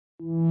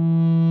Ladies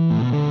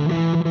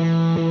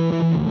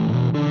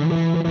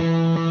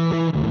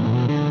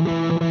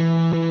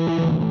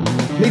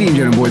and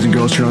gentlemen, boys and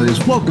girls,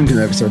 cheerleaders, welcome to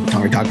the episode of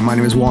Tatami Talk. My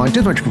name is Juan. This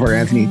is my partner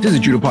Anthony. This is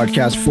a Judo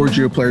podcast for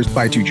Judo players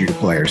by two Judo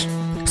players.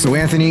 So,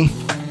 Anthony,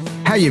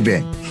 how you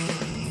been?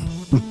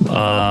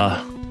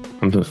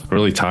 I'm just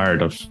really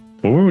tired of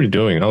what were we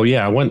doing? Oh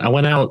yeah, I went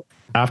out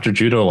after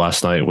Judo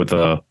last night with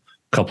a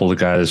couple of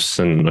guys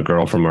and a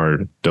girl from our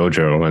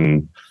dojo,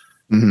 and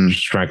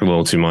just drank a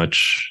little too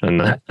much,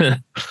 and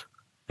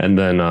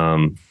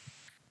then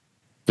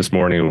this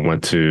morning we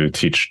went to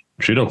teach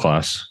Judo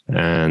class,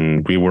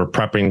 and we were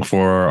prepping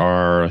for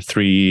our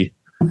 3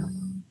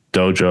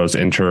 dojos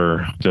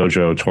inter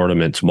dojo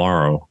tournament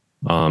tomorrow.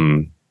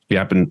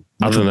 Yeah, but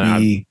other than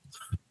that,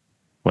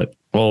 what?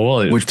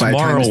 Well, which by the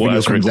time this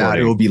video comes out,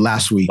 it will be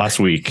last week. Last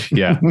week,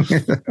 yeah.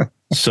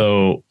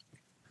 So,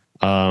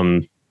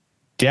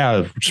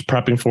 yeah, just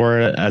prepping for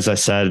it. As I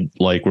said,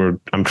 like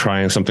I'm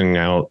trying something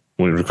out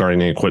regarding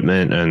the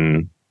equipment,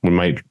 and we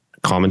might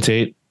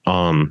commentate.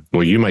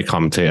 Well, you might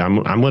commentate.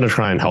 I'm going to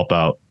try and help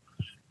out.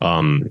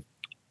 We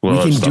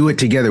can do it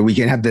together. We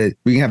can have the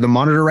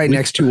monitor right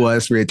next to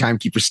us for the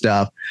timekeeper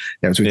stuff.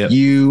 That's with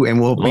you,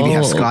 and we'll maybe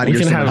have Scott here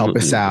to help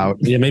us out.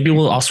 Yeah, maybe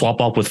I'll swap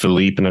up with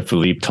Philippe and have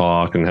Philippe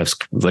talk, and have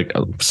like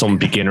some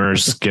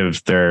beginners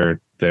give their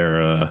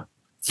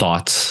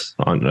thoughts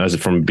on as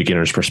from a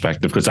beginner's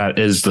perspective, because that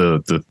is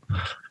the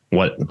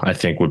what I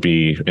think would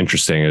be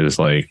interesting is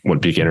like what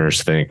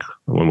beginners think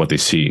when what they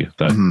see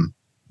that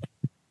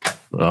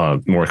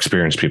more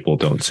experienced people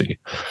don't see,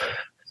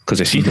 because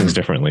they see things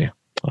differently.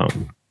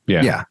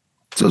 Yeah.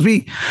 So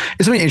it's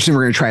something interesting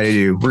we're going to try to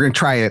do. We're going to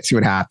try it, see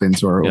what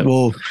happens, or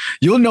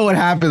you'll know what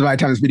happens by the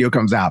time this video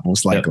comes out,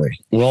 most likely.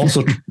 Yep. We're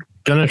also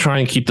going to try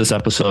and keep this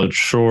episode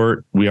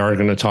short. We are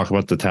going to talk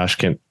about the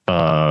Tashkent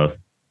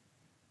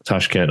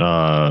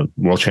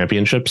World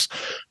Championships,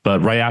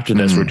 but right after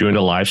this, we're doing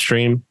a live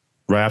stream.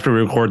 Right after we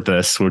record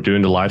this, we're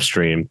doing the live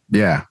stream.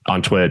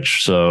 On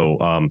Twitch. So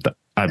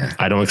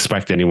I don't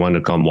expect anyone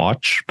to come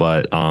watch,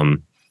 but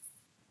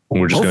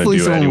we're just going to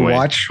do it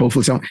anyway.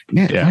 Hopefully someone.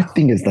 Man, that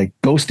thing is like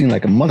ghosting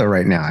like a mother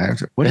right now.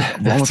 What is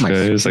wrong with my?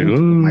 It's like,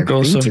 ooh,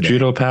 ghost of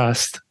Judo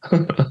past.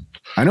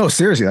 I know,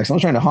 seriously. Like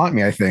someone's trying to haunt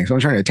me. I think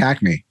someone's trying to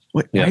attack me.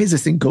 Why is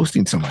this thing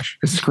ghosting so much?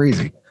 This is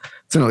crazy.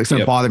 It's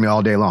going to bother me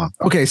all day long.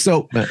 Okay,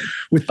 so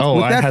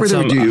without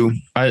further ado,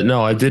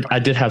 I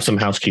did have some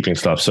housekeeping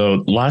stuff.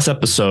 So last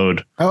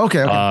episode,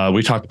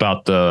 we talked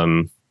about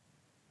the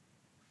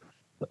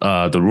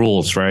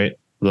rules, right?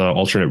 The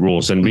alternate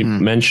rules. And we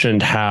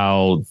mentioned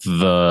how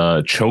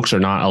the chokes are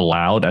not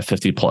allowed at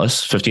 50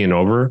 and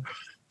over.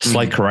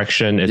 Slight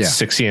correction. It's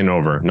 60 and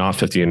over, not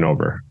 50 and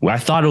over. I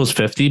thought it was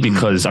 50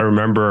 because I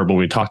remember when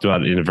we talked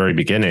about it in the very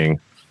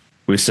beginning,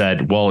 we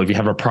said, well, if you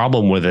have a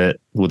problem with the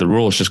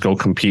rules, just go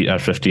compete at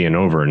 50 and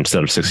over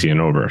instead of 60 and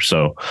over.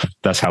 So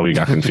that's how we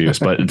got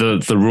confused. But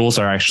the rules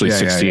are actually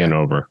 60 and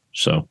over.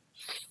 So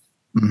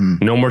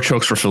no more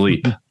chokes for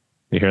Philippe.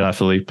 You hear that,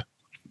 Philippe?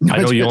 No,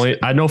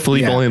 I know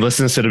Philippe only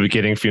listens to the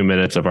beginning few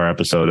minutes of our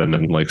episode and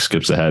then like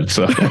skips ahead.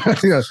 So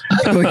gives us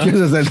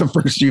the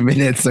first few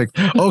minutes. Like,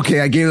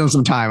 okay, I gave them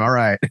some time. All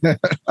right.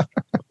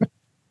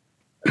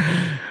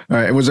 All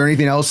right. Was there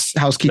anything else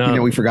housekeeping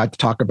that we forgot to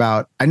talk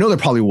about? I know there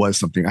probably was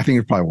something. I think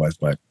it probably was,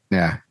 but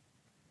yeah.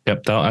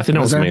 Yep. I think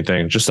that was the main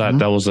thing. Just that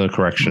was a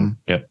correction.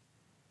 Yep.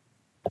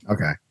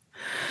 Okay.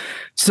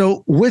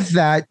 So with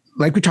that,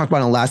 like we talked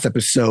about in the last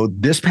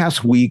episode, this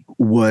past week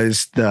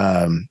was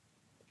the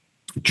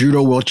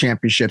Judo World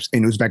Championships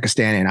in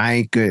Uzbekistan, and I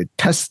ain't good.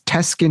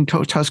 Tuscan.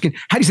 How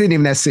do you say the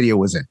name of that city it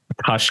was in?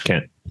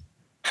 Tashkent.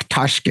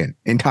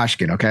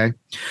 Okay.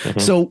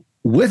 So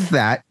with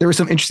that, there were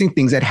some interesting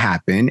things that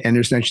happened, and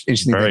there's some interesting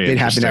things that did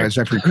happen that was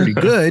actually pretty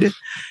good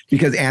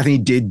because Anthony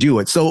did do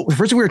it. So the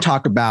first thing we're going to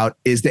talk about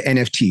is the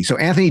NFT. So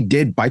Anthony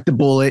did bite the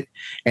bullet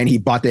and he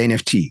bought the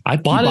NFT. I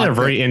bought it at a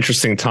very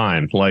interesting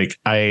time. Like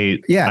I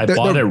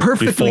bought it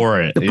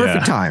before it. The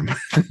perfect time.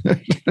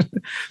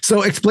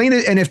 So explain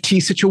the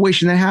NFT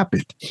situation that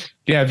happened.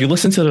 Yeah. If you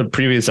listen to the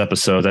previous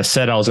episodes, I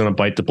said I was going to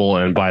bite the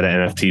bullet and buy the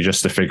NFT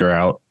just to figure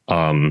out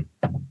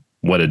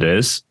what it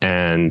is.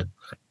 And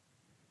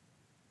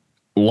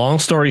long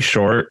story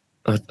short,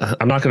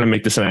 I'm not going to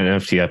make this an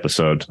NFT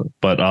episode,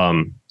 but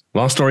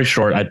long story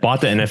short, I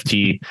bought the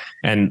NFT,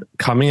 and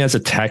coming as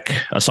a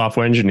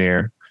software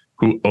engineer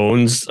who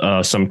owns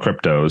some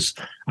cryptos,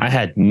 I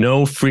had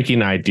no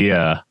freaking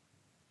idea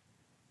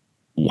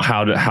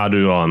how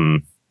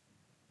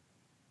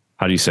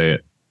do you say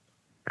it?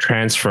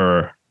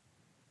 Transfer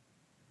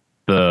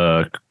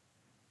the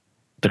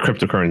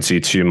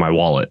cryptocurrency to my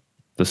wallet.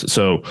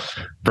 So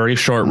very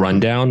short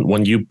rundown.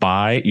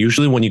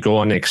 Usually when you go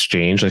on an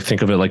exchange, like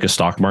think of it like a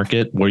stock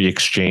market where you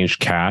exchange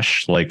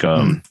cash, like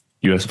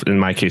US, in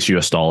my case,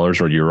 US dollars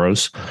or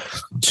euros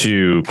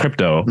to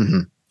crypto.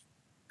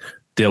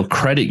 They'll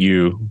credit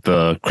you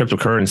the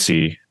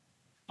cryptocurrency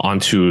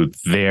onto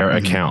their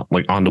account,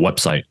 like on the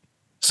website.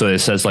 So it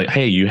says like,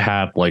 hey, you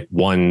have like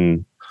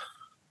one,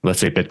 let's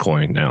say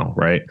Bitcoin now,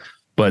 right?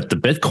 But the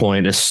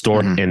Bitcoin is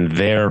stored in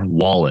their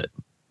wallet.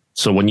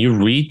 So when you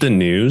read the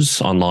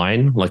news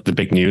online, like the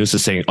big news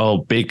is saying, oh,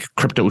 big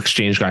crypto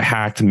exchange got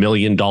hacked, $1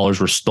 million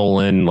were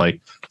stolen.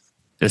 Like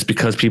it's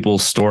because people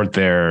stored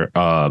their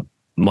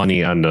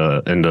money in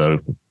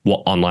the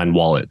online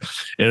wallet.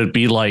 It would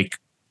be like,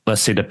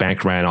 let's say the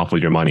bank ran off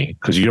with your money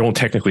because you don't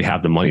technically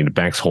have the money. The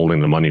bank's holding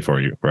the money for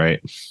you,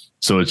 right?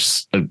 So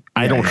it's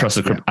I don't trust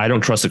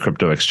the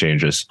crypto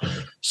exchanges.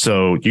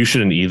 So you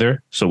shouldn't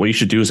either. So what you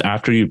should do is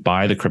after you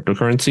buy the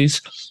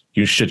cryptocurrencies,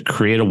 you should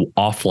create an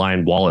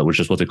offline wallet, which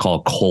is what they call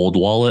a cold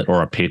wallet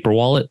or a paper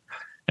wallet,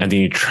 and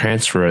then you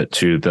transfer it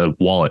to the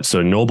wallet.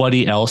 So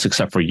nobody else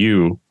except for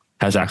you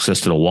has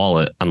access to the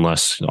wallet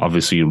unless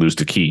obviously you lose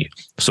the key.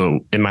 So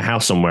in my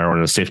house somewhere or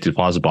in a safety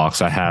deposit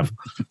box, I have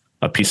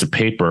a piece of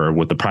paper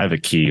with the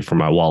private key for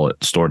my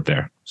wallet stored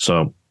there.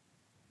 So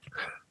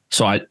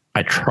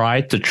I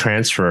tried to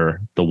transfer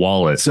the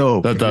wallet.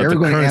 So the you're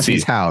going to currency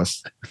Anthony's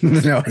house.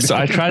 No. So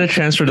I tried to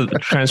transfer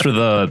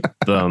the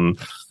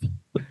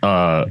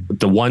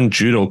one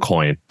Judo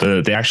coin.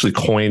 They actually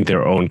coined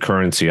their own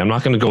currency. I'm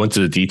not going to go into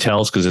the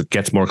details because it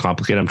gets more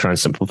complicated. I'm trying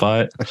to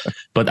simplify it,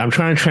 but I'm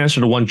trying to transfer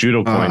the one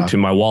Judo coin to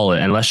my wallet.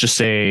 And let's just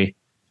say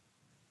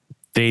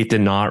they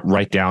did not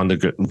write down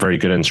the very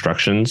good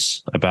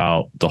instructions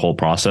about the whole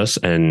process.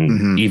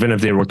 And even if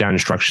they wrote down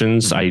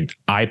instructions,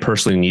 I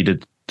personally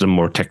needed the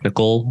more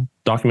technical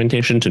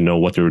documentation to know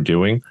what they were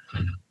doing.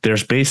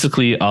 There's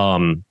basically,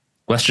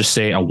 let's just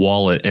say a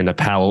wallet in a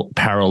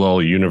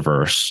parallel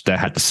universe that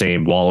had the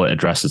same wallet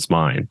address as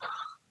mine.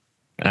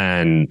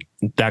 And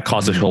that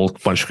caused a whole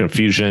bunch of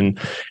confusion.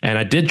 And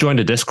I did join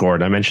the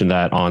Discord. I mentioned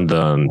that on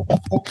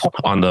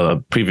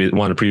the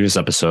previous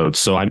episodes.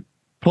 So I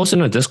posted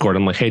in a Discord.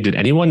 I'm like, hey, did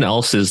anyone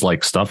else's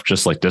like stuff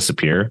just like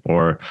disappear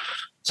or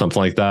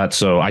something like that?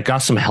 So I got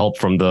some help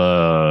from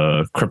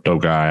the crypto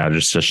guy. I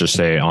just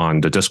say on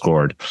the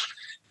Discord,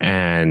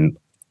 and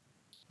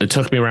it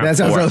took me around.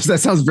 That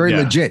sounds very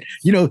legit.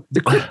 You know,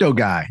 the crypto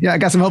guy. Yeah, I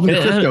got some help from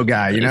the crypto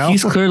guy. You know,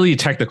 he's clearly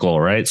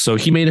technical, right? So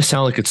he made it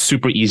sound like it's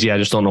super easy. I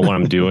just don't know what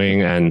I'm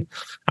doing, and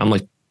I'm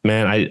like,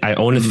 man, I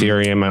own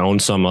Ethereum. I own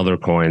some other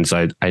coins.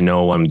 I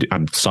know I'm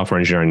a software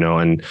engineer. I know,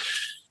 and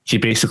he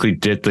basically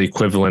did the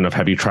equivalent of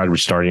have you tried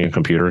restarting a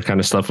computer kind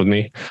of stuff with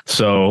me.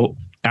 So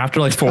after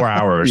like 4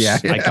 hours,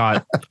 I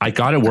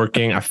got it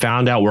working. I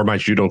found out where my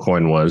Judo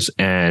coin was,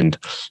 and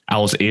I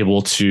was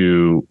able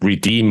to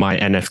redeem my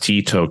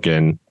NFT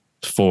token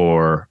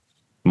for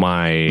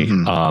my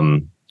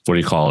what do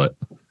you call it?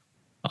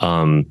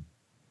 My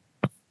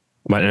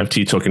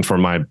NFT token for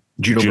my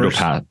Judo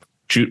path.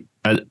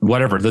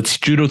 Whatever, the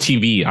Judo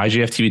TV,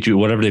 IGF TV, Judo,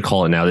 whatever they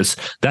call it now.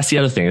 That's the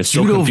other thing. It's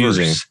so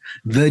confusing.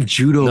 The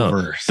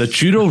Judoverse. The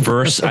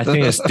Judoverse, I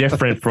think, is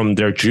different from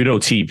their Judo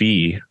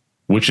TV,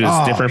 which is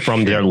different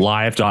from their the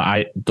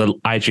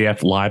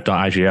IGF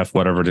live.igf,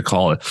 whatever they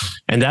call it.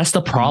 And that's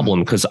the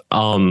problem because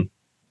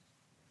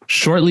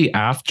shortly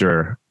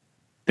after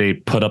they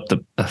put up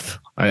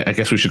I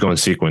guess we should go in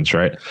sequence,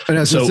 right?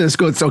 No, so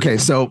it's okay.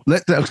 So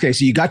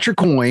you got your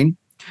coin.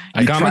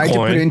 You tried to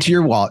put it into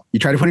your wallet. You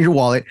tried to put it in your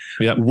wallet.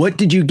 Yep. What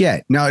did you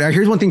get? Now,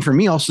 here's one thing for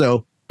me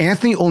also.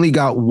 Anthony only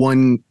got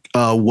one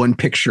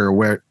picture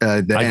where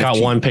I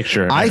got one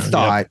picture. I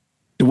thought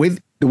the way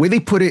they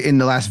put it in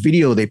the last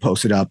video they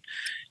posted up,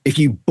 if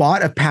you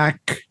bought a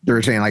pack, they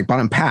were saying like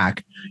bottom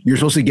pack, you're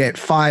supposed to get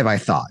 5, I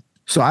thought.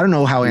 So I don't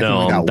know how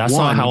Anthony got one. That's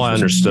not how I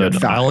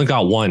understood. I only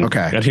got one.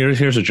 Okay. And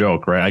here's a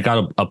joke, right? I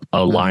got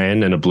a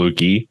lion and a blue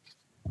gi.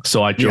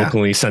 So I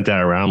jokingly sent that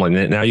around like,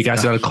 now you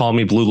guys got to call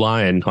me Blue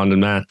Lion on the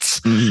mats.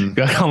 You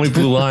got to call me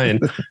Blue Lion.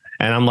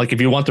 And I'm like,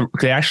 if you want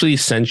they actually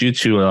send you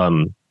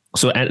to,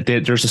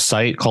 there's a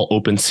site called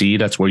OpenSea.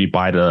 That's where you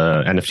buy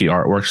the NFT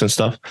artworks and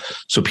stuff.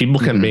 So people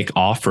can make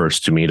offers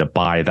to me to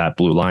buy that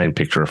Blue Lion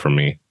picture from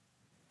me.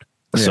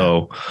 Yeah.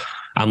 So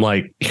I'm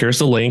like, here's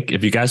the link.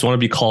 If you guys want to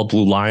be called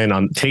Blue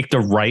Lion, take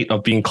the right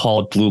of being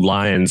called Blue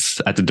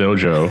Lions at the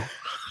dojo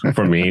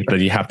for me,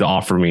 then you have to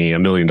offer me $1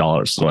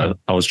 million. So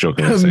I was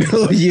joking.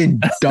 $1 million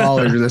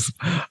for this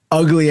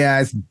ugly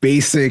ass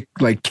basic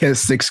like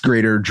sixth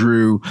grader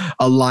drew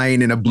a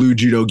lion in a blue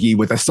judo gi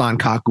with a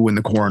sankaku in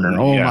the corner.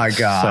 Oh my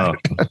god!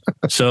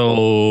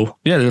 So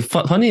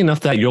funny enough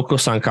that Yoko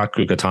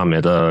Sankaku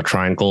Gatame, the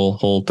triangle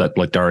hold that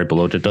like Dari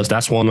Below does,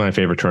 that's one of my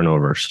favorite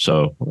turnovers.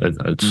 So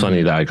it's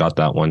funny that I got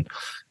that one.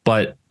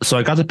 But so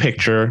I got the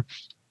picture,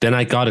 then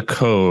I got a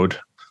code.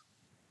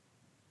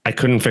 I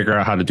couldn't figure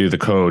out how to do the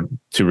code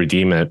to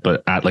redeem it,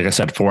 but like I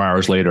said, 4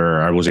 hours later,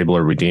 I was able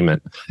to redeem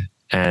it.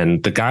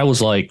 And the guy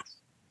was like,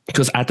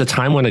 because at the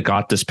time when I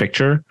got this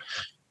picture,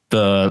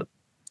 the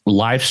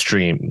live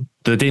stream,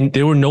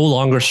 they were no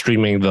longer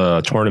streaming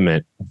the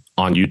tournament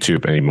on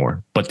YouTube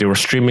anymore, but they were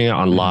streaming it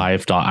on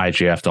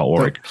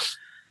live.igf.org.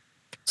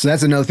 So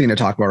that's another thing to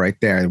talk about right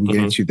there. We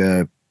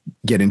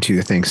get into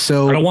the thing.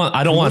 So I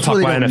don't want to talk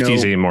about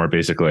NFTs anymore,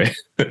 basically.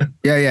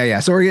 Yeah.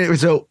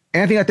 So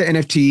Anthony got the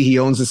NFT. He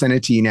owns this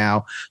NFT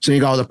now. So you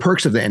got all the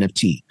perks of the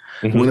NFT.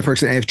 One of the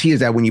perks of the NFT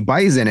is that when you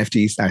buy his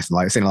NFTs,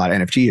 I'm saying a lot of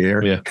NFT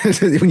here. Yeah.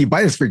 When you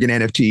buy this freaking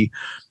NFT,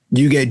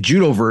 you get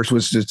Judoverse,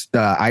 which is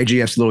the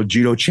IGF's little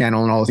judo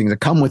channel and all the things that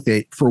come with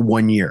it for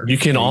 1 year. You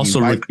can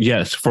also,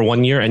 yes, for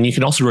 1 year. And you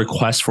can also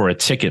request for a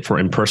ticket for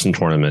in-person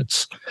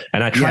tournaments.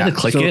 And I tried to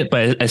click it,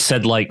 but it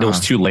said like it was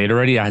too late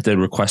already. I had to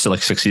request it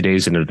like 60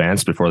 days in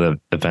advance before the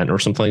event or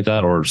something like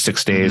that, or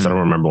 6 days. I don't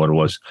remember what it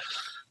was.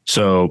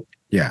 So,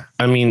 yeah,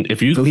 I mean,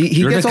 if you, so he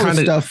gets all the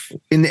stuff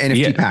in the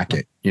NFT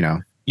packet, you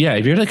know? Yeah,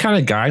 if you're the kind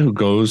of guy who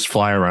goes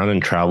fly around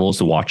and travels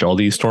to watch all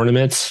these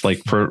tournaments,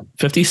 like for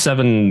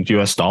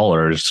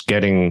 $57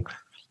 getting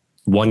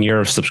 1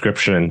 year of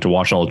subscription to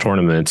watch all the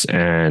tournaments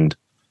and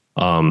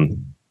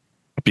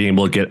being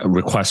able to get a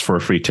request for a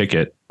free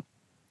ticket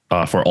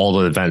for all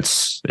the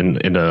events in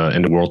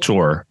the world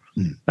tour,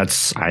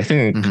 I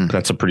think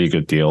that's a pretty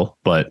good deal.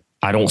 But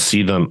I don't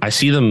see them. I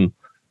see them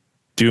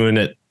doing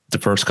it the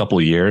first couple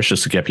of years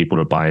just to get people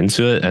to buy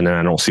into it, and then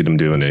I don't see them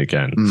doing it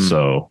again.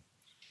 So.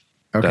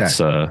 Okay. That's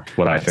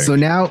what I think. So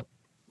now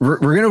we're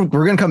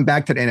gonna come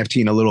back to the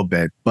NFT in a little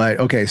bit, but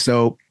okay.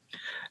 So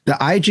the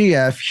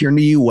IGF here in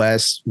the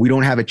US, we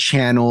don't have a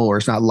channel, or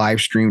it's not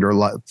live streamed or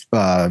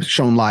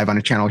shown live on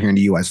a channel here in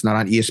the US. It's not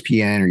on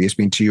ESPN or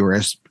ESPN2 or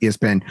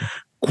ESPN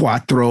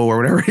Quattro or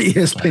whatever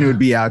ESPN would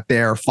be out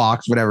there, or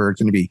Fox, whatever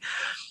it's going to be.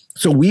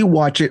 So we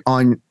watch it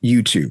on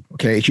YouTube.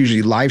 Okay. It's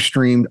usually live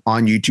streamed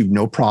on YouTube,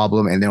 no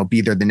problem. And they'll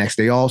be there the next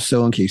day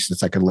also, in case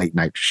it's like a late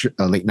night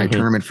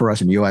tournament for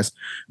us in the US.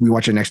 We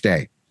watch it next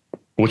day.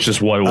 Which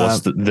is what it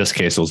was. This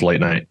case, it was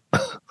late night.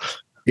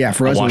 Yeah.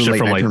 For us, I watched it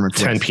from like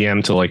 10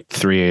 p.m. to like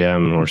 3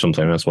 a.m. or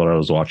something. That's what I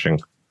was watching.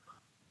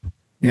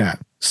 Yeah.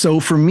 So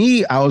for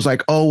me, I was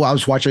like, oh, I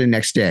was watching it the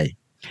next day.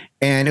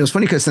 And it was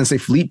funny because Sensei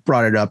Fleet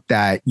brought it up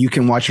that you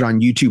can watch it on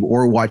YouTube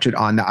or watch it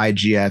on the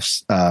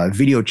IGF's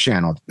video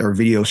channel or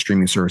video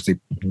streaming service.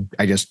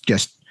 I just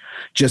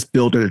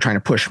built it. They're trying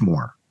to push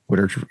more,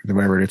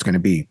 whatever it's going to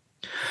be.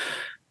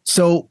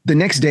 So the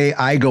next day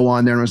I go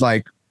on there and was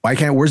like,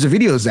 where's the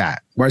videos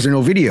at? Why is there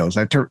no videos?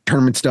 I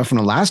tournament stuff from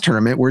the last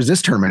tournament. Where's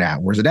this tournament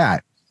at? Where's it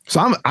at?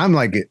 So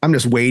I'm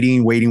just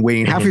waiting.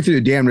 Halfway through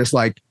the day, I'm just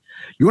like,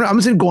 I'm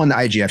just going to go on the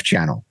IGF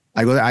channel.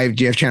 I go to the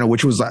IGF channel,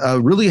 which was a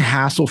really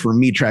hassle for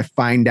me to try to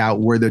find out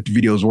where the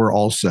videos were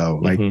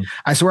also. Like,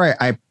 I swear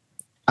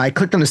I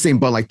clicked on the same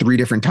button like 3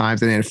 different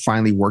times, and then it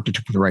finally worked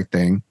to put the right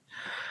thing.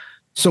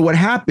 So what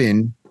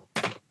happened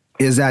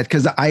is that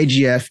because the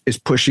IGF is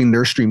pushing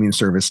their streaming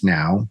service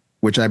now,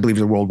 which I believe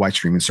is a worldwide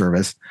streaming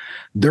service,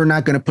 they're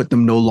not going to put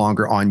them no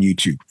longer on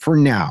YouTube for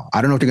now.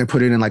 I don't know if they're going to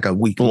put it in like a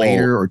week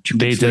later or 2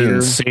 weeks later.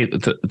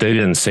 They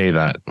didn't say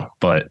that,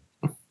 but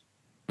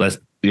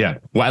yeah.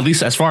 Well, at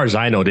least as far as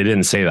I know, they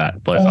didn't say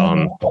that. But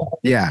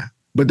yeah.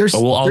 But there's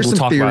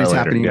some theories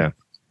happening.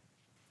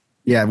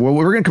 Yeah. Well,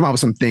 we're going to come out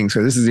with some things.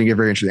 So this is going to get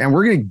very interesting. And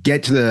we're going to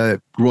get to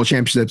the World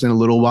Championships in a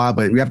little while,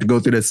 but we have to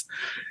go through this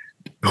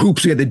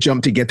hoops we had to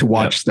jump to get to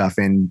watch stuff.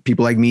 And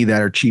people like me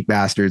that are cheap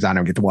bastards, I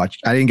didn't get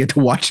to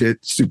watch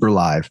it super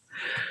live.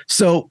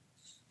 So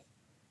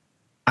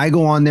I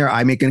go on there,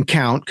 I make an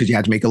account because you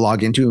had to make a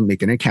login to and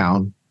make an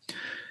account.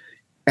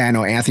 And I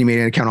know Anthony made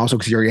an account also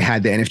because he already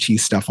had the NFT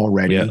stuff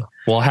already. Yeah.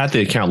 Well, I had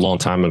the account a long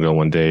time ago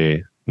when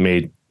they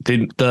made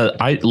the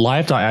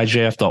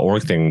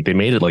live.igf.org thing. They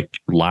made it like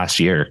last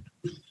year.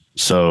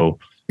 So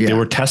they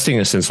were testing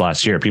it since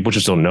last year. People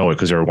just don't know it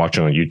because they were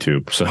watching on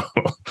YouTube. So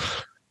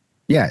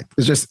yeah,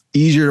 it's just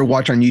easier to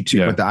watch on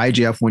YouTube. But the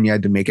IGF one, you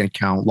had to make an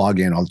account,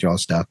 log in, all that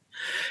stuff.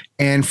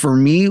 And for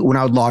me, when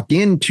I would log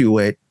into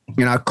it,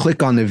 I'll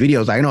click on the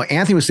videos. I know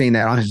Anthony was saying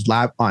that on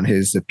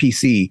his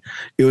PC,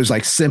 it was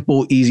like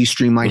simple, easy,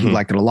 streamlined. He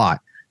liked it a lot.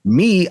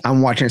 Me,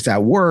 I'm watching this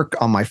at work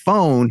on my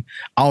phone.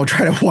 I'll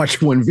try to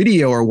watch one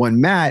video or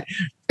one mat,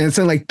 and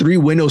so like 3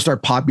 windows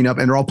start popping up,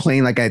 and they're all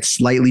playing like at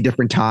slightly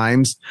different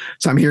times.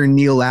 So I'm hearing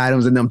Neil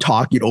Adams and them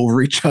talking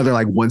over each other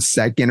like 1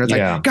 second. It's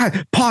like,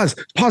 God, pause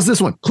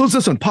this one, close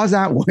this one, pause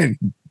that one.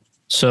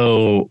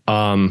 So,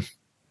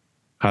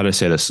 how to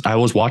say this? I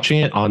was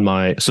watching it on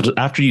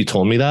after you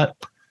told me that,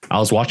 I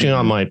was watching it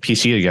on my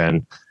PC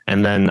again,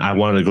 and then I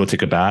wanted to go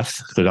take a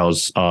bath because I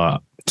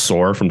was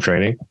sore from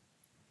training.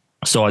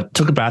 So I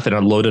took a bath and I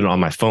loaded it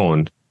on my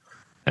phone.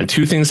 And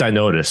 2 things I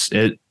noticed: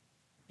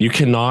 you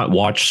cannot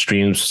watch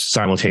streams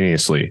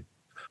simultaneously.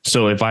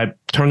 So if I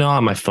turn it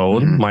on my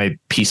phone, my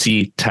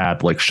PC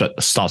tab like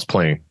stops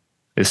playing.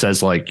 It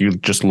says like, you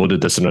just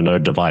loaded this in another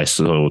device,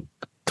 so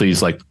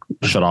please like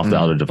shut off the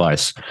other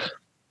device.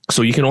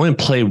 So you can only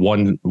play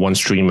one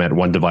stream at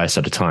one device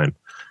at a time.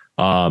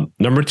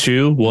 Number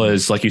 2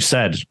 was, like you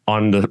said,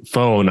 on the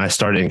phone, I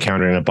started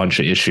encountering a bunch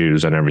of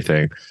issues and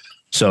everything.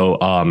 So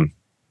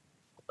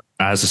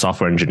as a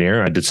software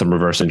engineer, I did some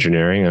reverse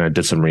engineering and I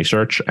did some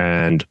research,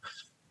 and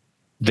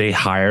they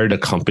hired a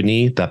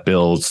company that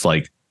builds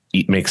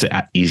makes it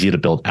easy to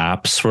build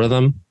apps for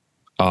them,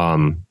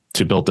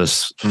 to build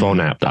this phone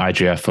app, the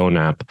IGF phone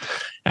app.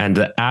 And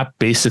the app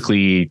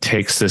basically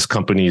takes this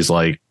company's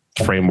like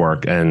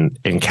framework and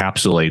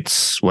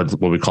encapsulates what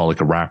we call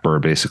like a wrapper,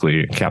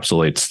 basically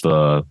encapsulates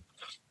the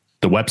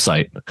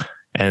website.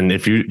 And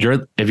if you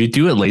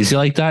do it lazy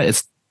like that,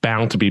 it's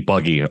bound to be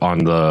buggy on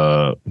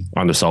the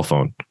cell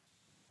phone.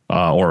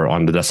 or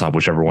on the desktop,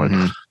 whichever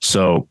one.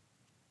 So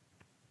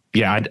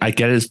yeah, I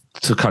get it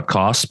to cut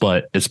costs,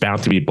 but it's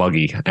bound to be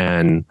buggy,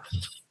 and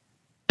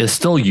it's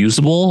still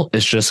usable.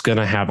 It's just going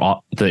to have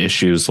all the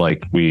issues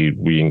like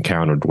we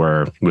encountered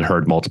where we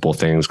heard multiple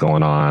things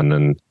going on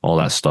and all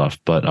that stuff.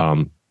 But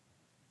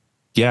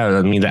yeah,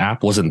 I mean, the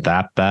app wasn't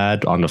that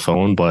bad on the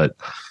phone, but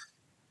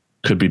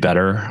could be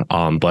better.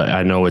 But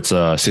I know it's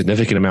a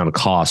significant amount of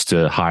cost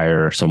to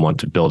hire someone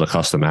to build a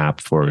custom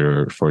app for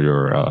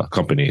your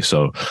company.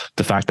 So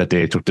the fact that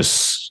they took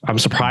this, I'm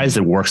surprised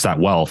it works that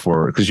well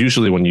because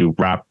usually when you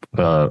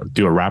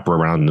do a wrapper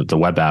around the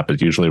web app,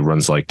 it usually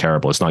runs like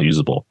terrible. It's not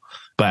usable.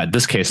 But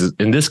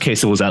in this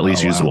case, it was at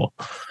least usable.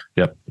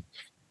 Yep.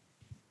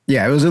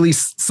 Yeah, it was at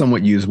least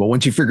somewhat usable.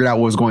 Once you figured out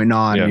what was going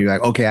on, you're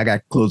like, okay, I got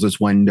to close this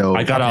window.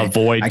 I got to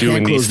avoid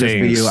doing these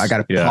things. Video. I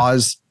got to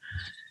pause.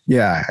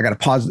 Yeah, I got to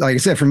pause. Like I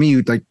said, for me,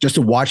 like just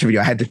to watch a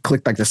video, I had to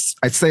click like this.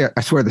 I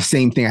swear the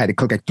same thing. I had to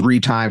click like 3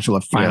 times till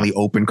it finally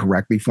opened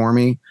correctly for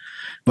me.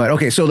 But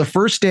okay, so the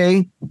first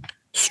day,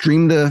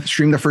 stream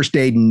the first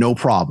day, no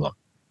problem.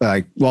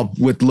 Like, well,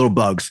 with little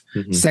bugs.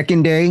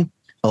 Second day,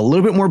 a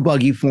little bit more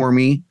buggy for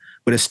me,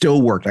 but it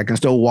still worked. I can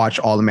still watch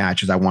all the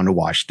matches I want to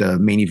watch, the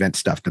main event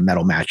stuff, the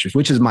medal matches,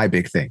 which is my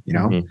big thing, you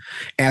know?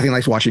 Anthony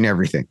likes watching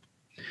everything.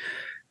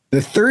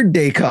 The third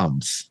day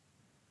comes.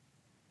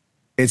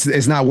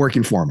 It's not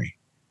working for me.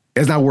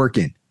 It's not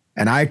working.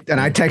 And I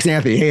text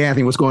Anthony, hey,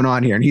 Anthony, what's going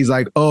on here? And he's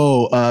like,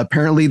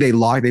 apparently they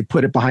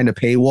put it behind a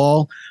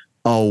paywall.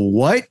 Oh,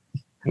 what?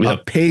 A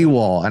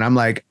paywall. And I'm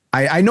like,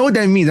 I know what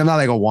that means. I'm not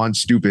like, I'm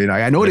stupid.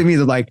 I know what it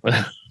means. Like,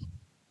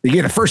 you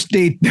get the first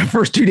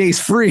 2 days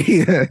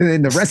free,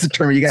 and the rest of the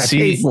tournament you got to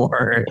pay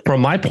for.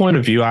 From my point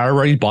of view, I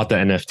already bought the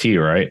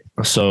NFT, right?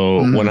 So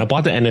when I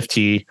bought the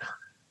NFT,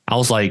 I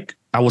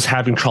was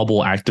having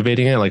trouble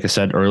activating it, like I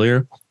said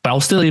earlier, but I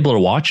was still able to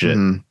watch it.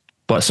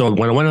 But so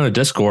when I went on a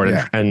Discord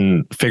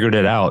and figured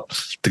it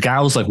out, the guy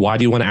was like, why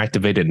do you want to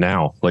activate it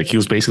now? Like he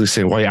was basically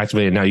saying, why you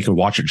activate it now? You can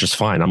watch it just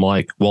fine. I'm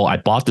like, well, I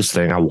bought this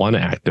thing. I want to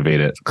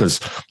activate it because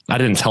I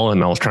didn't tell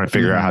him I was trying to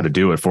figure out how to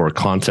do it for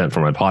content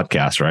for my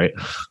podcast. Right.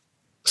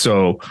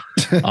 So,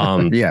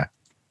 I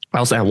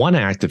was like, I want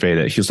to activate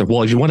it. He was like,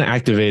 well, if you want to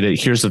activate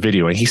it, here's the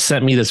video. And he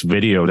sent me this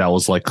video that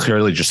was like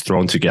clearly just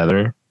thrown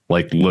together.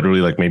 Like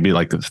literally like maybe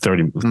like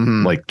 30,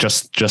 like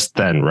just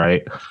then.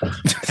 Right.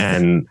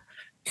 And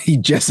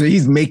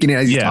he's making it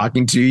as he's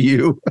talking to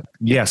you.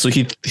 Yeah. So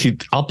he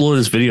uploaded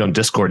this video on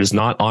Discord. It's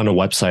not on a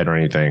website or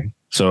anything.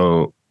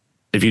 So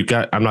if you've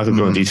got, I'm not going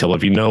to go in detail, but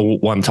if you know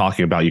what I'm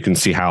talking about, you can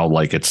see how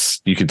like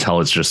you can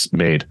tell it's just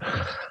made.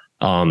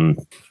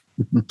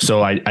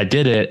 So I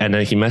did it, and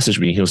then he messaged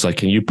me. He was like,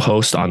 can you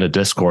post on the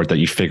Discord that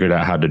you figured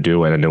out how to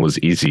do it? And it was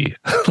easy.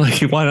 Like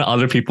he wanted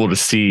other people to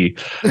see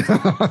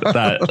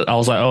that. I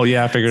was like, oh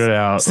yeah, I figured it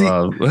out.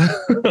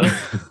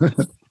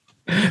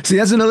 See,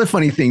 that's another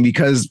funny thing,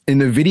 because in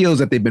the videos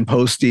that they've been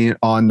posting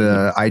on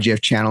the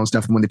IGF channel and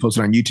stuff, and when they post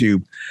it on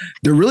YouTube,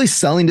 they're really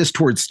selling this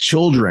towards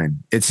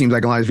children. It seems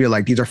like a lot of people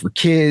like these are for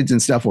kids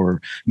and stuff,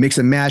 or mix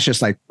and match,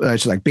 just like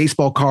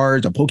baseball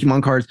cards or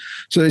Pokemon cards.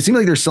 So it seems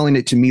like they're selling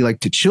it to me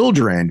like to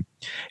children.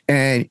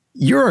 And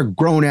you're a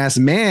grown ass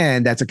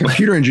man that's a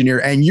computer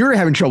engineer, and you're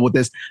having trouble with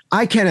this.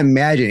 I can't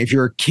imagine if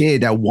you're a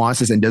kid that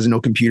wants this and doesn't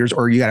know computers,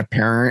 or you got a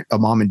parent, a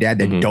mom and dad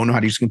that don't know how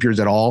to use computers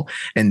at all,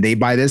 and they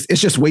buy this.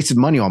 It's just wasted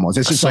money almost.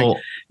 It's just like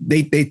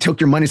they took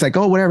your money. It's like,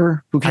 oh,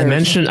 whatever. Who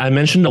cares? I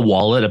mentioned the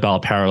wallet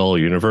about parallel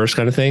universe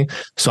kind of thing.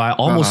 So I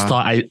almost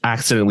thought I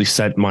accidentally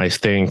sent my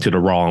thing to the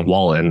wrong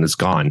wallet and it's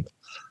gone.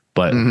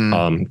 But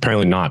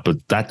apparently not. But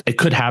that it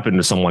could happen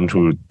to someone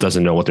who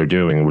doesn't know what they're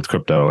doing with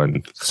crypto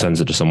and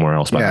sends it to somewhere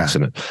else by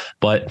accident.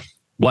 But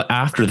what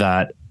after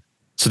that?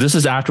 So this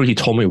is after he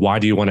told me, why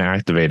do you want to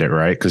activate it?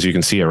 Right. Because you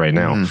can see it right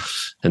now.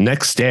 The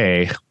next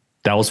day,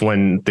 that was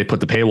when they put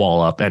the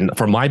paywall up. And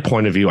from my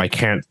point of view, I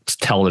can't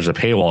tell there's a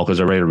paywall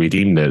because I already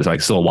redeemed it. So I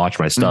can still watch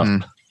my stuff.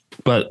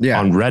 But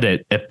on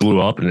Reddit, it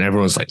blew up and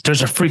everyone's like,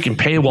 there's a freaking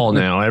paywall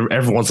now.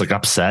 Everyone's like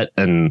upset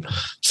and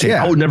saying,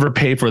 I would never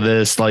pay for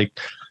this. Like,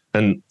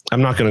 and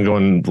I'm not going to go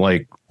in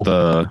like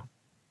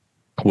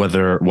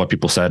what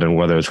people said and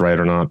whether it's right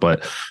or not,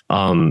 but,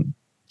 and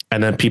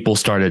then people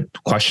started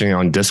questioning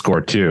on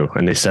Discord too.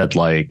 And they said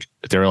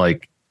they're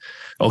like,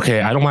 okay,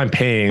 I don't mind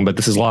paying, but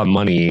this is a lot of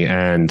money.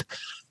 And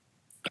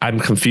I'm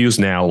confused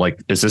now. Like,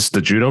 is this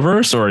the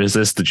Judoverse or is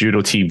this the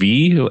Judo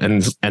TV?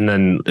 And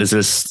then is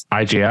this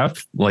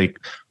IGF? Like,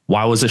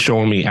 why was it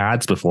showing me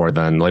ads before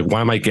then? Like,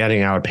 why am I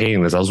getting out of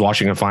paying this? I was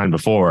watching it fine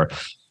before.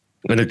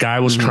 And the guy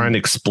was trying to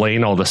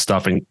explain all this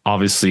stuff. And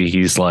obviously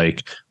he's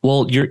like,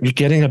 well, you're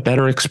getting a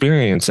better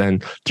experience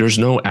and there's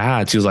no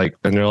ads. He was like,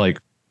 and they're like,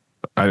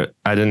 I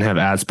didn't have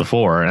ads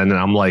before. And then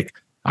I'm like,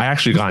 I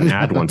actually got an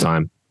ad one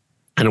time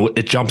and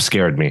it jump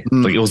scared me.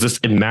 Like it was this,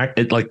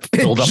 it like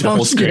filled up the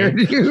whole screen.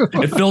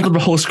 It filled up the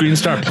whole screen,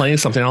 started playing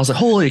something. I was like,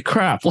 holy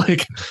crap.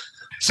 Like,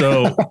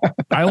 so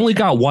I only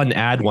got one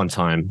ad one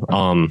time.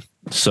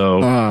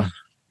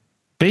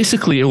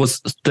 Basically it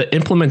was the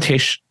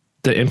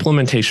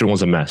implementation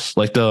was a mess.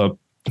 Like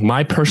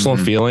my personal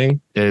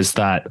feeling is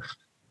that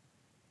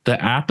The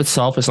app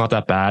itself is not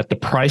that bad. The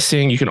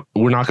pricing,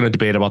 we're not going to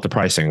debate about the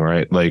pricing,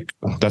 right? Like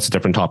that's a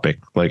different topic.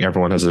 Like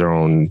everyone has their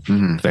own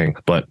thing,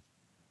 but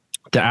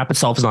the app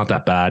itself is not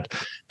that bad,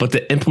 but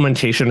the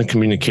implementation and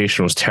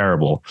communication was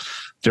terrible.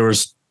 There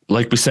was,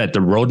 like we said,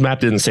 the roadmap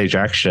didn't say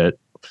jack shit.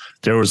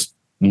 There was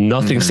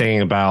nothing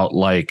saying about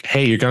like,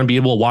 hey, you're going to be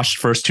able to watch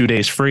the first 2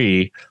 days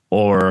free,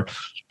 or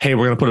hey,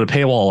 we're going to put a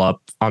paywall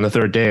up on the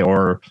third day,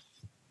 or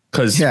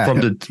because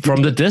from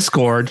the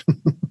Discord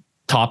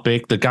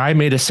topic, the guy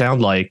made it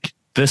sound like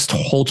this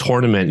whole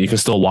tournament you can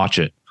still watch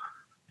it,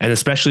 and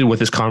especially with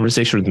his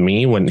conversation with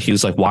me when he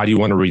was like, "Why do you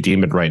want to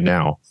redeem it right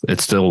now? It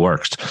still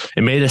works."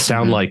 It made it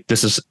sound like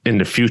this is in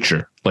the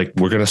future, like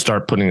we're going to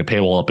start putting a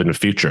paywall up in the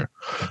future,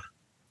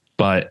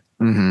 but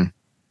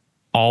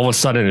all of a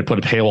sudden it put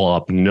a paywall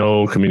up,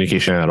 no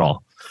communication at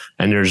all.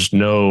 And there's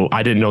no,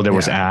 I didn't know there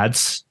was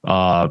ads.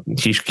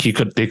 They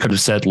could have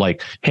said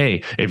like,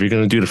 hey, if you're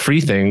going to do the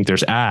free thing,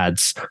 there's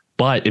ads,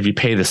 but if you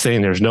pay this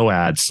thing, there's no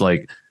ads.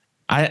 Like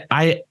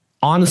I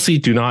honestly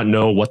do not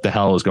know what the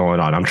hell is going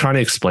on. I'm trying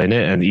to explain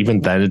it. And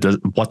even then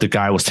what the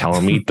guy was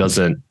telling me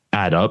doesn't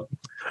add up.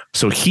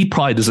 So he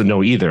probably doesn't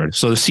know either.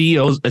 So the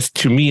CEO,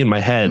 to me in my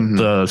head,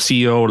 the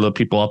CEO or the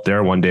people up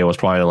there one day was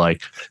probably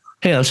like,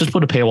 hey, let's just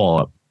put a paywall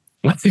up.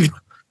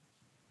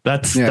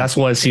 That's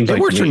what it seems like.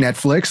 It works for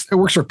Netflix. It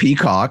works for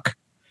Peacock.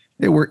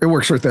 It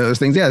works for those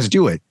things. Yeah, let's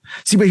do it.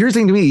 See, but here's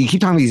the thing to me. You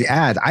keep talking about these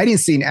ads. I didn't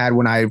see an ad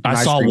when I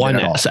saw one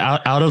ad. So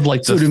out of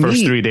like the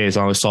first 3 days,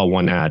 I only saw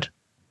one ad.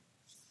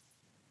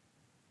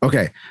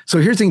 Okay. So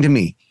here's the thing to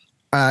me.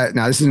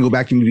 Now this is going to go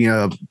back to me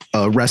being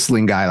a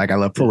wrestling guy. Like I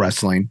love pro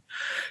wrestling.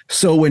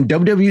 So when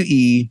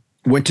WWE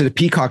went to the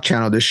Peacock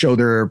channel to show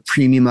their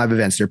premium live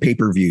events, their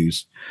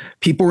pay-per-views,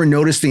 people were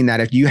noticing that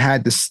if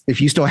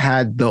you still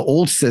had the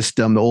old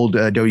system, the old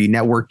WWE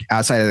network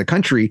outside of the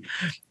country,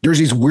 there's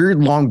these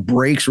weird long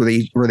breaks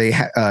where they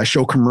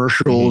show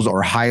commercials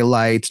or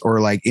highlights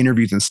or like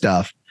interviews and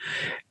stuff.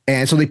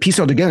 And so they pieced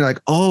it all together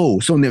like, oh,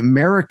 so in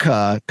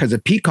America, because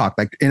of Peacock,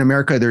 like in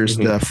America, there's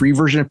the free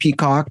version of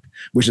Peacock,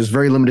 which is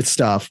very limited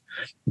stuff.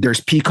 There's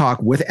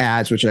Peacock with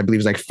ads, which I believe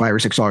is like $5 or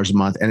 $6 a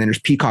month. And then there's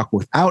Peacock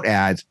without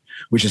ads,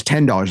 which is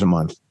 $10 a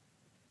month.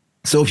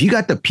 So if you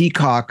got the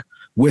Peacock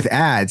with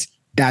ads,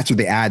 that's what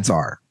the ads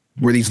are,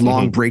 where these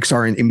long breaks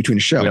are in between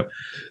the show. Yep.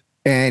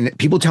 And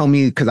people tell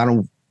me, because I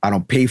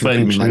don't pay for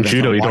them. In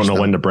Judo, you don't know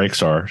when the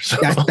breaks are. So.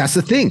 That's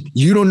the thing.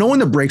 You don't know when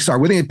the breaks are.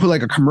 Whether they put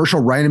like a commercial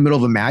right in the middle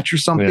of a match or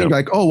something,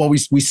 like, oh, well, we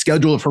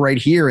schedule it for right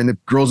here, and the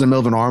girl's in the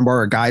middle of an armbar,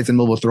 or guy's in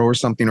the middle of a throw or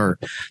something, or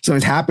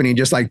something's happening,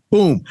 just like,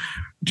 boom,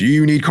 do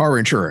you need car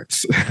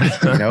insurance?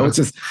 It's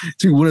just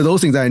one of those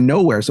things out of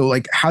nowhere. So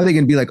like, how are they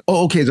going to be like,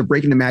 oh, okay, they're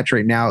breaking the match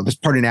right now. Let's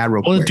part an ad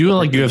real quick. Well, do it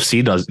like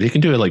UFC does. They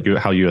can do it like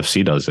how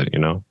UFC does it,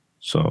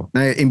 So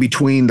in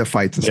between the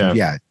fights and stuff.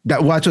 Yeah.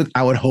 That's what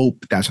I would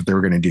hope that's what they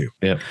were going to do.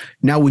 Yeah.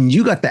 Now, when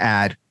you got the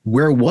ad,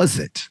 where was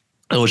it?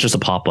 It was just a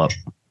pop-up.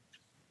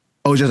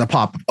 Oh, it was just a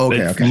pop. Okay.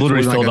 It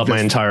literally filled up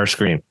my entire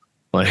screen.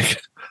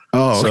 Like,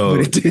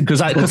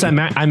 because I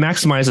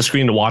maximized the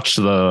screen to watch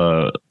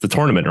the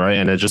tournament, right?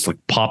 And it just like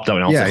popped up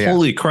and I was like,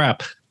 holy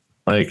crap.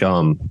 Like,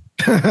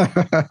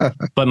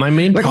 but my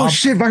main oh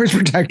shit, virus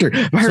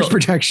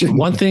protection.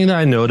 One thing that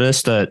I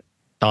noticed that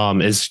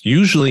is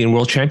usually in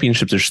world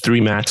championships, there's 3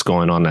 mats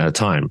going on at a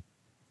time,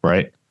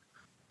 right?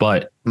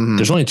 But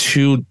there's only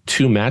two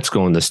mats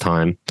going this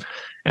time,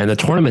 and the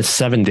tournament's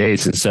 7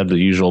 days instead of the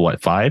usual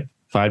 5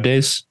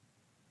 days.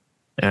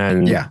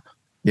 And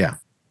yeah.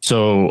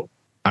 So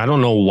I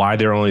don't know why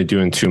they're only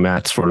doing 2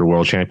 mats for the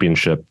world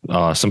championship.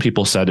 Some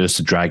people said it's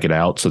to drag it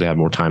out so they have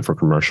more time for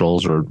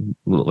commercials, or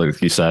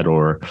like you said,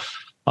 or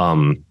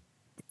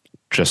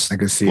just I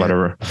can see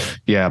whatever.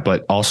 Yeah,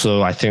 but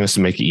also I think it's to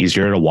make it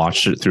easier to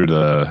watch it through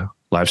the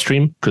live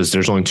stream because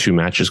there's only 2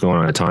 matches going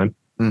on at a time.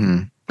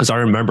 Because I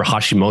remember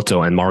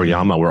Hashimoto and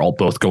Maruyama were all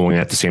both going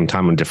at the same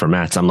time on different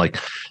mats. I'm like,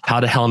 how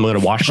the hell am I going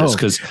to watch this?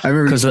 Because I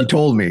remember you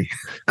told me.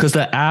 Because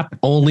the app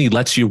only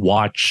lets you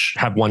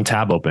have one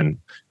tab open.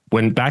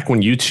 Back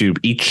when YouTube,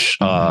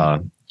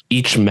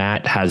 each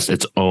mat has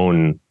its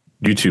own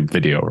YouTube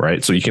video,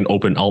 right? So you can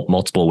open up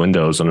multiple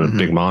windows on a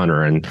big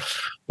monitor and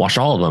watch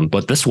all of them.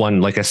 But this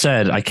one, like I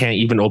said, I can't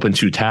even open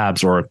 2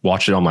 tabs or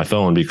watch it on my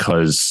phone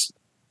because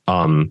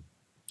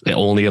it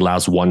only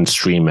allows one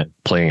stream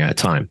playing at a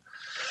time.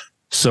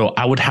 So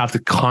I would have to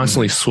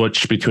constantly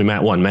switch between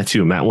mat 1, mat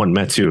 2, mat 1,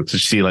 mat 2 to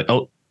see like,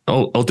 oh,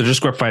 they're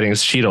just grip fighting.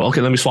 It's Shido.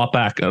 Okay, let me swap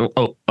back.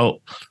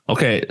 Oh,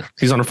 okay,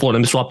 he's on the floor. Let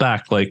me swap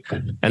back. Like,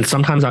 and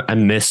sometimes I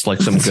miss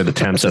like some good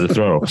attempts at a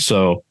throw.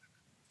 So,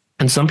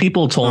 and some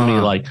people told me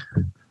like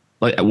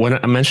when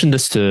I mentioned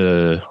this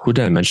to, who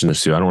did I mention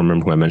this to? I don't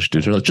remember who I mentioned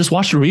it to. They're like, just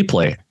watch the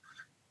replay.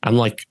 I'm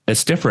like,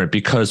 it's different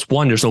because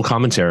 1, there's no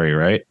commentary,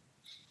 right?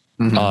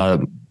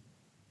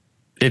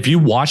 If you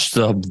watch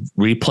the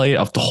replay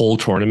of the whole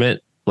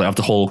tournament, like of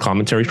the whole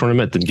commentary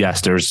tournament, then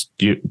yes,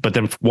 but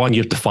then 1,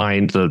 you have to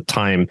find the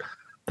time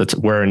that's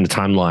where in the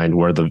timeline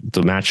where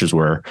the matches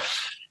were.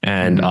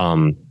 And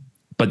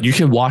but you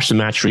can watch the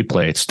match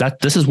replay.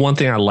 This is one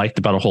thing I liked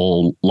about a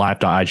whole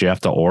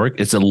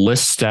live.igf.org is it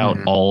lists out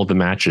all the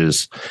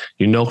matches.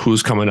 You know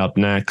who's coming up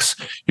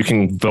next. You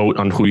can vote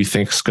on who you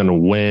think is going to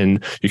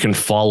win. You can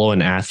follow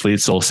an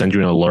athlete, so it'll send you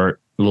an alert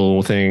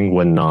little thing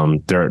when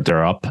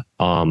they're up.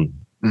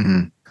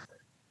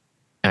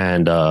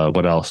 And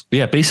what else?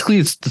 Yeah,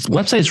 basically, this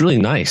website is really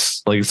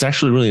nice. Like, it's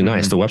actually really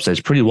nice. The website is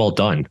pretty well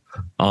done.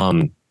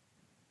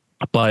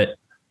 But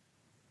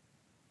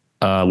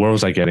where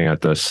was I getting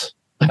at this?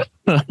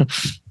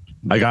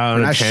 I got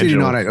on a tangent.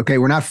 Shitting on it. Okay,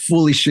 we're not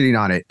fully shitting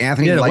on it.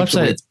 Anthony likes the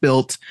way it's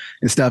built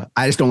and stuff.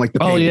 I just don't like the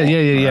paywall. Oh,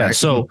 yeah. Right?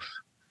 So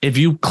if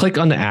you click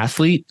on the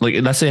athlete, like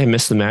let's say I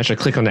missed the match, I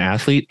click on the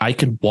athlete, I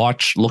can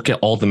look at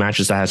all the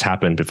matches that has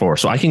happened before.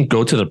 So I can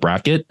go to the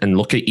bracket and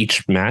look at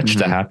each match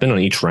that happened on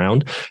each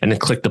round and then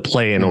click the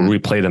play and it'll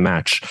replay the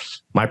match.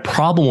 My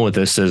problem with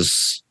this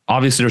is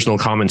obviously there's no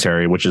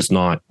commentary, which is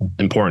not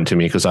important to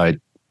me because I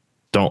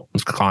don't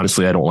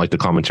like the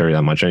commentary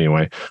that much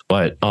anyway.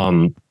 But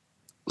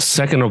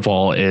second of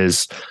all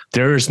is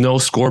there is no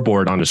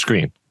scoreboard on the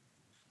screen.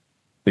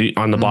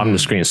 On the bottom of the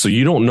screen. So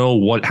you don't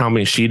know how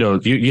many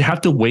Shido you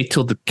have to wait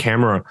till the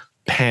camera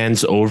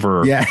pans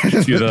over to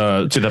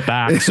the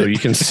back so you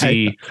can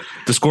see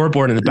the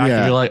scoreboard in the back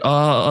and you're like,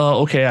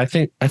 okay, I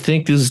think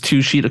this is 2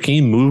 Shido. Can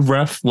you move,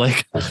 ref?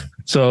 Like,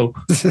 so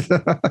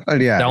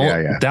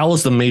that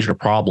was the major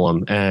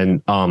problem.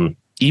 And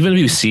even if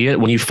you see it,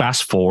 when you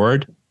fast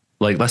forward,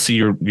 like let's say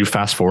you're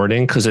fast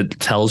forwarding because it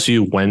tells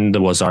you when the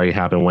Wazari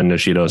happened, when the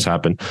Shidos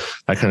happened,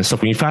 that kind of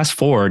stuff. When you fast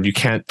forward, you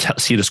can't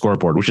see the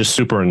scoreboard, which is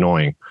super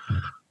annoying.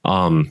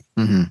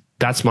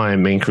 That's my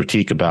main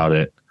critique about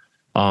it.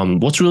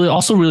 What's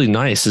also really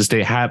nice is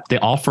they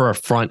offer a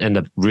front and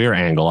a rear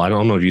angle. I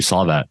don't know if you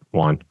saw that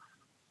one.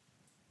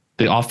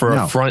 They offer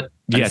a front.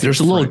 Yeah, there's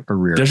a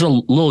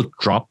little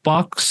drop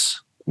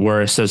box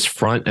where it says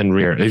front and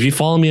rear. If you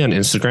follow me on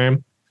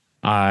Instagram,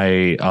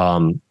 I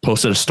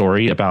posted a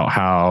story about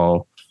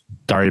how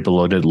Daria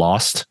Belodid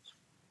lost.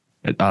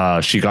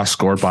 She got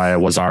scored by a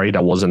Wazari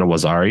that wasn't a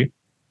Wazari.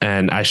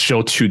 And I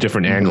showed 2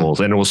 different angles.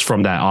 And it was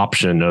from that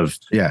option of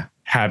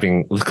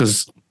having,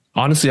 because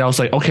honestly, I was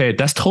like, okay,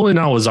 that's totally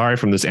not a Wazari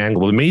from this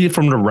angle. But maybe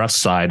from the ref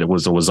side, it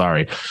was a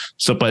Wazari.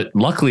 So, but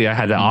luckily I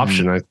had that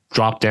option. I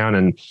dropped down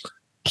and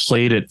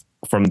played it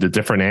from the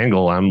different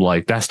angle. I'm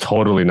like, that's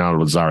totally not a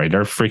Wazari.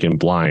 They're freaking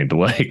blind.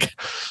 Like,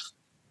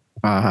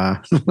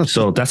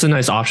 so that's a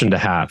nice option to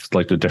have,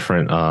 like the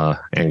different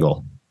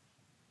angle.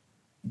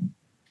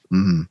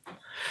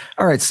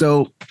 All right,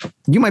 so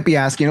you might be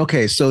asking,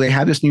 okay, so they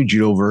have this new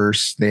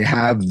Judoverse, they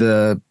have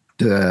the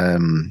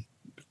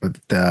what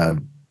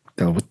the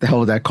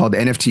hell is that called? The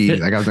NFT.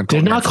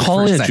 They're not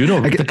calling it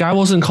Judo. The guy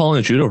wasn't calling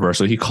it Judoverse,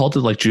 so he called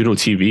it like Judo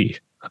TV.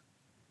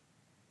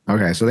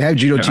 Okay, so they have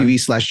Judo TV /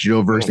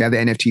 Judoverse. They have the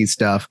NFT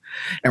stuff,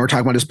 and we're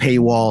talking about this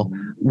paywall.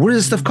 What does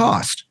this stuff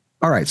cost?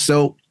 All right,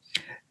 so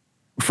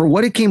for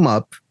what it came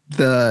up,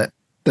 the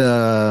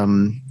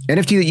NFT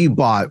that you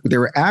bought, they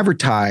were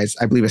advertised,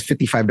 I believe, as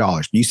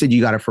 $55. You said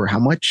you got it for how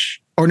much?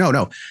 Or no,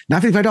 not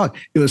 $55.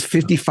 It was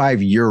 55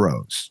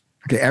 euros.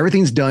 Okay,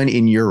 everything's done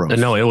in euros.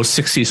 No, it was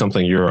 60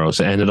 something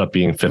euros. It ended up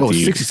being 50. Oh,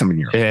 60 something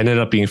euros. It ended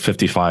up being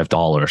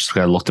 $55.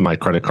 I looked at my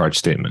credit card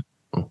statement.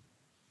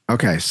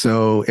 Okay,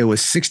 so it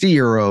was 60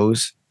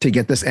 euros to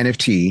get this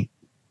NFT,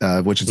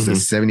 which is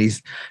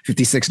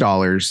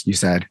 $56, you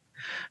said,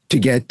 to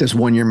get this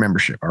 1-year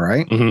membership. All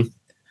right.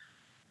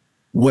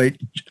 What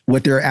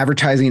they're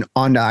advertising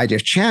on the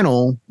IGF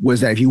channel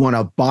was that if you want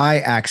to buy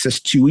access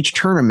to each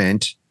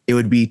tournament, it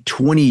would be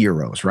 20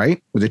 euros,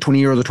 right? Was it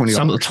 20 euros or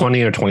 $20?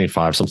 20 or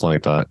 25, something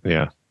like that.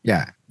 Yeah.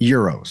 Yeah.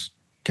 Euros.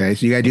 Okay.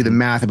 So you got to do the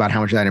math about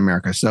how much that in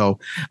America. So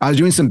I was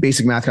doing some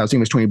basic math. I was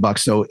thinking it was $20.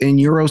 So in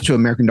euros to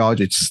American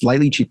dollars, it's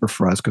slightly cheaper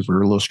for us because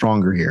we're a little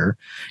stronger here.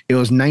 It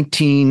was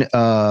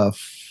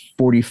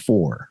 $19.44.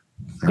 All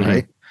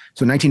right.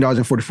 So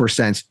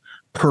 $19.44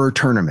 per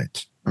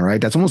tournament. All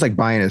right. That's almost like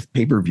buying a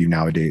pay-per-view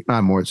nowadays.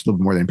 Not more. It's a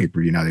little more than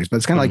pay-per-view nowadays, but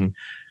it's kind of like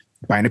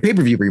buying a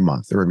pay-per-view every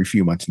month or every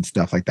few months and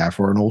stuff like that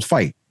for an old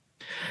fight.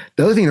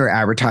 The other thing they're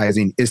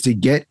advertising is to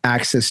get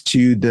access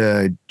to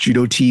the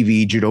Judo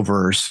TV,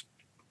 Judoverse.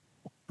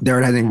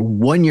 They're having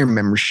 1-year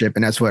membership.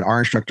 And that's what our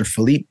instructor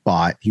Philippe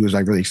bought. He was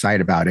like really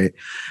excited about it.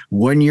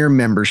 1-year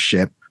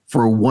membership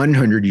for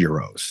 100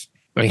 euros.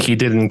 And he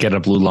didn't get a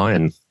blue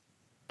lion.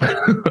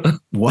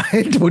 What?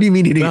 What do you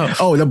mean he didn't? No.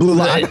 Oh, the blue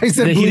line. I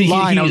said blue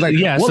line. I was like,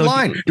 what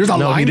line? There's a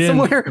line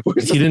somewhere?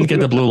 He didn't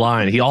get the blue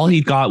line. All he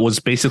got was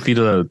basically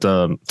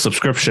the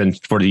subscription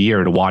for the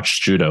year to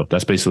watch Judo.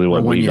 That's basically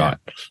what we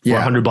got for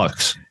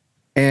 $100.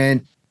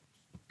 And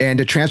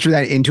to transfer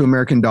that into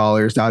American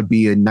dollars, that would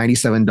be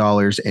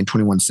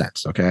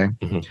 $97.21. Okay.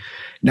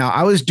 Now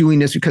I was doing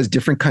this because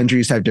different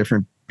countries have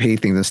different pay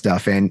things and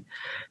stuff. And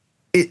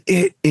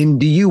it in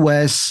the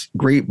US,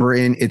 Great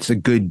Britain, it's a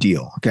good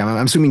deal. Okay.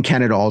 I'm assuming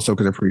Canada also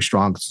because they're pretty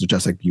strong. So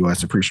just like the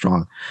US, they're pretty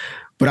strong.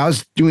 But I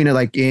was doing it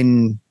like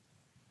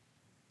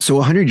so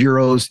 100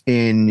 euros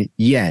in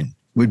yen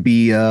would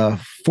be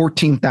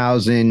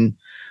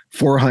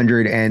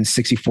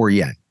 14,464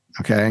 yen.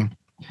 Okay.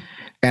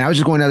 And I was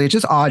just going out there,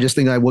 just odd, just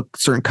thinking like what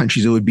certain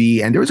countries it would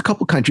be. And there was a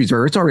couple countries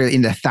where it's already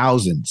in the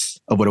thousands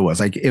of what it was.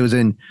 Like it was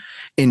in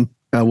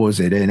what was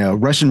it? In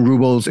Russian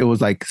rubles, it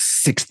was like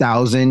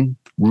 6,000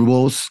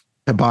 rubles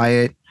to buy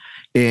it.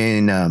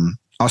 In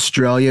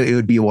Australia, it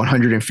would be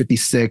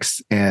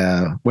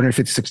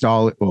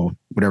 $156, well,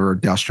 whatever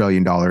the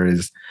Australian dollar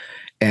is,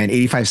 and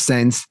 85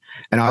 cents.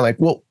 And I was like,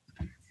 well,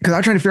 because I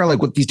was trying to figure out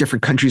like what these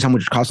different countries, how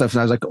much it costs stuff. And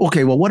I was like,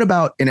 okay, well, what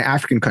about in an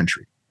African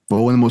country?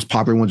 Well, one of the most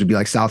popular ones would be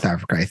like South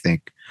Africa, I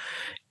think.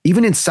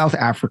 Even in South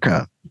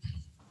Africa,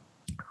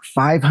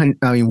 100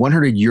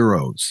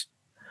 euros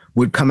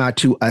would come out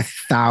to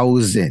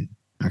 1,000.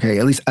 Okay,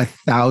 at least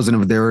 1,000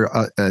 of their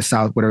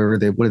South, what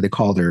do they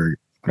call their?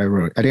 I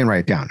didn't write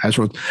it down. I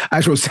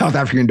just wrote South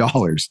African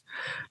dollars,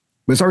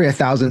 but it's already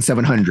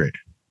 1,700.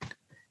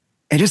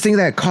 And just think of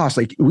that cost.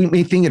 Like we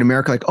may think in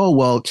America, like, oh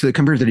well,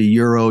 compared to the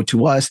euro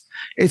to us,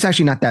 it's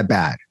actually not that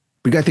bad.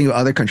 We got to think of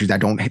other countries that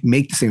don't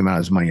make the same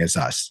amount of money as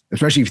us,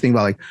 especially if you think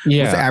about like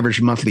what's the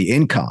average monthly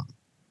income.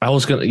 I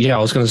was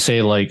gonna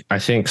say, like, I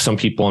think some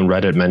people on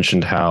Reddit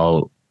mentioned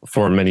how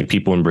for many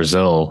people in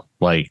Brazil,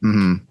 like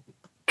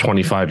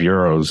 25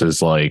 euros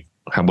is like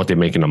what they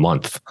make in a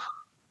month.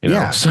 So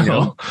I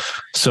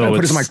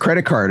put it on my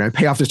credit card and I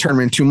pay off this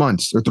tournament in 2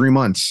 months or 3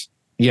 months.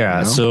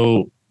 Yeah.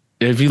 So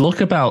if you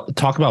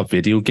talk about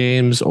video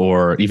games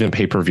or even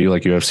pay-per-view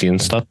like UFC and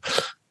stuff,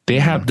 they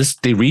have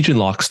they region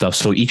lock stuff.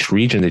 So each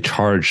region they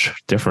charge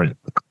different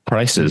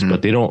prices,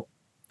 but they don't.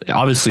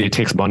 Obviously, it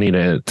takes money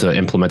to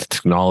implement the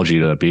technology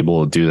to be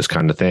able to do this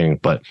kind of thing.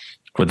 But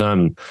for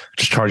them,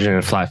 just charging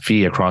a flat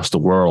fee across the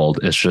world,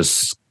 it's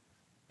just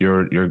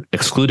you're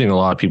excluding a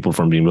lot of people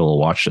from being able to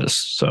watch this.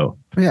 So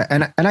yeah,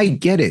 and I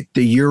get it.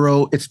 The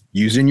euro, it's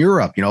used in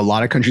Europe. A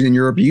lot of countries in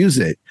Europe use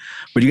it,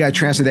 but you got to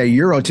transfer that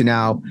euro to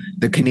now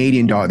the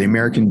Canadian dollar, the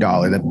American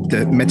dollar,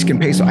 the Mexican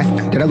peso.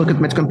 Did I look at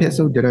the Mexican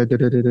peso?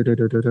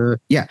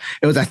 Yeah,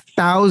 it was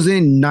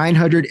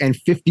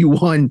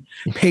 1,951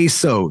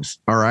 pesos.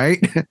 All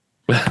right.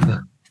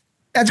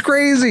 That's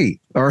crazy.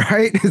 All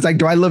right. It's like,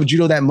 do I love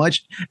judo that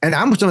much? And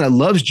I'm someone that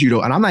loves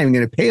judo and I'm not even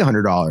going to pay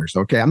 $100.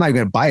 Okay. I'm not even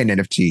going to buy an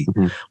NFT.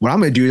 What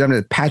I'm going to do is I'm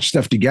going to patch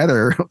stuff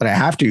together that I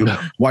have to,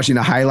 watching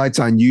the highlights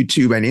on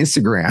YouTube and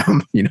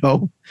Instagram,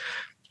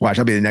 watch,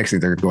 that'll be the next thing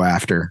they're going to go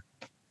after.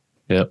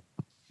 Yep.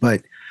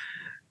 But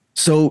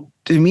so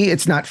to me,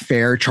 it's not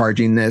fair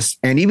charging this.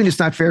 And even it's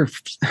not fair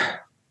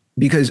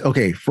because,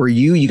 okay, for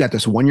you got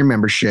this 1 year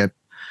membership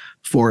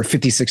for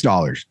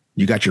 $56.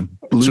 You got your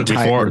blue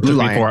tie.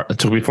 It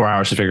took me 4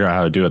 hours to figure out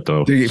how to do it,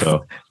 though.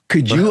 So.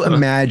 Could you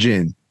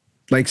imagine,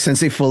 like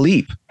Sensei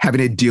Philippe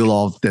having to deal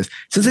all of this?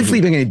 Sensei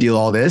Philippe ain't going to deal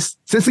all this.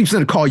 Sensei Philippe's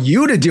going to call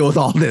you to deal with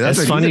all this.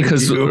 That's funny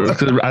because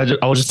I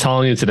was just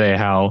telling you today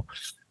how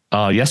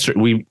yesterday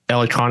we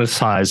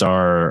electronicized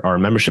our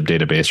membership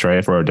database,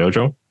 right, for our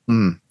dojo.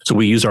 So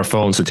we use our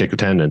phones to take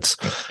attendance.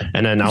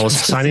 And then I was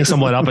signing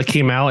someone up. I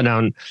came out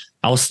and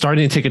I was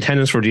starting to take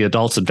attendance for the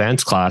adults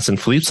advanced class.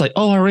 And Philippe's like,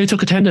 oh, I already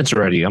took attendance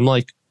already. I'm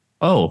like,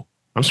 oh,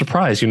 I'm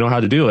surprised you know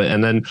how to do it.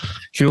 And then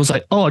he was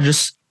like, oh, I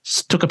just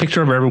took a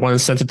picture of everyone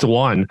and sent it to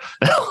Juan.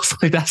 And I was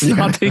like, that's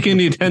not taking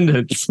the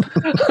attendance.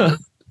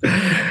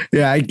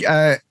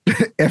 Yeah.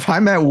 If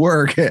I'm at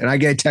work and I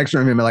get a text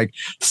from him at like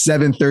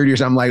 7:30 or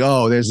something, I'm like,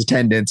 oh, there's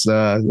attendance.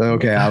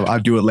 Okay, I'll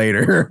do it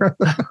later.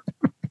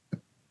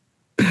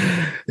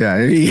 Yeah,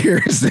 if he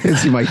hears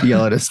this, he might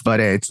yell at us, but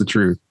hey, it's the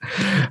truth.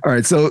 All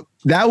right, so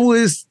that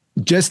was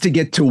just to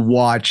get to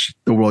watch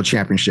the World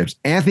Championships.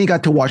 Anthony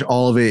got to watch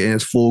all of it in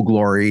its full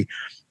glory.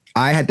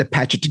 I had to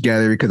patch it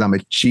together because I'm a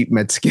cheap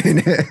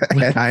Mexican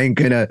and I ain't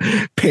gonna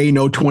pay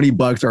no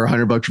 $20 or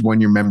 $100 for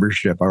 1 year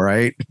membership. All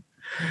right,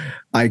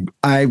 I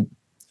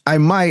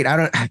might.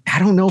 I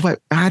don't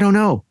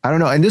know.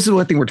 And this is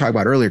one thing we're talking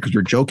about earlier because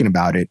we're joking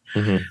about it.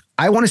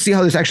 I want to see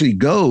how this actually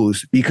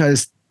goes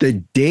because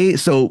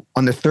so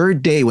on the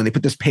third day when they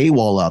put this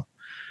paywall up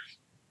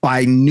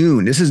by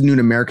noon, this is noon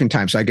American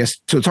time. So I guess,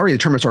 so it's already, the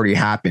tournament's already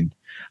happened.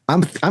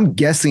 I'm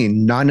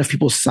guessing not enough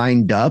people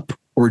signed up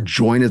or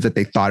joined as that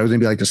they thought it was going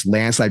to be like this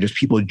landslide, just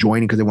people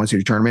joining because they want to see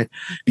the tournament.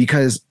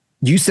 Because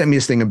you sent me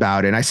this thing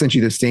about it and I sent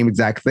you the same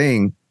exact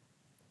thing.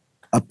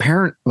 On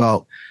their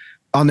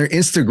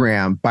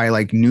Instagram by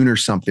like noon or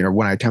something, or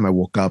when time I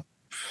woke up,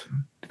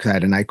 because I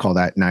had a night call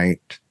that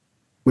night.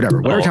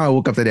 Whatever time I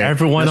woke up today.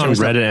 Everyone on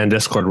Reddit and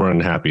Discord were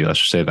unhappy. Let's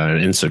just say that.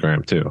 And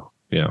Instagram too.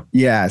 Yeah.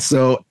 Yeah.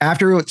 So I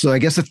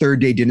guess the third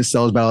day didn't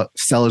sell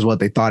as what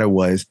they thought it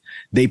was.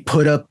 They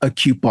put up a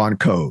coupon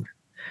code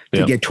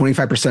to get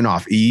 25%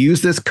 off. You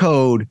use this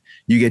code,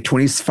 you get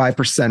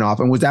 25%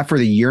 off. And was that for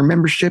the year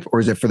membership or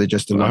is it for the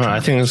just the one? I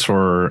think it's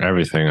for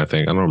everything. I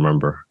don't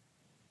remember.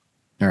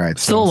 All right.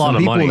 Still a lot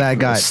of money.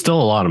 Still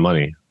a lot of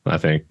money, I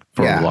think,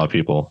 for a lot of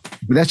people.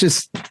 But that's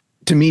just,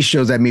 to me,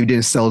 shows that maybe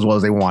didn't sell as well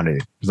as they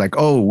wanted. It's like,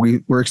 oh,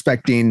 we're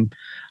expecting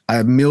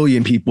 1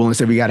 million people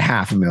instead we got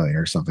 500,000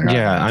 or something.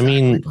 Yeah, I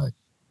mean,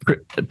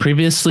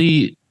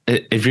 previously,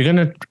 if you're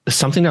gonna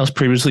something that was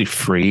previously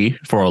free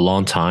for a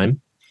long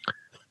time,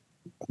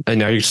 and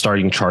now you're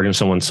starting charging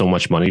someone so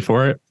much money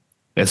for it,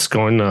 it's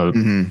going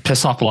to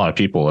piss off a lot of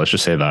people. Let's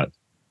just say that.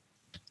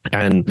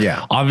 And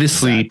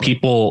obviously exactly.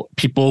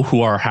 people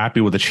who are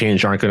happy with the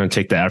change aren't going to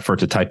take the effort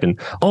to type in,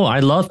 oh, I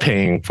love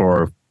paying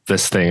for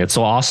this thing. It's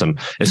so awesome.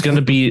 It's going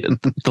to be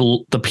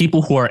the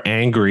people who are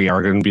angry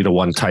are going to be the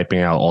one typing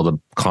out all the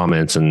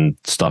comments and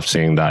stuff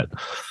saying that.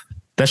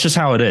 That's just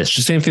how it is.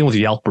 Just same thing with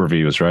Yelp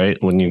reviews, right?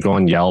 When you go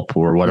on Yelp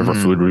or whatever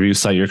food review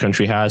site your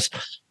country has,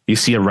 you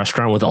see a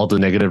restaurant with all the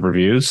negative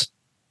reviews.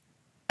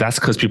 That's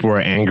because people are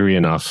angry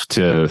enough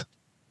to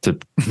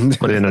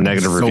put in a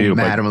negative review.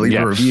 Mad and leave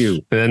a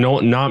review. And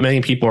not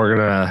many people are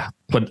gonna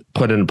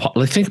put in.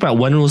 Like, think about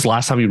when was the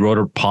last time you wrote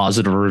a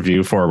positive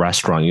review for a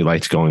restaurant you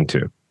liked going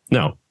to?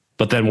 No.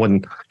 But then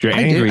when you're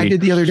angry, I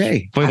did the other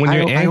day. But when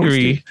you're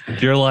angry,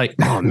 you're like,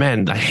 oh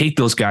man, I hate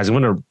those guys. I'm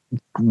gonna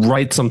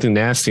write something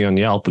nasty on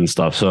Yelp and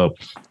stuff. So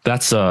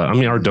that's I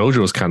mean, our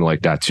dojo is kind of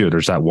like that too.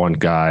 There's that one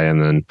guy,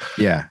 and then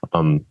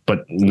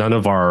but none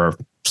of our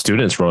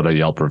students wrote a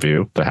Yelp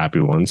review, the happy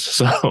ones.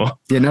 So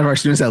none of our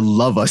students that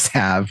love us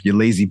have, you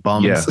lazy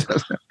bums. Yeah.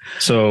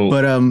 So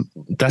but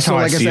that's how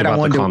like I see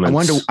about the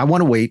comments. I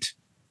want to wait.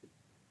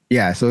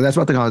 Yeah, so that's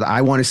about the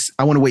comments.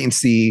 I want to wait and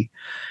see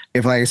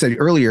if, like I said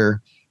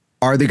earlier,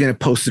 are they going to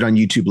post it on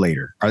YouTube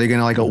later? Are they going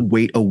to like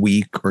wait a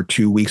week or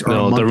 2 weeks? Or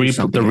no, the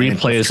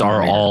replays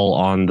are all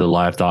on the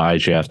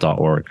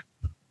live.igf.org.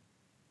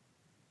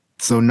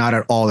 So not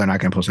at all. They're not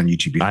going to post on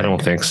YouTube. I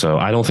don't think so.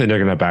 I don't think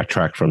they're going to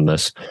backtrack from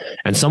this.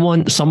 And some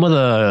of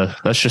the,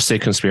 let's just say,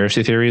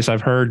 conspiracy theories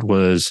I've heard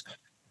was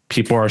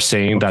people are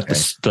saying that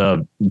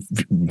the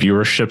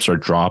viewerships are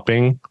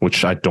dropping,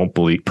 which I don't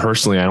believe.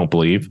 Personally, I don't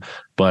believe.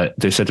 But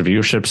they said the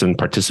viewerships and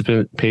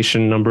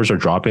participation numbers are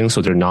dropping,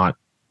 so they're not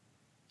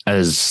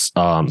as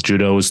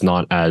judo is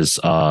not as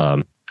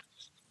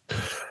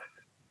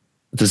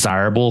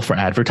desirable for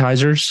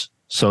advertisers.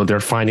 So they're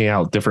finding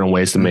out different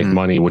ways to make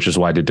money, which is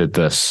why they did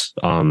this.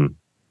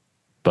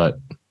 But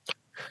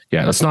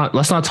yeah, let's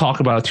not talk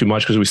about it too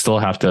much because we still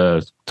have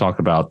to talk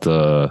about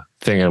the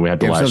thing, and we had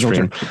the live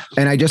stream.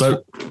 And I just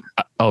go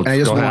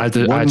ahead.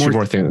 I have two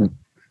more things.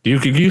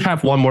 You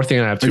have one more thing,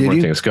 and I have two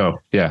more things. Go.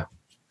 Yeah.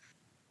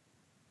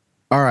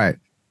 All right.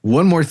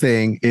 One more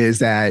thing is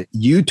that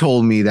you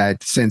told me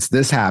that since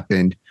this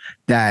happened,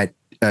 that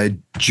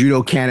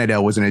Judo Canada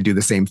was going to do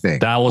the same thing.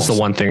 That was the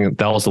one thing.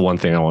 That was the one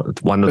thing I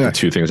wanted. One of the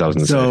two things I was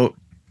going to say.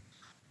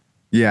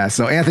 Yeah.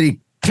 So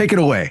Anthony, take it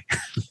away.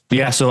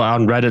 Yeah. So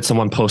on Reddit,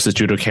 someone posted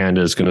Judo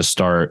Canada is going to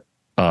start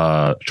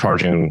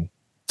charging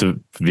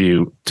to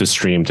view, just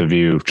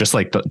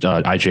like the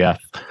IGF,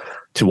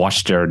 to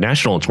watch their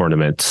national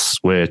tournaments,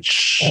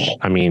 which,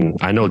 I mean,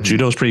 I know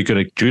judo's pretty good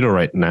at judo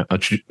right now.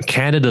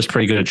 Canada's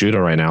pretty good at judo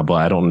right now, but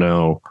I don't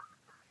know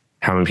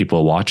how many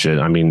people watch it.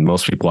 I mean,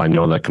 most people I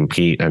know that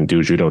compete and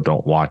do judo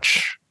don't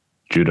watch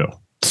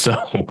judo. So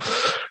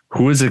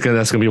who is it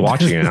that's going to be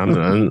watching it?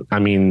 I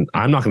mean,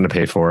 I'm not going to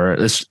pay for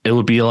it. It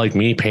would be like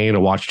me paying to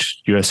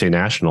watch USA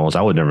Nationals.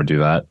 I would never do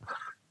that.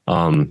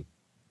 I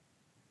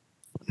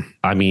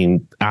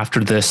mean,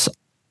 after this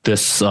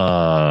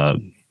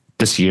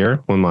year,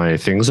 when my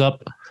thing's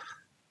up,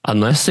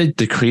 unless they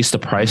decrease the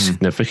price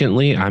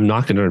significantly, I'm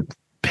not going to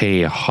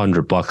pay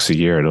 $100 a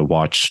year to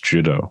watch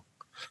judo,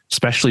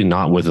 especially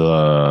not with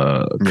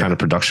a kind of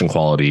production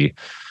quality,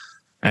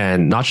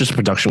 and not just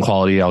production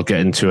quality. I'll get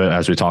into it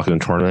as we talk in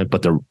the tournament,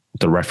 but the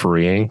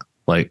refereeing.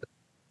 Like,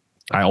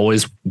 I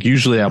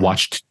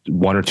watch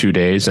 1 or 2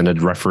 days, and the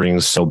refereeing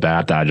is so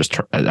bad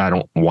that I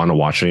don't want to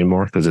watch it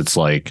anymore because it's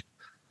like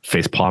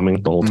face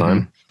palming the whole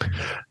time.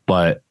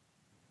 But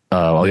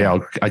I'll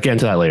get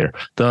into that later.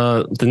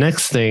 The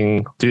next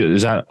thing, dude,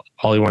 is that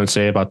all you want to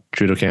say about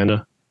Judo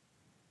Canada?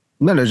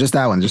 No, just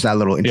that one. Just that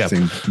little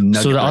interesting.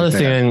 So the other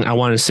thing I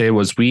wanted to say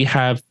was we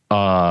have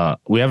a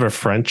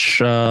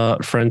French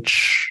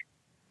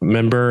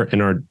member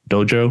in our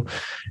dojo,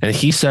 and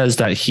he says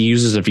that he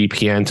uses a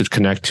VPN to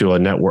connect to a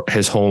network,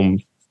 his home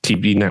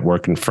TV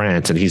network in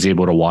France, and he's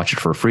able to watch it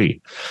for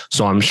free.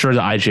 So I'm sure the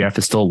IGF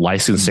is still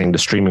licensing the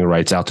streaming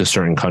rights out to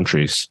certain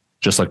countries,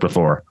 just like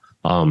before.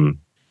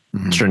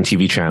 Certain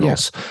TV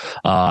channels.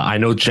 I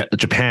know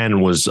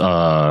Japan was.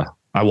 I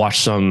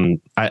watched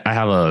some. I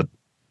have a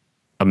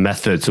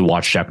method to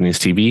watch Japanese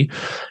TV,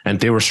 and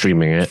they were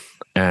streaming it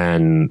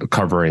and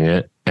covering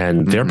it,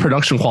 and their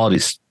production quality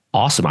is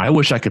awesome. I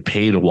wish I could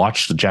pay to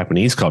watch the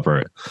Japanese cover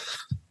it.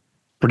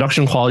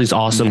 Production quality is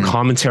awesome.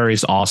 Commentary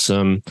is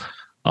awesome.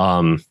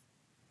 I'd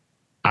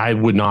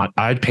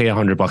pay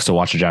 $100 to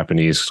watch a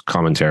Japanese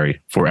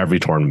commentary for every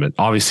tournament.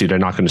 Obviously, they're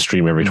not going to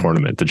stream every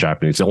tournament. The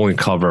Japanese, they only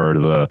cover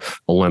the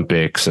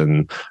Olympics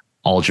and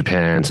all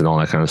Japans and all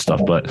that kind of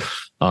stuff. But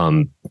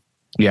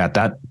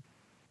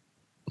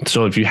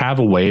so if you have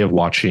a way of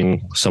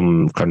watching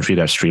some country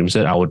that streams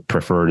it, I would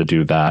prefer to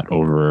do that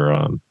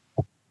over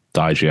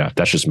the IGF.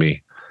 That's just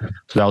me.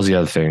 So that was the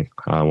other thing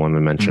I wanted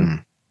to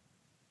mention.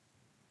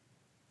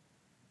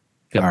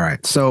 All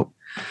right. So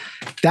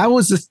that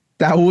was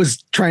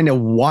trying to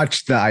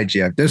watch the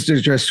IGF. This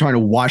is just trying to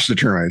watch the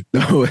tournament.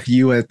 The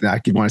US, I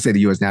keep wanting to say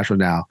the US National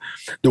now,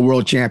 the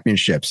World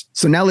Championships.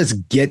 So now let's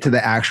get to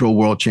the actual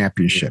World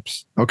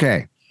Championships.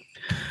 Okay.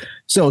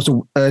 So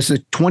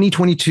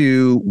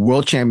 2022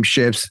 World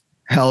Championships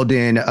held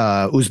in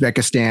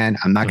Uzbekistan.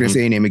 I'm not going to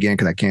say a name again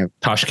because I can't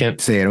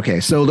Tashkent. say it.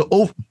 Okay. So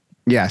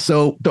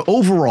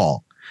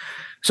overall,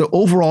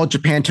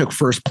 Japan took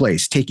first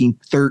place, taking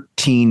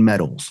 13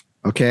 medals.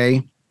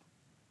 Okay.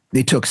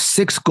 They took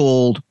 6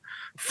 gold,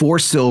 4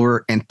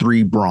 silver, and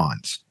 3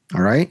 bronze.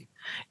 All right.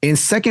 In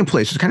second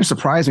place, it kind of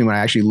surprised me when I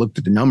actually looked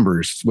at the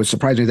numbers. What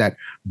surprised me is that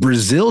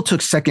Brazil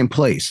took second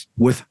place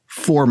with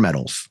 4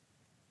 medals.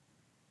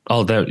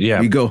 Oh,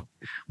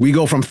 We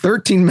go from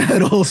 13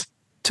 medals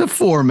to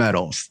 4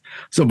 medals.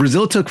 So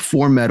Brazil took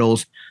 4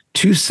 medals,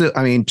 2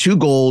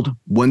 gold,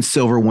 1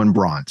 silver, 1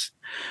 bronze.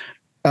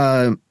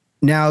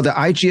 Now the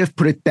IGF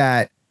put it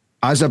that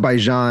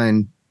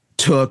Uzbekistan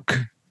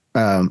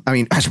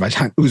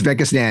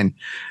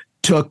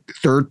took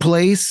third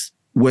place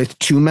with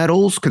 2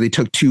 medals because they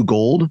took 2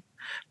 gold.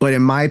 But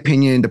in my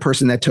opinion, the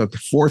person that took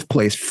fourth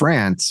place,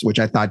 France, which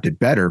I thought did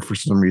better for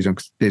some reason,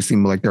 because they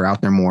seem like they're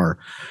out there more,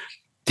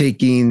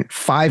 taking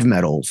 5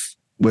 medals,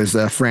 was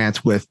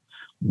France with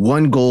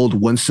 1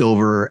 gold, 1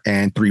 silver,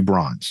 and 3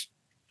 bronze.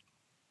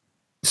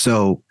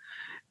 So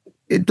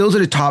those are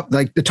the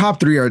top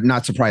 3 are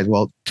not surprised.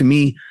 Well, to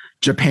me,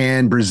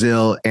 Japan,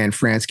 Brazil, and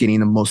France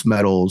getting the most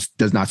medals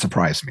does not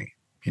surprise me.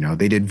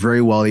 They did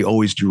very well. They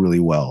always do really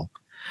well.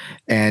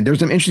 And there's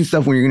some interesting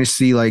stuff when you're going to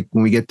see, like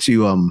when we get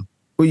to,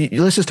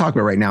 let's just talk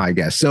about right now, I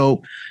guess.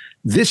 So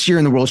this year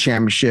in the World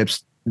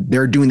Championships,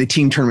 they're doing the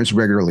team tournaments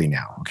regularly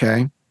now.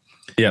 Okay.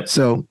 Yep.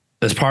 So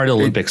as part of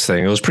the Olympics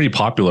thing, it was pretty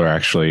popular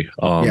actually.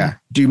 Yeah.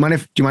 Do you mind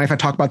if I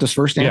talk about this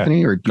first,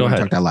 Anthony, or do you want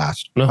to talk that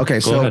last? No. Okay.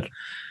 Go ahead.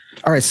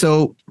 All right.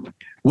 So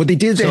what they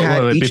did,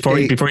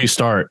 before you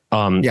start,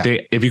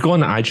 if you go on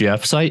the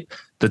IGF site,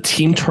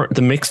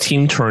 the mixed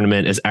team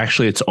tournament is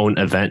actually its own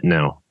event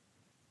now.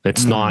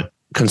 It's not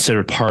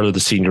considered part of the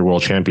senior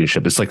world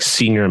championship. It's like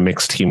senior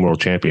mixed team world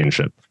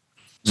championship.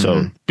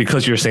 So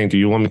because you're saying, do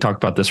you want me to talk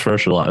about this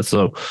first or last?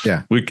 So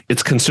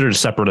it's considered a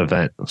separate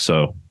event.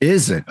 So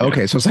is it?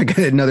 Okay. So it's like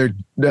another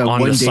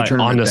on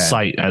the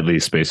site at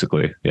least,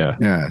 basically. Yeah.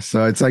 Yeah.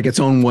 So it's like its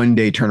own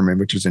 1-day tournament,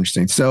 which is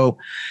interesting. So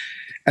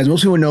as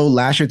most people know,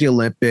 last year at the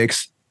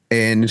Olympics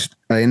and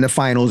in the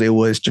finals, it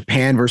was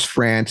Japan versus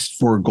France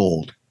for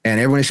gold. And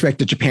everyone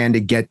expected Japan to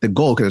get the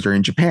gold because they're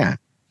in Japan.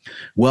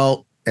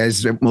 Well,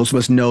 as most of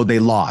us know, they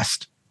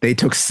lost. They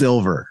took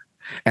silver.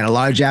 And a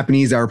lot of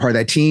Japanese that were part of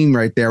that team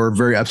right there were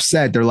very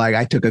upset. They're like,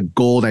 I took a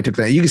gold. I took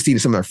that. You can see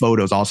some of their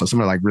photos also.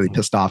 Some are like really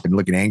pissed off and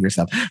looking angry and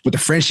stuff. But the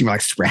French team are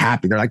like super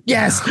happy. They're like,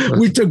 yes,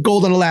 we took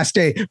gold on the last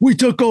day. We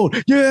took gold.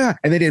 Yeah.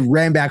 And then they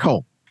ran back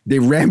home.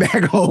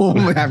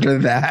 After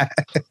that.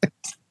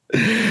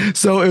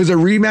 So it was a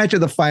rematch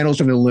of the finals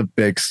from the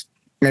Olympics.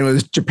 And it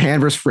was Japan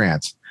versus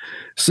France.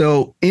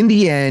 So in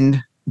the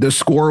end, the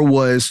score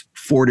was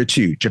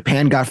 4-2.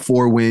 Japan got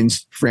 4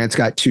 wins. France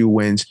got 2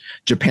 wins.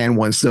 Japan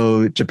won.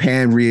 So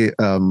Japan, they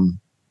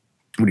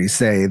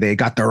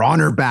got their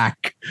honor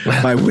back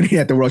by winning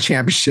at the World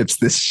Championships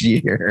this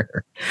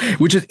year,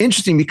 which is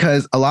interesting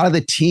because a lot of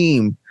the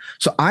team.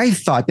 So I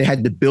thought they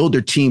had to build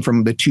their team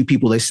from the 2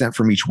 people they sent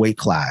from each weight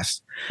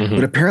class.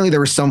 But apparently there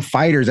were some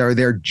fighters that were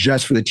there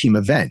just for the team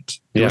event.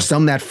 There were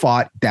some that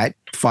fought their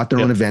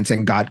own events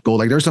and got gold.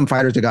 Like there's some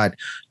fighters that got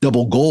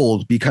double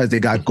gold because they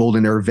got gold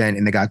in their event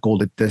and they got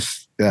gold at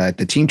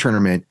the team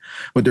tournament.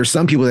 But there's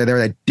some people that are there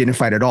that didn't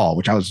fight at all,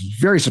 which I was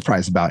very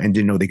surprised about and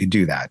didn't know they could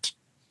do that.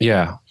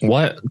 Yeah.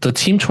 What the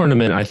team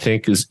tournament I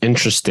think is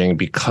interesting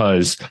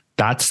because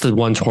that's the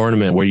one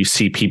tournament where you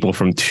see people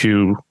from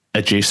 2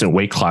 adjacent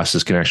weight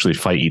classes can actually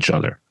fight each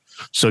other.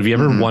 So if you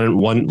ever won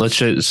one, let's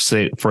just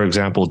say, for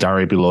example,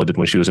 Daria Below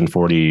when she was in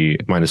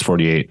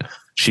 -48,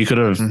 she could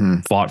have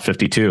fought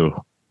 52,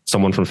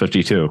 someone from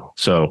 52.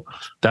 So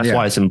that's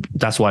why it's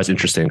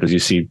interesting because you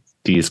see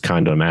these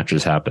kind of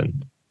matches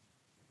happen.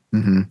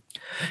 And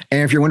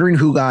if you're wondering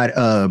who got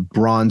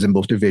bronze in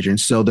both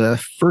divisions, so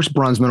the first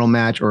bronze medal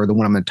match, or the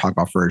one I'm going to talk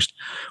about first,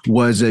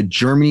 was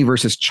Germany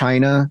versus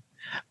China.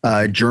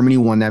 Germany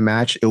won that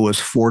match. It was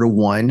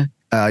 4-1.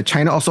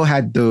 China also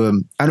had I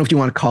don't know if you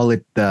want to call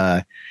it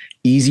the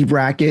easy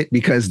bracket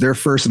because their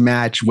first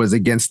match was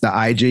against the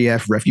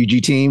IJF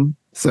refugee team.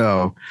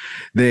 So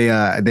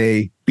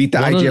they beat the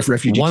IJF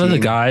refugee team. One of the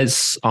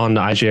guys on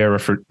the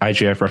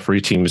IJF referee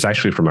team is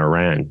actually from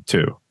Iran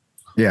too.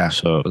 Yeah.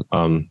 So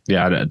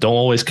don't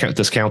always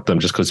discount them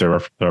just because they're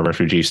a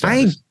refugee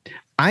status.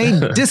 I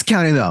ain't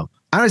discounting them.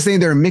 I'm not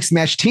saying they're a mixed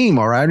match team.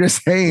 All right. I'm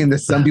just saying that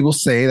some people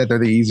say that they're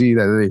the easy,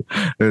 that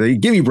they're the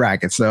gimme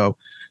bracket. So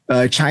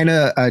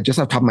China, just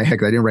off the top of my head,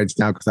 because I didn't write this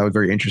down because that was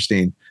very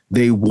interesting.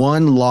 They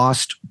won,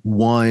 lost,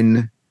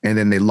 won, and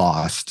then they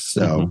lost.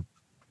 So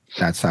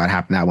that's how it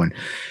happened, that one.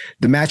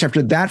 The match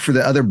after that for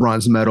the other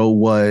bronze medal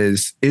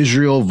was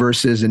Israel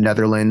versus the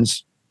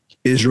Netherlands.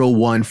 Israel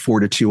won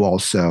 4-2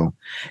 also.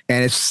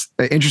 And it's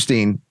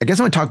interesting. I guess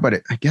I'm going to talk about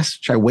it. I guess,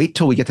 should I wait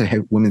till we get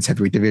to women's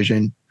heavyweight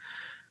division?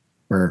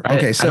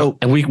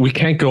 And we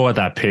can't go at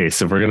that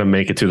pace. If we're going to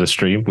make it to the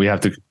stream, we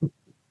have to,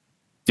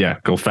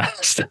 go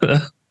fast.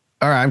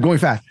 All right, I'm going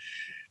fast.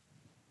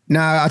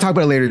 Now, I'll talk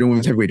about it later in the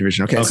women's heavyweight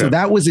division. Okay, so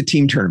that was a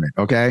team tournament.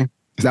 Okay,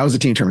 so that was a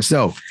team tournament.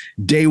 So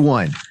day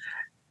one,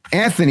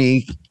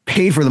 Anthony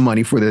paid for the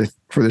money for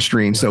the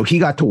stream, so he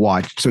got to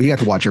watch. So he got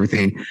to watch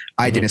everything.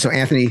 I didn't. So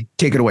Anthony,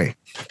 take it away.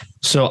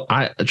 So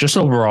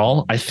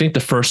overall, I think the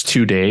first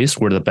 2 days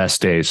were the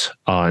best days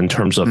in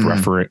terms of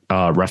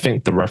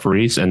reffing the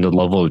referees and the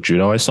level of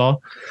judo I saw.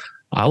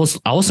 I was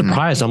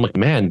surprised. I'm like,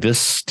 man,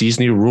 these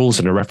new rules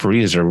and the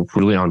referees are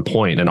really on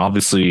point. And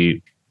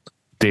obviously,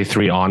 day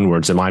 3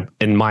 onwards,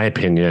 in my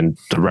opinion,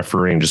 the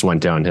refereeing just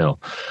went downhill.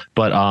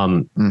 But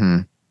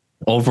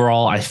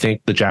overall, I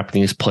think the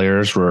Japanese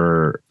players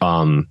were.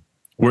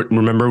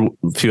 Remember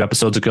a few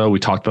episodes ago we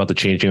talked about the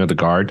changing of the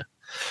guard.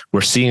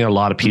 We're seeing a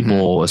lot of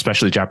people,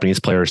 especially Japanese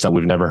players that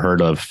we've never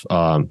heard of.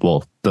 A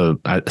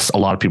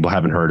lot of people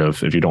haven't heard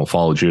of if you don't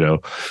follow judo,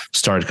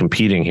 started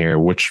competing here,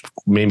 which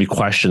made me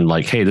question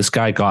like, hey, this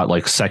guy got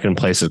like second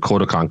place at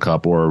Kodokan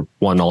Cup or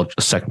won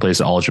second place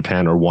at All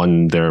Japan or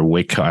won their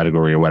weight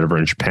category or whatever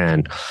in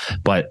Japan,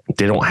 but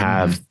they don't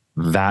have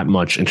that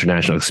much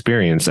international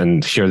experience.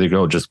 And here they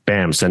go, just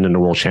bam, send in the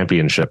world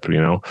championship,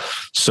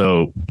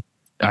 So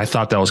I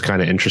thought that was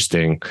kind of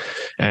interesting.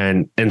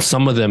 And in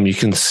some of them, you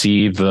can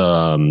see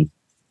the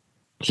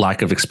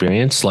lack of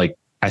experience. Like,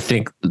 I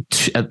think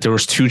there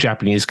was 2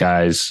 Japanese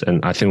guys,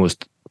 and I think it was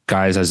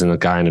guys as in a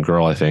guy and a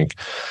girl, I think,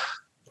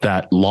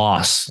 that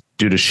lost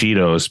due to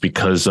Shidos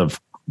because of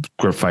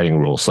grip fighting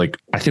rules. Like,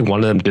 I think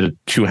one of them did a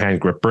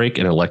 2-hand grip break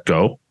and it let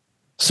go.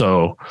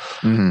 So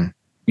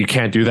you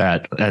can't do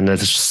that. And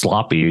it's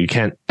sloppy. You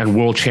can't, and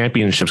world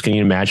championships, can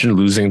you imagine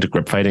losing to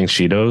grip fighting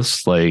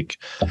Shidos? Like,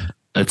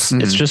 it's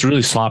just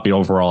really sloppy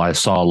overall. I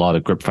saw a lot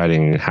of grip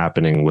fighting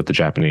happening with the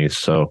Japanese.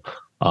 So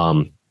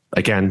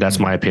again, that's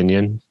my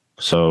opinion.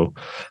 So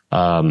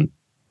there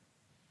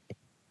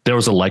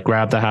was a leg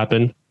grab that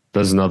happened.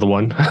 There's another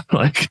one.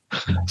 I'm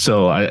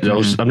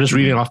just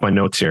reading off my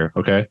notes here.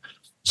 Okay.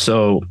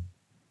 So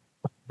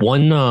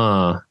one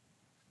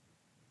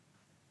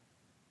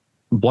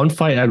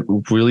fight I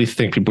really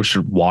think people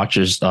should watch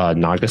is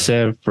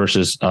Nagasev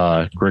versus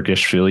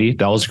Grigishvili.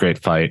 That was a great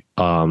fight.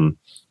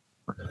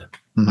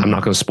 I'm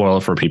not going to spoil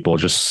it for people.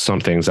 Just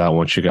some things I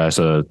want you guys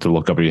to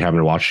look up if you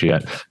haven't watched it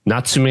yet.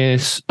 Natsumi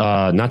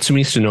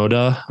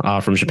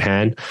Tsunoda from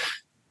Japan.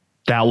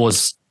 That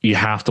was you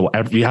have to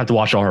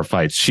watch all her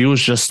fights. She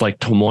was just like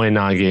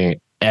tomoe-nageing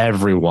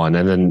everyone.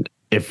 And then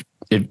if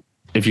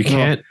you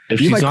can't, if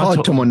you she's might not call it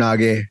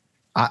tomoe-nage,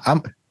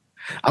 I'm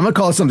gonna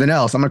call it something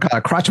else. I'm gonna call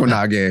it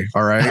crotch-nage.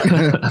 All right.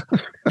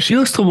 She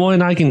was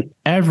tomoe-nageing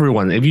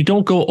everyone. If you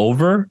don't go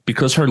over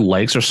because her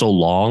legs are so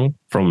long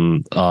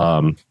from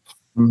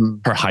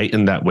her height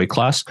in that weight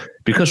class,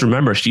 because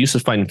remember, she used to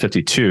fight in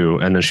 52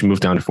 and then she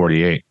moved down to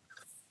 48.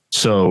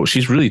 So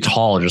she's really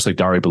tall, just like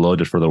Dari Below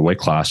did for the weight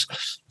class.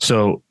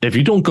 So if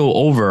you don't go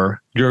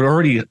over, you're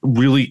already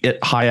really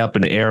high up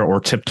in the air or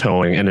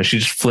tiptoeing, and then she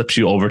just flips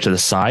you over to the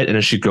side, and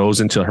then she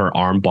goes into her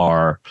arm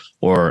bar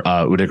or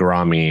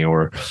udegarami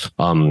or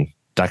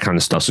that kind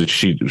of stuff. So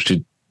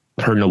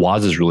her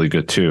nawaza is really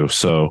good too.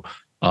 So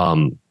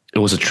it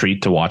was a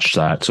treat to watch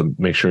that. So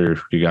make sure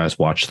you guys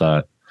watch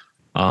that.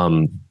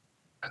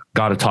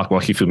 Got to talk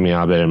about Hifu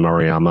Miyabe and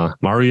Maruyama.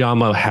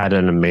 Maruyama had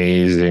an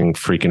amazing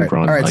freaking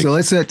run. All right, so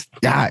let's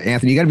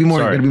Anthony, you got to be more.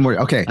 Sorry. You got to be more.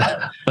 Okay,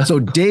 so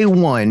day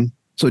one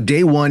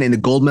in the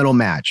gold medal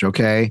match.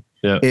 Okay,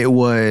 It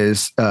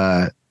was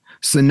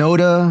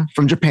Sonoda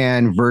from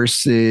Japan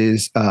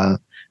versus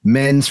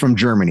men's from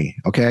Germany.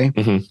 Okay,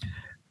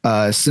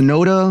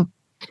 Sonoda.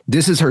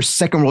 This is her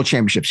second world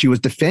championship. She was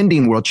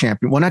defending world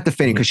champion. Well, not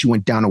defending because she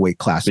went down a weight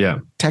class. Yeah.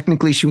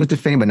 Technically, she was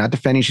defending, but not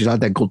defending. She's out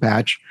that gold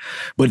patch.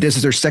 But this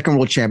is her second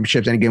world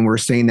championships. And again, we're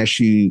saying that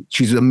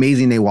she's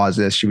amazing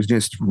newaza. She was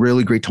doing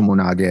really great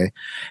tomoe-nage.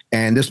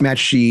 And this match,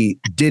 she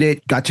did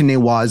it, got to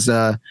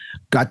newaza,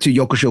 got to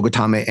Yokusho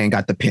Gatame, and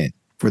got the pin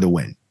for the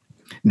win.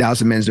 That was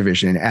the men's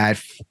division at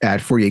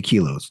 48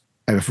 kilos.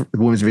 The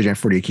women's division at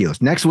 48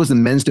 kilos. Next was the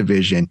men's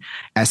division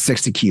at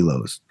 60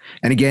 kilos.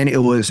 And again,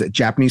 it was a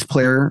Japanese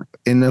player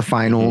in the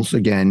finals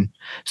again.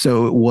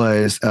 So it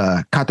was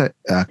Kata,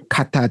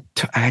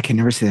 I can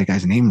never say that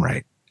guy's name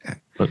right.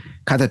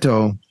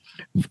 Katato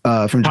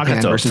from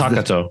Japan versus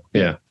Takato.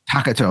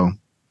 Takato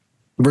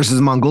versus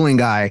the Mongolian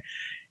guy.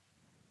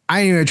 I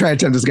ain't even try to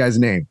attempt this guy's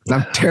name.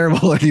 I'm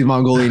terrible at these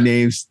Mongolian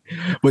names.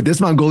 But this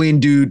Mongolian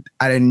dude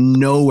out of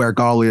nowhere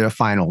got all the way to the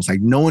finals.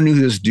 Like, no one knew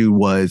who this dude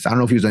was. I don't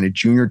know if he was on a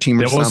junior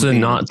team or something.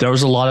 There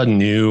was a lot of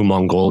new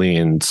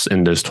Mongolians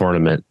in this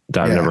tournament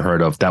that I've never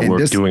heard of that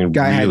were doing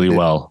really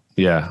well.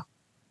 Yeah.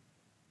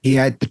 He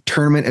had the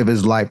tournament of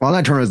his life. Well,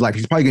 not tournament of his life.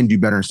 He's probably going to do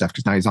better and stuff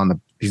because now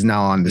he's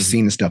now on the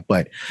scene and stuff.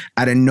 But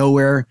out of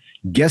nowhere,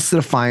 gets to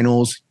the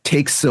finals,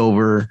 takes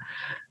silver.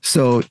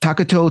 So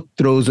Takato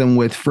throws him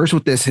with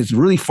his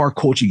really far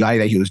kochigari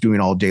that he was doing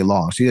all day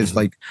long. So he has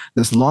like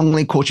this long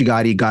length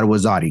kochigari, got a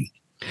wazari.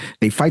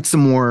 They fight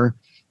some more,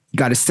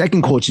 got a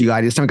second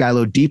kochigari. This time got a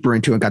little deeper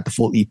into it, got the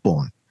full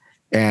ippon.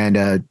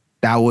 And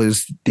that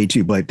was day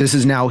 2. But this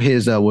is now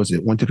his, his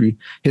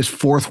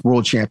 4th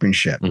world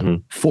championship.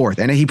 4th.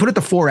 And he put it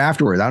to 4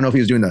 afterwards. I don't know if he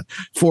was doing the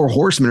 4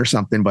 horsemen or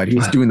something, but he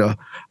was doing the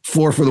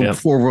 4 for the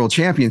 4 world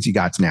champions he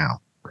got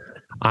now.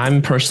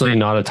 I'm personally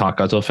not a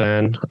Takato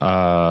fan.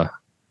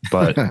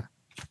 but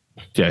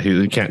yeah,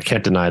 he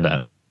can't deny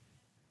that.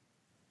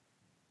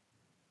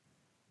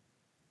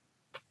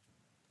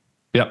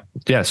 Yep.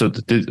 Yeah. So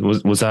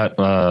was that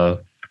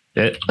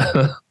it?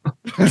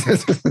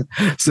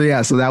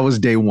 So that was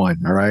day one.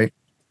 All right.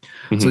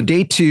 Mm-hmm. So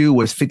day two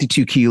was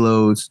 52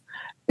 kilos,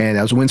 and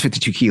that was wins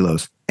 52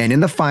 kilos. And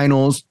in the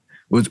finals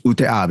was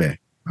Ute Abe.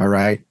 All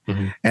right.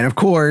 Mm-hmm. And of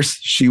course,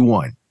 she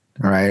won.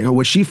 All right.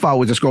 What she fought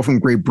was this girl from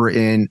Great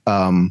Britain,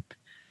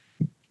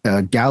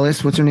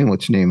 Gallus. What's her name?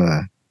 It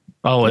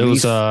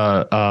was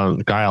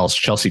Giles,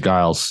 Chelsea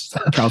Giles.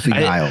 Chelsea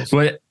Giles.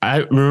 I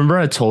remember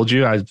I told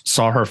you I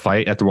saw her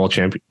fight at the World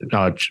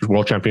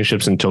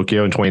Championships in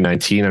Tokyo in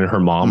 2019, and her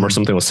mom or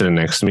something was sitting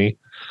next to me.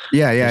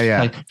 Yeah.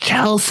 Like,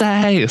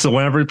 Chelsea. So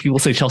whenever people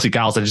say Chelsea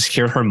Giles, I just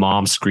hear her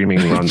mom screaming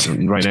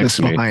right next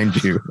to me.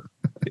 Behind you.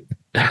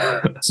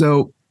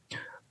 So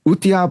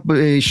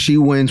Utiabe, she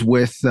wins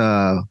with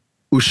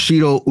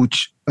Ushido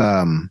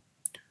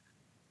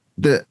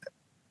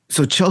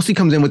So Chelsea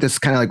comes in with this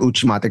kind of like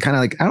Uchimata, kind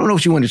of like, I don't know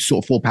if she went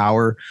to full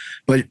power,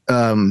 but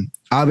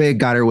Abe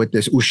got her with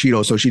this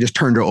Ushido. So she just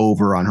turned her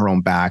over on her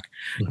own back,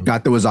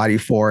 got the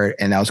Wazari for it,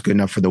 and that was good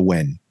enough for the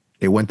win.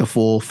 They went the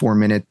full 4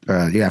 minutes.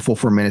 Full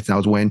 4 minutes. And that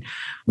was win,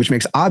 which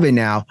makes Abe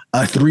now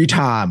a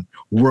 3-time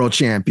world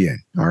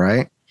champion. All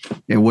right.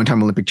 And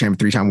 1-time Olympic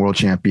champion, 3-time world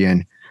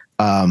champion.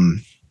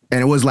 And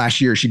it was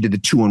last year. She did the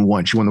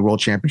 2-1. She won the world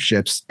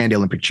championships and the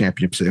Olympic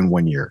championships in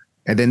 1 year.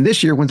 And then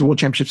this year went the world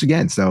championships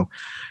again. So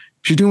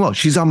she's doing well.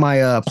 She's on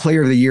my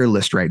player of the year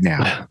list right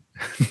now.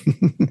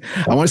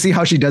 I want to see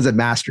how she does at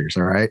Masters.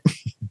 All right.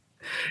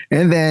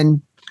 And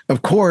then,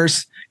 of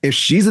course, if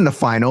she's in the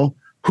final,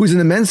 who's in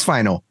the men's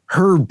final?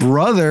 Her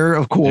brother,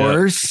 of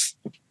course.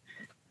 Yeah.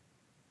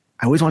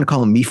 I always want to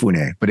call him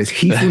Mifune, but it's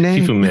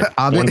Hifune. Hifune.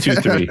 Abe. 1, 2,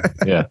 3.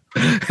 Yeah.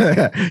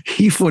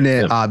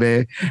 Hifune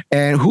Abe.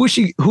 And who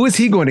is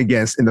he going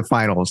against in the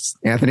finals,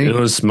 Anthony? It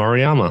was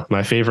Mariyama,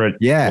 my favorite.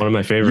 Yeah. One of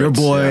my favorites. Your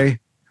boy,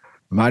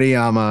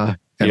 Mariyama.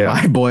 And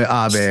my boy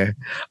Abe,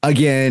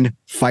 again,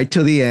 fight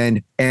till the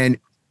end. And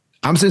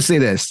I'm just going to say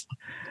this.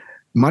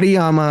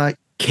 Mariyama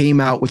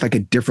came out with like a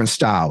different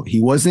style. He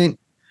wasn't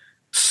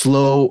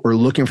slow or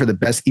looking for the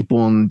best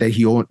ippon that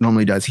he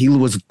normally does. He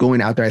was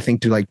going out there, I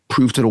think, to like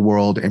prove to the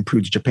world and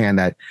prove to Japan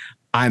that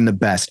I'm the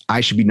best.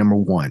 I should be number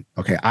one.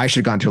 Okay. I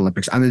should have gone to the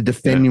Olympics. I'm the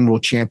defending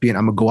world champion.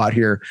 I'm going to go out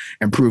here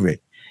and prove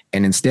it.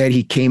 And instead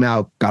he came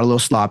out, got a little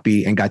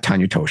sloppy, and got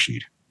Tanya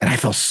Toshi'd. And I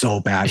felt so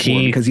bad for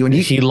him because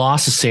he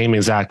lost the same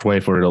exact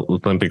way for the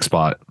Olympic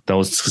spot. That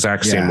was the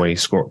exact same way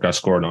he got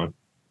scored on.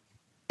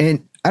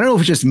 And I don't know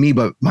if it's just me,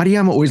 but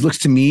Mariyama always looks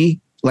to me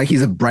like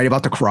he's right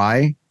about to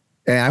cry.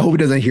 And I hope he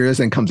doesn't hear this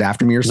and comes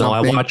after me or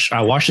something. No,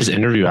 I watched his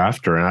interview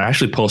after, and I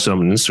actually posted him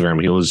on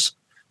Instagram. He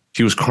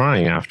was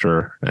crying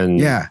after,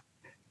 and I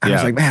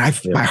was like, man,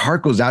 my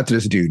heart goes out to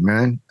this dude,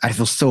 man. I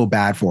feel so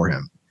bad for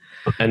him.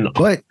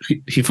 But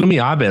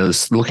Hifumi Abe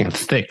is looking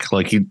thick.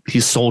 Like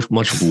he's so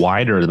much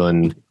wider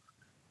than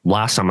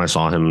last time I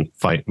saw him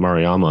fight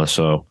Mariyama.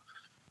 So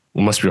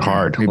it must be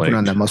hard. He put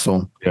on that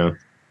muscle. Yeah.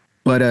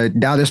 But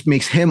now this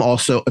makes him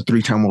also a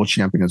 3-time world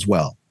champion as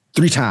well.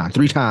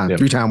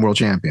 3-time world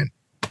champion.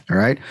 All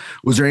right.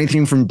 Was there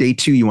anything from day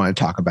 2 you want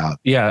to talk about?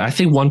 Yeah, I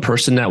think one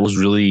person that was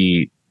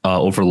really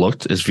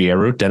overlooked is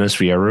Denis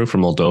Vieru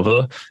from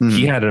Moldova.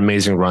 He had an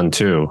amazing run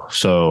too.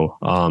 So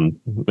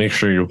make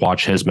sure you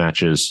watch his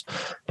matches.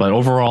 But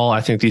overall,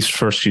 I think these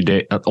first few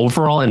days,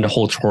 overall in the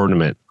whole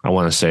tournament, I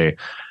want to say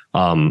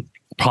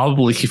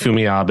probably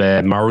Hifumi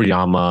Abe,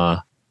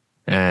 Maruyama,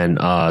 and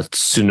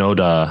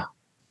Tsunoda,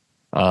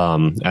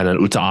 and then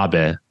Uta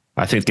Abe.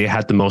 I think they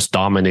had the most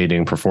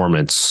dominating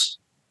performance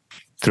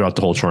throughout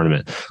the whole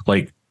tournament.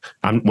 Like,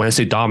 when I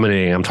say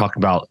dominating, I'm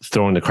talking about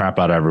throwing the crap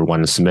out of everyone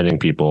and submitting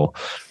people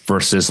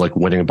versus like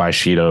winning by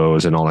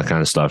Shidos and all that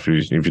kind of stuff,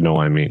 if you know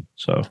what I mean.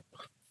 So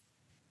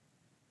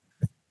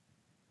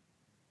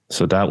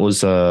that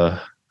was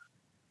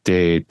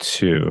day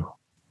 2.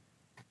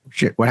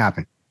 Shit, what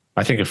happened?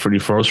 I think it pretty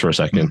froze for a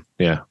second.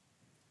 Yeah.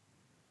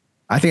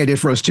 I think I did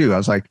froze too. I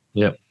was like,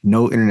 yep.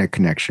 No internet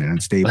connection,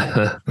 unstable.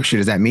 Oh shit,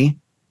 is that me?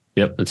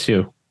 Yep, it's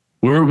you.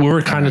 We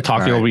were kind of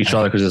talking over each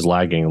other because it's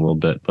lagging a little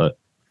bit, but.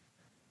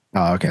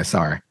 Oh, okay.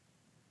 Sorry.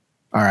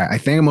 All right. I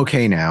think I'm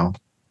okay now.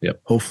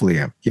 Yep. Hopefully.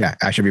 I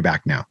should be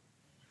back now.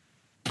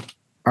 All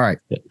right.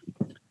 Yep.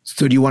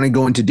 So do you want to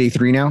go into day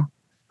 3 now?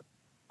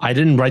 I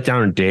didn't write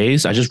down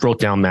days. I just wrote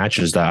down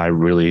matches that I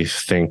really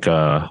think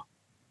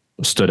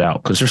stood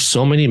out because there's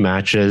so many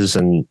matches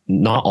and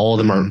not all of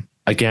them are,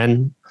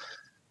 again,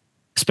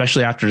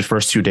 especially after the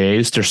first 2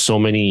 days, there's so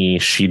many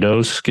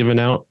Shidos given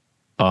out.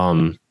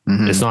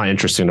 It's not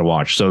interesting to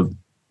watch. So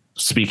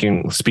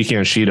speaking of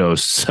Shidos,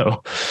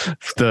 so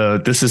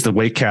this is the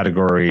weight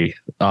category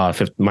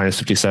minus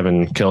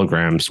 57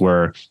 kilograms,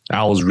 where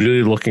Al was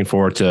really looking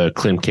forward to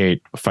Klim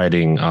Kate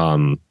fighting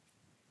Krista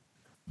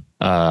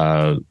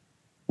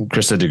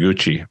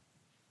Deguchi.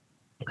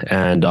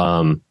 And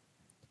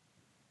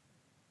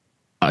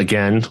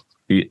again,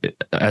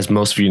 as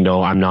most of you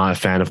know, I'm not a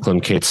fan of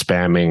Klim Kate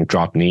spamming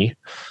drop knee.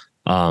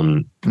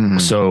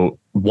 So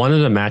one of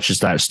the matches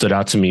that stood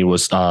out to me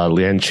was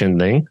Lian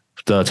Chinling,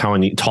 the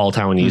tall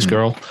Taiwanese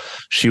girl.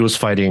 She was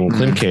fighting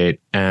Klimkate,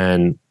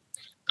 and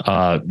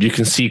you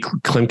can see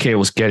Klimkate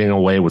was getting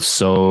away with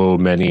so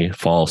many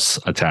false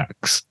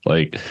attacks.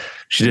 Like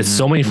she did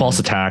so many false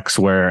attacks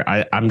where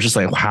I'm just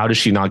like, how does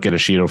she not get a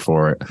Shido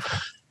for it?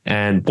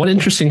 And one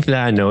interesting thing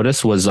that I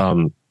noticed was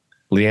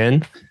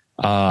Lian.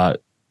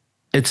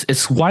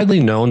 It's widely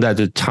known that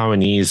the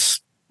Taiwanese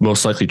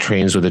most likely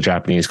trains with the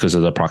Japanese because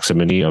of the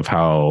proximity of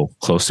how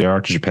close they are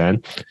to Japan.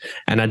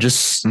 And I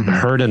just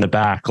heard in the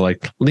back,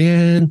 like,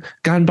 Lian,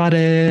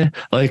 ganbare.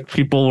 Like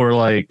people were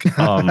like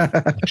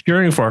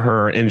cheering for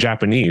her in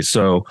Japanese.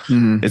 So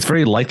it's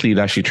very likely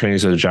that she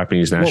trains with the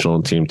Japanese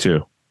national team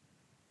too.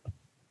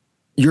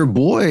 Your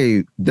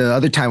boy, the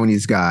other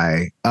Taiwanese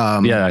guy,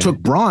 took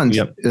bronze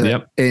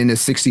in a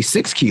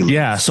 66 kilo.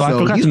 Yeah, so I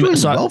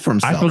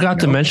forgot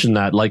to mention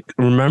that. Like,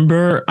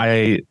 remember,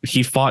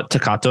 he fought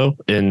Takato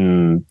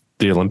in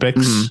the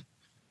Olympics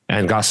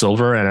and got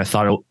silver, and I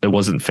thought it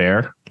wasn't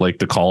fair, like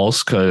the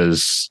calls,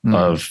 because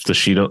of the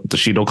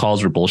Shido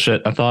calls were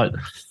bullshit, I thought.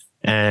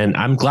 And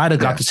I'm glad I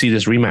got to see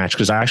this rematch,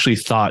 because I actually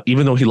thought,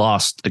 even though he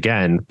lost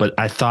again, but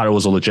I thought it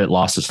was a legit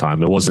loss this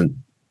time. It wasn't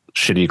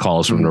shitty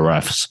calls from the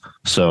refs.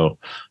 So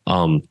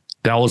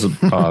that was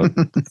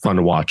fun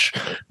to watch.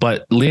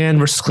 But Lian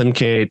versus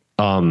Klimkate,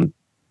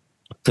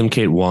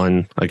 Klimkate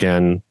won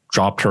again,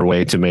 dropped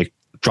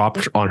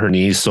on her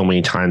knees so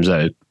many times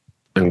and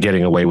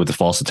getting away with the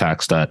false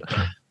attacks that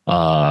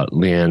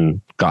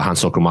Lian got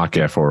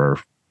Hansokumake for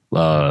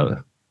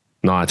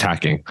not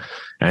attacking.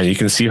 And you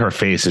can see her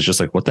face is just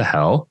like, what the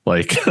hell?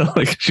 Like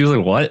she was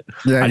like, what?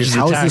 Yeah,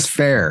 how is this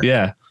fair?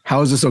 Yeah.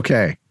 How is this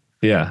okay?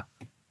 Yeah.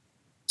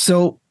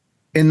 So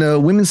in the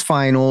women's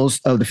finals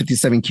of the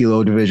 57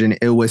 kilo division,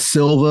 it was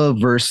Silva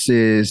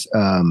versus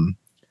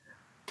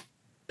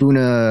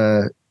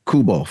Funakubo.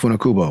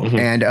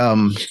 And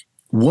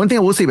one thing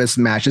I will say about this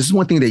match, this is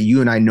one thing that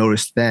you and I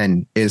noticed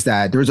then, is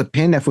that there was a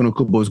pin that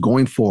Funakubo was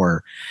going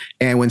for.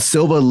 And when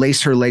Silva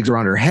laced her legs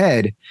around her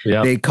head,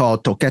 they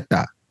called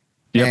Toketa.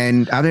 Yep.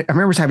 And I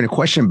remember having a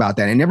question about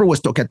that. It never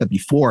was Toketa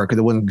before because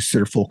it wasn't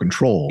considered full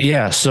control.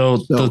 Yeah. So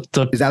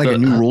is that like a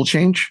new rule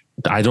change?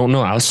 I don't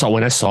know.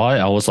 When I saw it,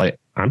 I was like,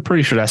 I'm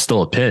pretty sure that's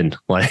still a pin.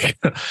 Like,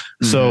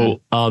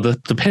 so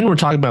the pin we're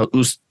talking about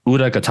is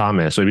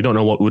Uragatame. So if you don't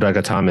know what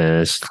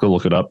Uragatame is, go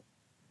look it up.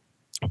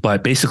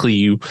 But basically,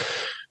 you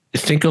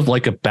think of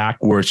like a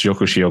backwards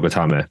Yokoshio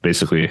Gatame.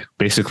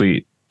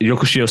 Basically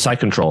Yokoshio side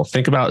control.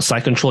 Think about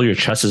side control. Your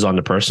chest is on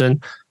the person,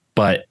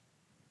 but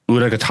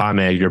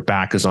Uragatame, your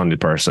back is on the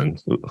person.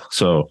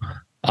 So,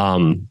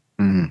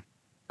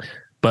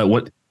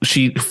 but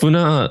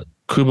Funa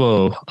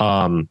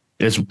Kubo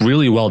is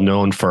really well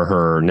known for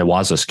her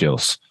Newaza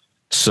skills.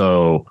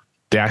 So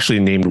they actually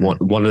named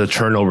one of the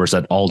turnovers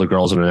that all the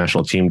girls on the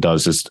national team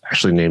does is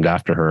actually named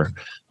after her.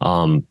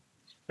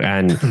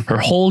 And her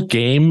whole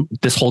game,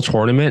 this whole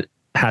tournament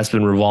has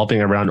been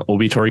revolving around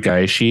Obitori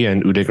Gaeshi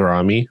and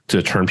Udegarami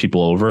to turn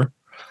people over.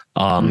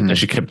 And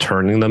she kept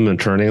turning them.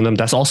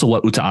 That's also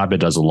what Uta Abe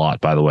does a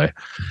lot, by the way.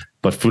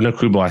 But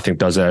Funakubo, I think,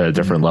 does it at a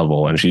different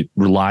level, and she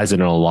relies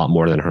on it a lot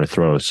more than her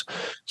throws.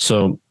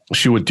 So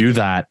she would do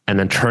that and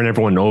then turn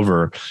everyone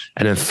over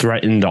and then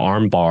threaten the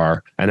arm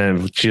bar. And then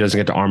if she doesn't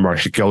get the arm bar,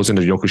 she goes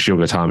into Yokoshio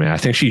Gatame. I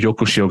think she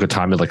Yokoshio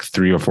Gatame like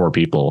 3 or 4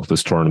 people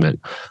this tournament.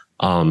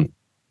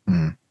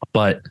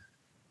 But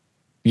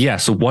yeah,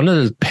 so one of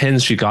the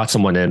pins she got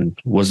someone in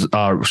was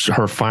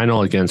her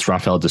final against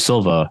Rafaela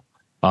Silva,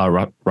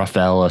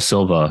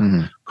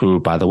 who,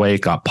 by the way,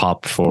 got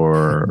popped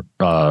for,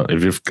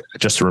 if you've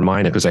just to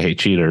remind it, because I hate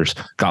cheaters,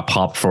 got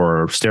popped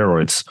for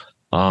steroids.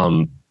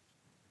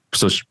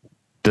 So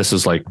this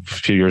is like a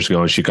few years ago,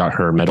 and she got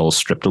her medals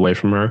stripped away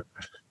from her.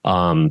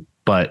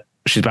 But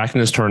she's back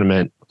in this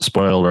tournament.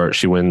 Spoiler alert,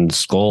 she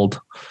wins gold.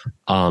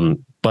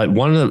 But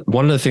one of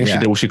the things she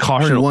did was she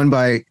caught her. She won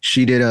by,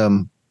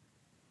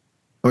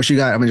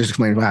 I'm gonna just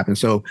explain what happened.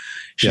 So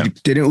she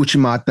did an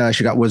Uchimata,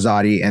 she got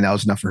Wazari, and that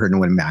was enough for her to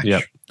win a match.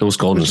 Yep. It was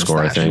golden score,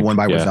 I think. She won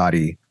by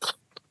Wazari.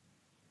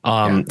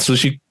 So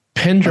she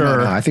pinned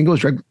her. No, I think it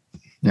was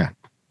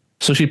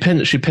So she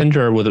pinned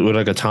her with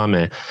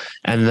Uragatame,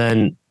 and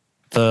then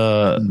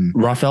the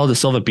Rafael de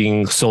Silva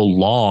being so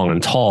long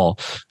and tall,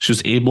 she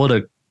was able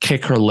to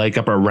kick her leg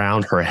up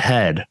around her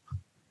head,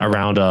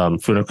 around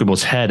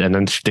Funakubo's head, and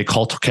then they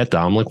call Toketa.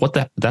 I'm like, what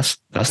the? That's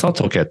not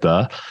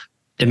Toketa.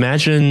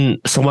 Imagine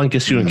someone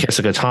gets you in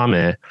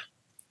Kesagatame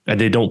and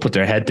they don't put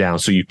their head down,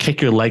 so you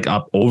kick your leg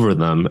up over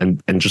them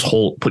and just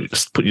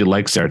put your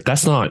legs there.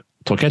 That's not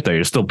Toketa.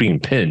 You're still being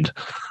pinned.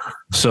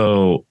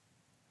 So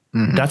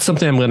that's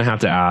something I'm going to have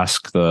to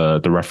ask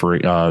the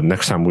referee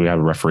next time we have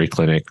a referee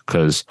clinic,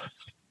 because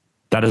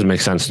that doesn't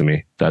make sense to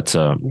me. That's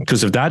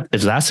because if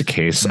that's the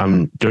case,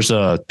 there's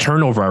a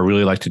turnover I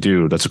really like to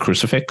do. That's a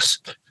crucifix.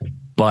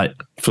 But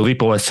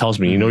Filippo always tells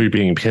me, you're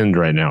being pinned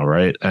right now,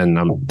 right? And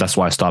that's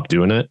why I stopped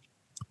doing it.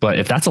 But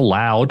if that's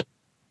allowed,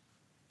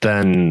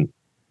 then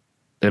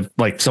if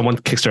like someone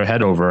kicks their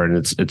head over and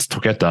it's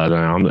Toketa,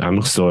 then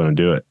I'm still going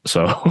to do it.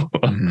 So,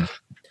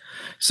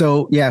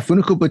 So yeah,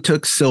 Funakupa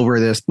took silver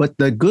this, but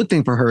the good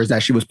thing for her is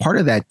that she was part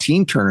of that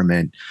team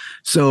tournament.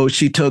 So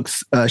she took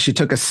a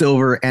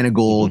silver and a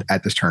gold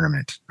at this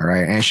tournament. All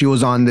right. And she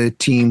was on the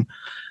team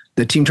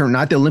tournament,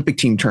 not the Olympic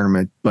team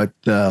tournament, but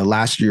the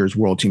last year's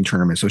world team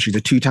tournament. So she's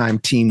a 2-time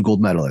team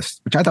gold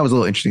medalist, which I thought was a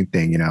little interesting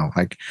thing,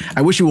 like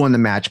I wish she won the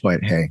match,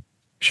 but hey.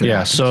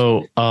 Yeah. Happens.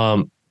 So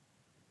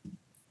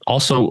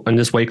also in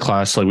this weight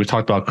class, like we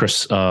talked about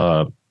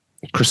Krista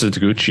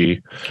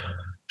Taguchi,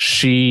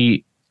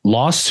 she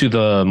lost to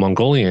the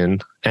Mongolian,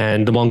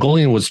 and the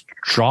Mongolian was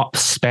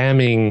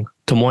spamming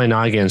Tomoe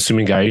Nage and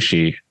Sumi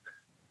Gaeshi,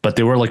 but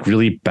they were like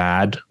really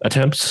bad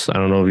attempts. I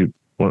don't know if you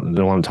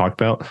want to talk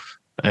about.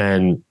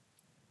 And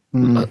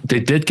they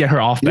did get her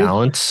off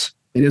balance.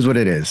 It is what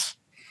it is.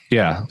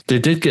 Yeah, they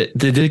did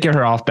get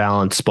her off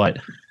balance, but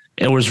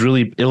it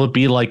would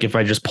be like if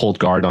I just pulled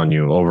guard on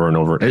you over and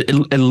over. It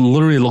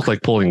literally looked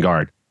like pulling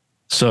guard.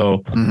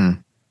 So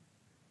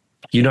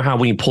you know how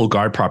when you pull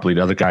guard properly,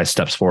 the other guy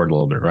steps forward a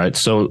little bit, right?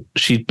 So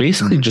she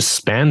basically just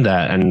spanned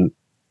that, and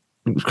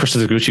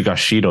Krista Taguchi got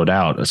Shido'd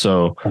out.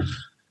 So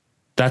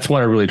that's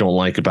what I really don't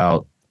like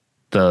about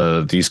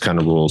these kind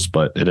of rules,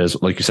 but it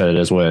is, like you said, it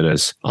is what it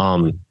is.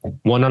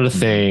 One other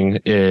thing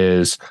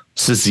is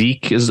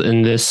Sazik is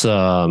in this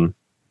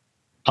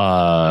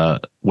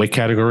weight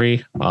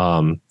category.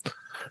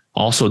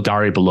 Also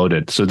Dari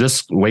Beloded. So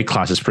this weight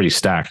class is pretty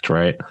stacked,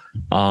 right?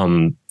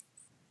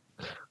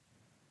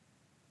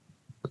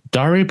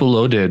 Dari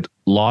Beloded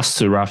lost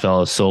to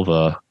Rafaela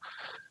Silva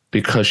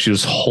because she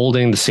was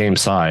holding the same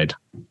side.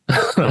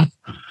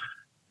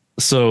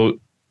 So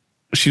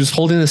she was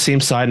holding the same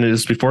side, and it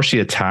was before she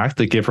attacked.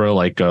 They give her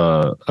like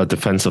a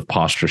defensive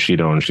posture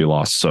Shido, and she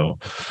lost. So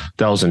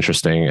that was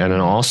interesting. And then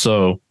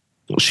also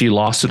she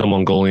lost to the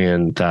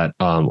Mongolian that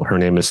her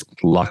name is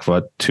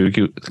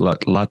Latvatugu,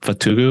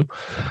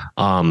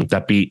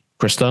 that beat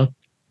Krista.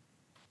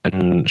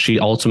 And she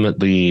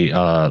ultimately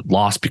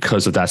lost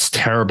because of that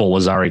terrible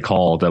Wazari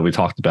call that we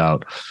talked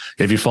about.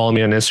 If you follow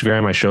me on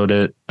Instagram, I showed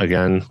it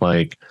again.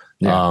 Like,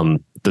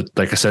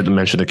 like I said, to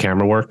mention the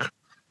camera work.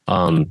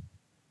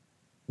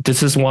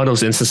 This is one of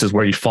those instances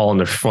where you fall on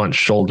the front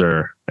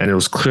shoulder, and it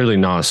was clearly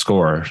not a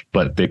score,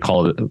 but they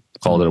called it a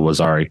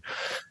Wazari.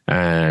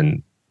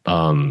 And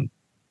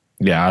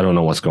I don't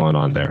know what's going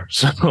on there.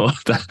 So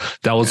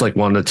that was like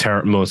one of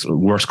the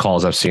worst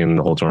calls I've seen in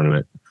the whole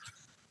tournament.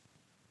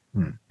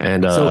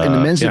 And so in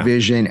the men's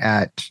division is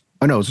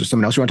there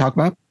something else you want to talk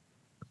about?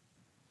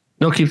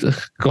 No,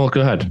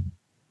 go ahead.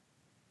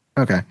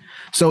 Okay.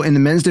 So in the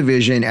men's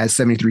division at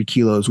 73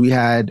 kilos, we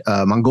had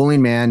a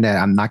Mongolian man that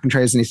I'm not going to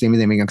try to say his name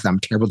again because I'm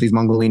terrible with these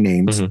Mongolian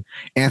names.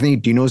 Anthony,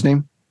 do you know his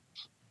name?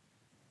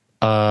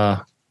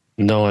 No,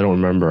 I don't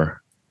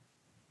remember.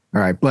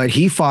 All right. But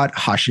he fought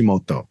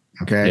Hashimoto.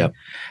 Okay. Yep.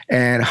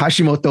 And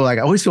Hashimoto, like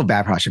I always feel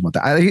bad for Hashimoto.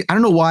 I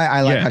don't know why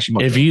I like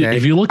Hashimoto. If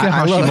you look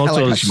at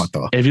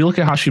if you look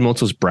at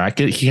Hashimoto's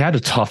bracket, he had a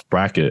tough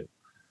bracket.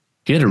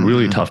 He had a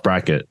really tough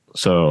bracket.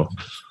 So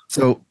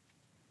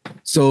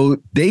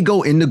they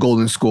go into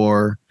golden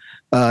score.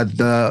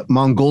 The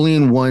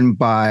Mongolian won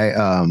by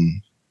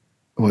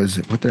what's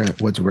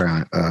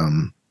around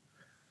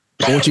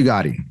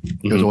Ochigari.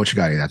 It was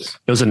Ochigari.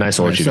 It was a nice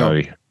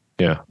Ochigari.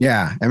 So,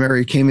 yeah. I remember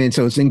he came in,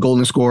 so it's in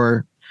golden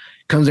score.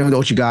 Comes in with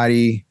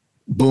Ochigari,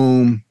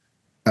 boom.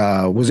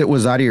 Was it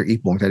Wazari or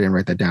Ippon? I didn't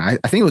write that down.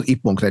 I think it was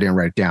Ippon because I didn't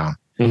write it down.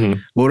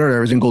 Whatever,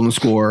 it was in golden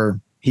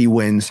score. He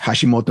wins.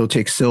 Hashimoto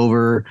takes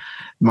silver.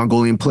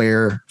 Mongolian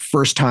player,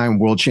 first time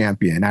world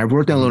champion. I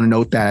wrote down a little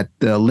note that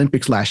the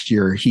Olympics last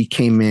year, he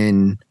came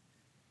in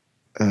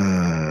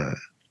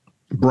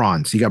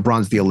bronze. He got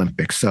bronze at the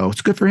Olympics. So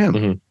it's good for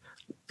him.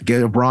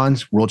 Get a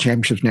bronze, world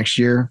championships next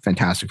year.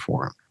 Fantastic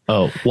for him.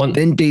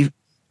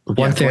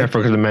 One thing I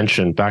forgot to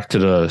mention, back to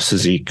the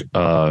Sazik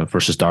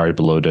versus Dari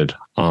Beloded.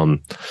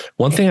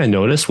 One thing I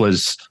noticed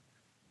was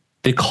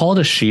they called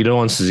a Shido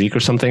on Sazik or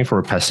something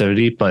for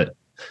repetitivity, but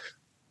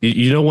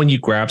you know when you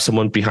grab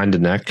someone behind the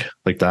neck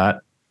like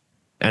that,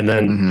 and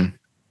then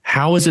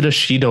how is it a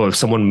Shido if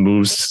someone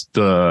moves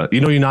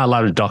you're not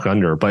allowed to duck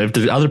under, but if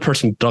the other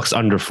person ducks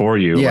under for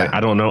you, like, I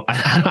don't know.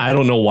 I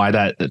don't know why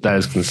that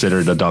is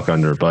considered a duck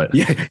under, but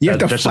you have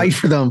to fight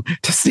for them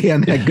to stay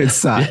on that good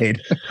side.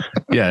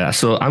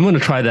 So I'm going to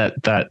try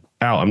that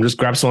out. I'm just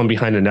grab someone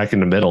behind the neck in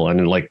the middle and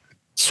then like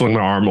swing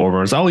my arm over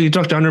and say, "Oh, you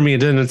ducked under me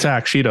and didn't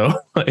attack, Shido."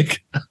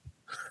 Like,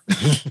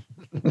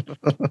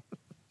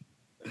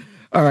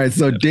 all right,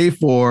 so day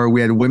 4,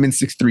 we had women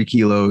 63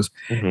 kilos.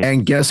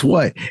 And guess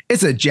what?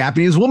 It's a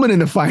Japanese woman in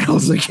the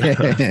finals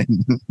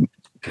again.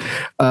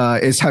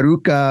 It's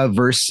Haruka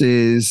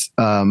versus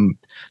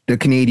the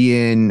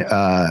Canadian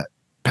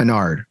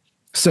Penard.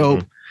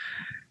 So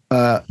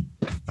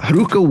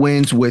Haruka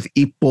wins with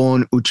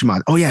Ippon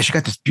Uchimata. Oh, yeah, she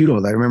got this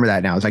beautiful. I remember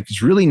that now. It's like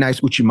this really nice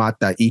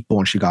Uchimata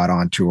Ippon she got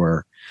onto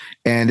her.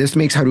 And this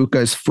makes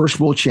Haruka's first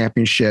world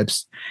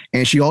championships.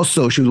 And she was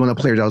one of the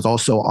players that was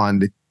also on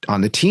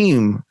the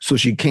team. So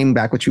she came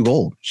back with 2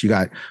 gold. She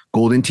got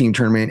gold in team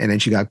tournament, and then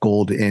she got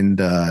gold in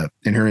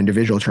her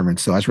individual tournament.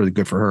 So that's really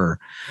good for her.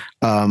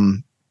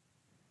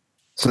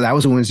 So that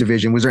was the women's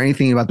division. Was there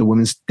anything about the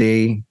women's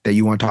day that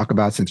you want to talk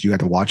about since you got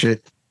to watch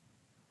it?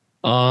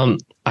 I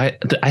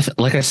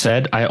like I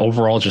said, I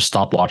overall just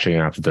stopped watching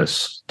after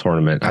this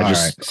tournament. I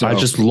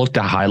just looked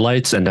at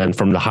highlights, and then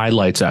from the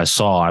highlights I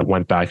saw, I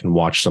went back and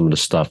watched some of the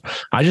stuff.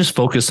 I just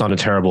focused on the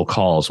terrible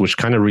calls, which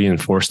kind of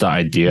reinforced the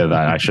idea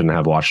that I shouldn't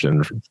have watched it.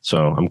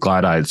 So I'm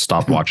glad I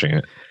stopped watching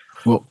it.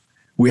 Well,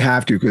 we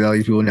have to, because all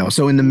these people know.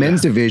 So in the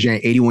men's division,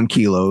 81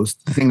 kilos,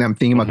 the thing that I'm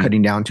thinking about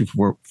cutting down to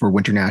for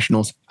winter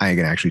nationals, I ain't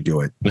gonna actually do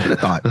it. I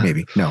thought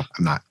maybe. No,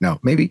 I'm not. No,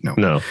 maybe. No.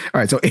 All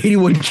right. So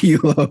 81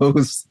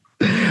 kilos.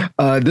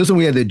 This one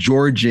we had the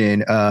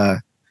Georgian,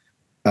 God,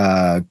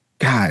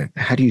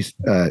 how do you,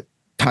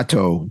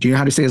 Tato. Do you know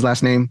how to say his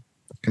last name?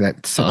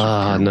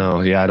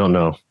 No. Yeah, I don't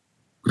know.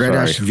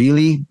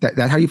 Gradashvili.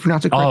 That how you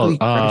pronounce it correctly?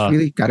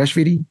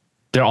 Gradashvili?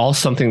 They're all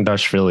something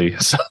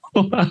Dashvili. So.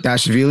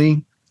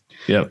 Dashvili?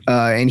 Yep.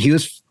 And he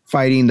was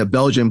fighting the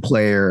Belgian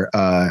player,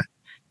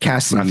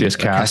 Cassie. Matthias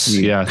Cass.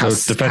 Yeah.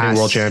 Defending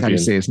world champion. How do you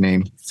say his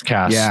name? It's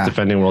Cass,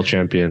 defending world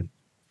champion.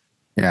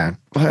 Yeah.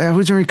 I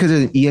was wondering because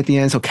of an E at the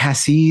end. So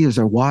Cassie, is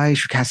there Y?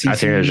 Cassie? I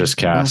think it's just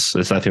Cass.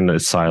 I think that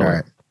it's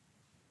silent.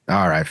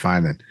 All right.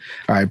 Fine then.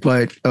 All right.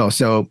 But,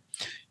 so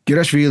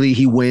Gurashvili,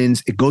 he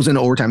wins. It goes into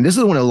overtime. This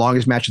is one of the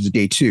longest matches of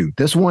day 2.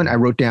 This one I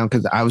wrote down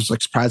because I was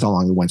like surprised how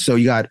long it went. So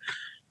you got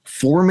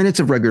 4 minutes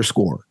of regular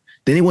score.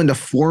 Then they went to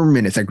 4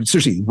 minutes, like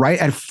seriously, right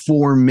at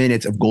 4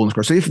 minutes of golden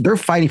score. So they're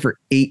fighting for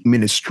 8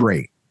 minutes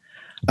straight.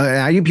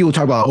 I hear people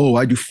talk about,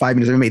 I do 5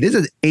 minutes of MMA. This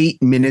is 8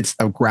 minutes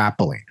of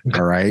grappling.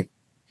 All right.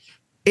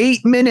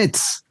 8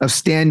 minutes of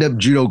stand-up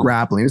judo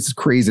grappling. This is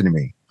crazy to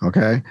me.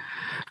 Okay.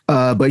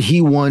 But he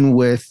won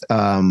with,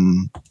 what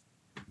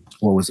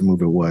was the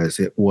move it was?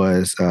 It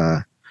was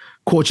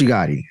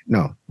Kochigari.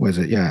 No, was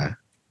it? Yeah.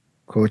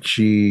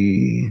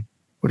 Kochi.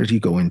 What did he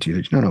go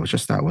into? No, it was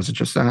just that. Was it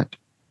just that?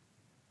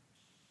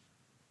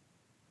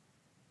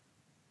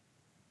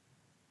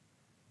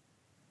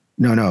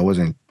 No, it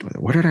wasn't.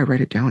 What did I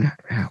write it down at?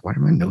 Why are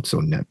my notes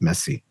so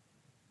messy?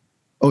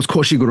 Oh, it's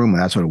Koshiguruma.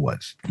 That's what it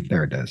was.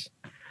 There it is.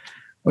 I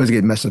always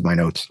get messed with my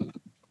notes.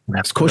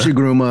 That's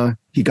Koshiguruma.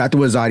 He got the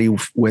Wazari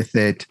with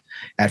it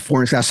at 4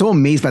 minutes. I was so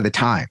amazed by the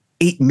time.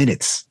 8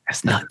 minutes.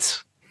 That's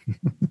nuts.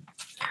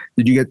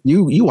 Did you get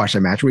you watched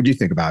that match? What did you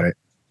think about it?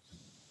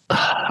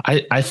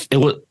 I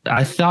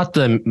thought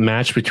the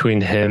match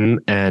between him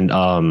and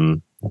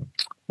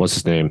what's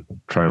his name?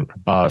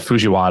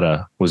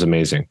 Fujiwara was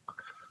amazing.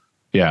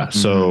 Yeah.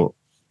 So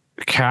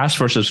Cass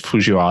versus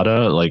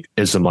Fujiwara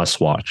is a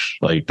must watch.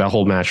 Like that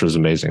whole match was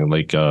amazing.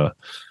 Like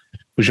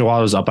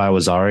Fujiwara was up by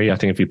Wazari. I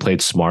think if he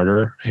played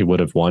smarter, he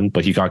would have won,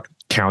 but he got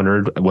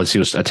countered once he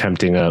was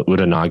attempting a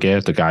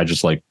Uranage. The guy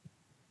just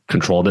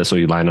controlled it. So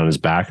he landed on his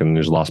back and he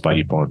was lost by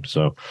Ippon.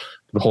 So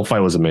the whole fight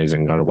was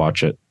amazing. Got to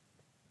watch it.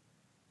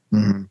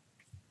 Mm-hmm.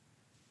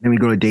 Then we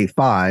go to day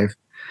 5.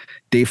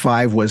 Day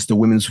 5 was the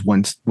women's. I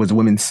was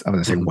going to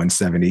say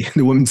 170,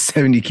 the women's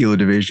 70 kilo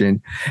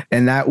division,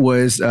 and that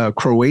was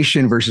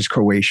Croatian versus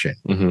Croatian,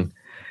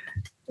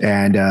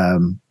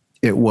 and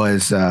it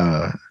was.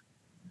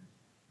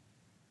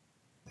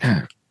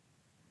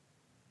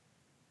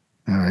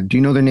 Do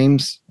you know their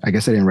names? I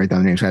guess I didn't write down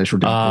the names. I just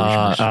wrote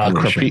down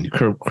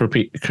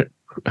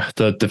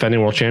the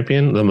defending world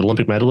champion, the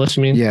Olympic medalist.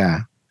 You mean?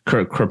 Yeah.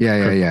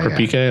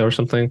 Krupike or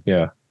something.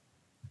 Yeah.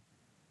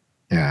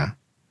 Yeah.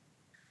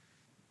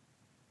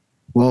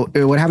 Well,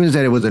 what happened is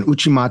that it was an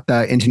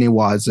Uchimata into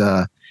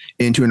Newaza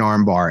into an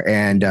armbar,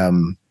 and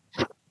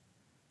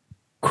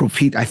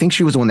Krupike, I think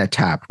she was the one that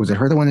tapped. Was it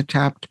her the one that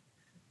tapped?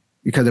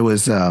 Because it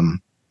was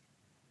Matane,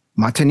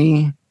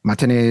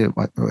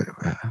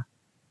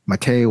 I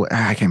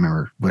can't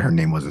remember what her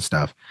name was and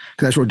stuff.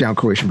 Because I just wrote down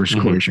Croatian versus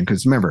Croatian.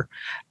 Because remember,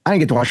 I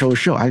didn't get to watch the whole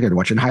show. I got to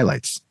watch it in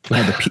highlights. I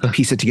had to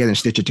piece it together and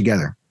stitch it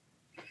together.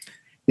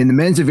 In the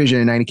men's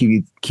division at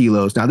 90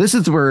 kilos. Now, this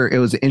is where it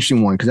was an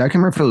interesting one because I can't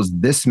remember if it was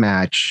this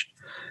match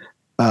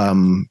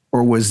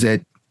or was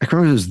it, I can't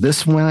remember if it was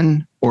this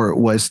one or it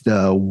was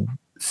the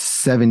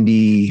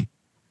 70,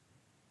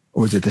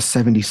 or was it the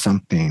 70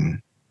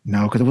 something?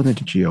 No, because it wasn't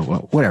the Geo.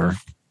 Well, whatever.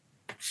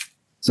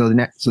 So the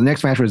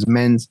next match was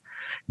men's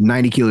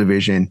 90 kilo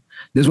division.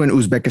 This one,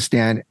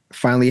 Uzbekistan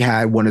finally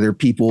had one of their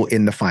people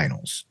in the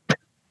finals.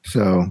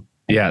 So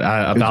yeah,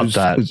 I'll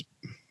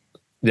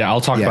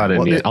talk about it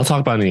in the end. I'll talk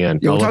about it in the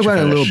end. Yeah, we'll talk about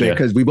it a little bit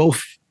because we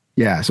both.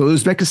 Yeah, so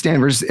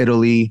Uzbekistan versus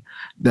Italy.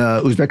 The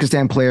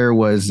Uzbekistan player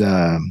was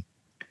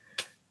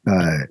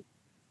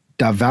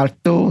Davat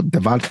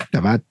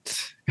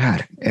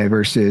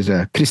versus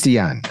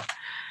Christian,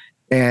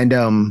 and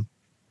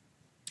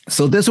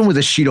so this one was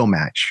a Shido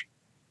match.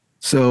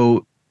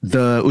 So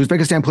the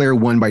Uzbekistan player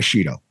won by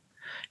Shido.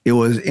 It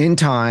was in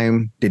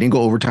time. They didn't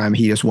go overtime.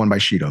 He just won by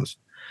Shidos.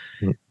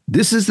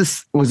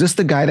 Was this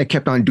the guy that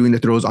kept on doing the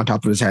throws on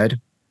top of his head?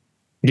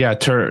 Yeah,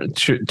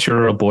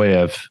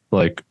 Turaboyev.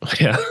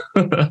 Yeah.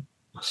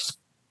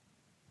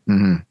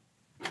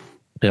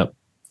 Yep.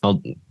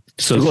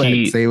 So go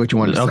ahead, say what you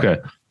want to say. Okay.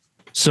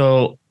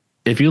 So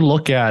if you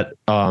look at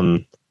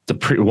the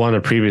one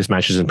of the previous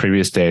matches in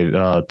previous day,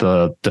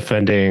 the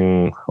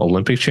defending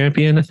Olympic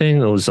champion, I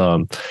think it was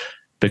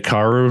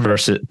Bakari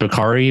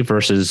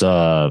versus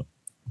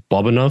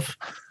Bobanov.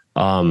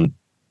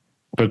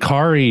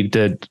 Bakari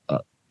did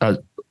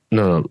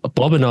no,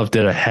 Bobanov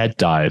did a head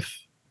dive,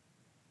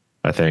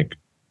 I think.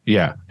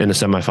 Yeah, in the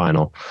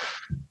semifinal,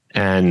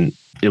 and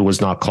it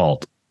was not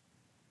called.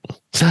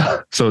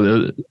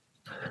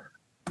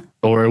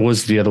 Or it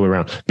was the other way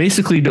around.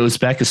 Basically, the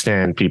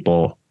Uzbekistan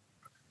people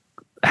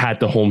had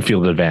the home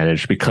field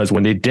advantage because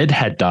when they did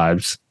head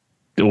dives,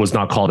 it was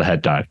not called a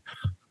head dive.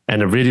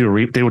 And they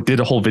did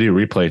a whole video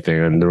replay thing,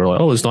 and they were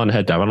like, "Oh, it's not a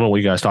head dive. I don't know what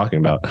you guys are talking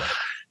about."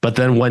 But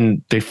then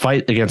when they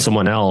fight against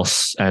someone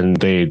else and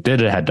they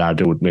did a head dive,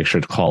 they would make sure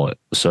to call it.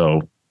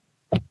 So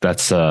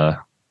that's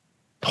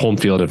home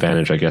field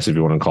advantage, I guess, if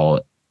you want to call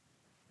it.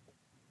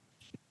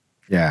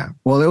 Yeah.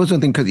 Well, there was one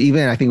thing because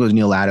even I think it was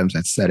Neil Adams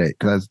that said it,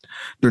 because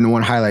during the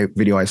one highlight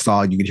video I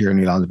saw, you could hear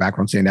Neil Adams in the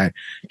background saying that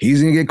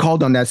he's going to get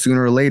called on that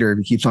sooner or later if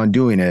he keeps on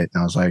doing it.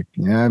 And I was like,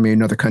 yeah, maybe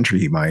another country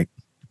he might.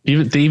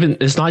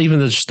 It's not even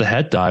just the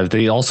head dive.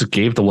 They also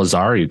gave the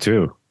Wazari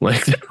too.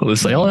 Like it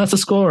was like, oh, that's a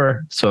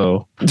score.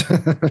 So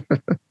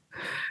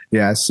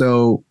yeah.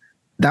 So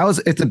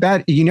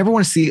you never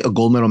want to see a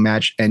gold medal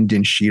match end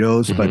in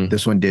Shidos, but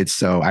this one did.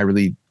 So I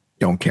really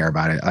don't care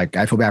about it. Like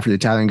I feel bad for the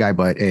Italian guy,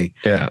 but hey,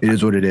 yeah, it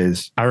is what it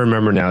is. I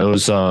remember now. It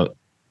was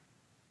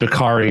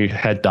Bakari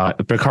head dive.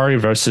 Bakari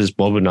versus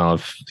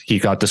Bobanov. He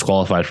got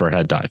disqualified for a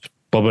head dive.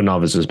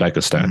 Bobanov is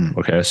Uzbekistan.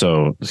 Okay,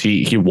 so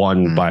he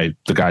won by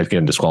the guy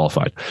getting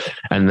disqualified,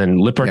 and then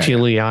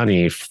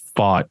Lipartiliani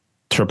fought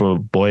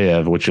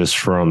Turboboyev, which is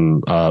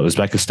from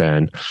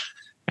Uzbekistan,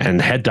 and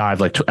head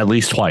dive like at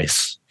least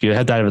twice. He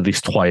head dive at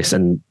least twice,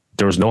 and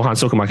there was no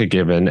Hansokamaka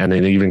given, and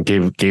they even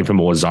gave him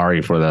a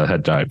Wazari for the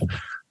head dive.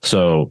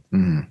 So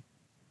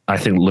I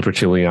think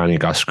Lipartiliani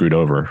got screwed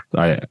over.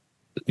 I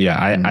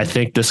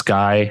think this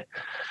guy,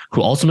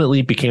 who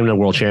ultimately became the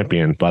world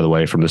champion, by the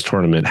way, from this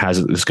tournament,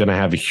 is going to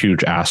have a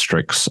huge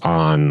asterisk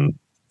on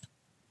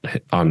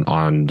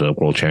the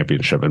world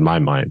championship in my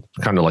mind.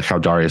 Kind of like how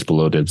Darius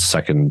Belodid's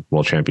second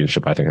world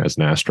championship, I think, has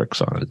an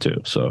asterisk on it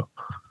too. So,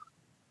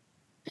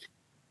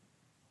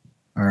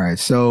 all right.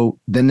 So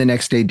then the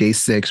next day, day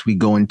 6, we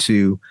go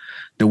into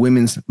the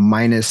women's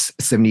minus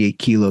 78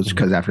 kilos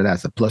because after that,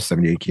 it's a plus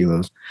 78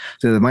 kilos.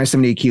 So the minus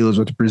 78 kilos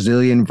with the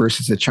Brazilian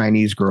versus the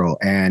Chinese girl,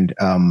 and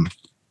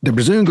the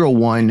Brazilian girl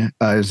won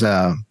was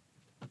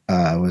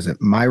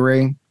it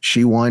Myre?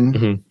 She won.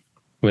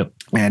 Mm-hmm. Yep.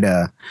 And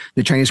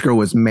the Chinese girl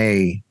was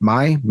May.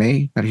 How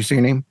do you say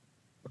your name?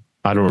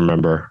 I don't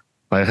remember.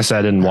 Like I said,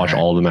 I didn't watch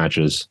all the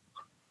matches.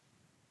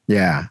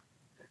 Yeah.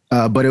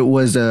 But it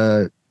was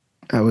what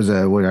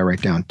did I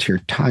write down?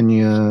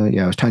 Tanya.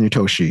 Yeah, it was Tanya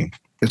Toshi.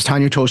 It was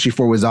Tanya Toshi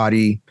for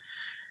Wazadi,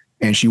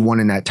 and she won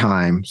in that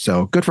time.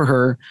 So good for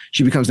her.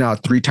 She becomes now a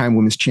 3-time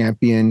women's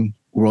champion,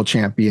 world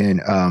champion.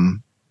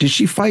 Did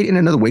she fight in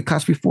another weight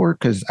class before?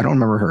 Because I don't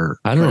remember her.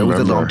 I don't remember. It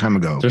was a long time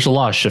ago. There's a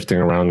lot of shifting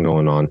around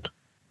going on.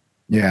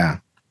 Yeah.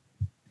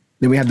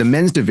 Then we have the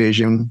men's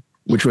division,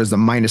 which was the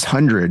minus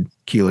 100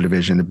 kilo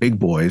division, the big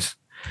boys.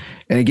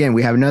 And again,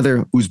 we have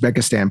another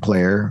Uzbekistan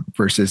player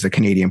versus a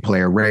Canadian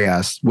player,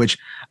 Reyes, which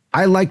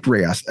I liked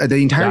Reyes. The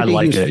entire day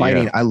he was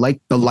fighting, I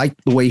liked the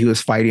way he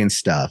was fighting and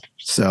stuff.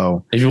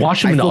 So if you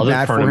watch him in the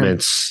other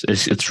tournaments,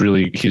 he's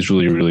really,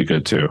 really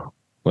good too.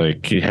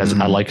 Like he has,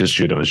 I like his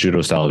judo. His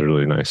judo style is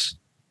really nice.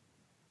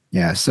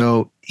 Yeah,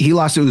 so he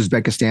lost to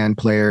Uzbekistan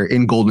player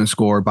in golden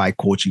score by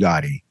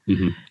Kochigari.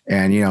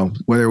 And,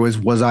 whether it was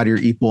Wazadi or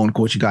Ippol and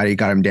Kochigari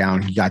got him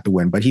down, he got the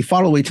win. But he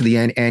fought all the way to the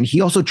end, and he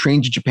also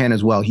trains in Japan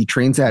as well. He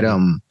trains at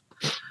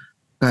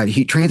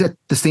the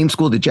same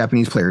school the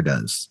Japanese player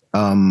does.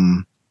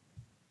 I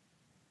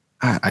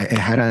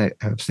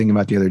was thinking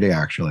about the other day,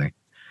 actually.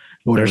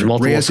 There's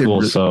multiple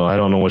schools, so I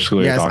don't know which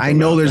school you're talking about. Yes, I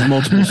know there's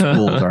multiple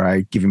schools. All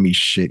right, giving me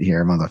shit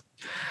here, mother.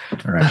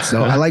 All right,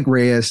 so I like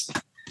Reyes.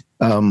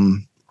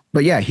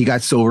 But yeah, he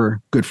got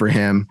silver. Good for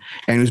him.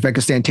 And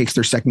Uzbekistan takes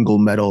their second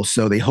gold medal.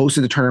 So they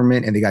hosted the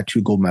tournament and they got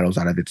 2 gold medals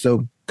out of it.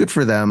 So good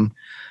for them.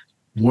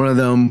 One of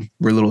them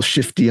we're a little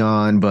shifty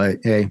on, but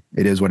hey,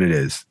 it is what it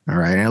is. All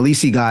right. And at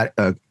least he got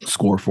a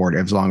score for it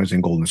as long as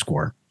in golden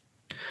score.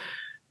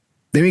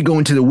 Then we go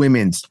into the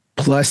women's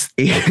plus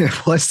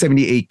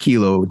 78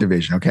 kilo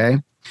division. Okay.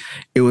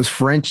 It was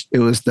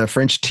the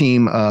French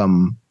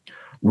team,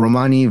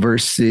 Romani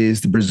versus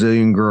the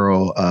Brazilian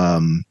girl,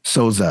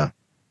 Souza.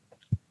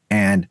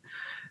 And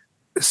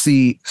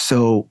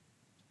so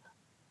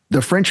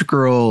the French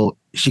girl,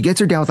 she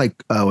gets her down with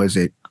was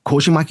it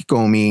Koshimaki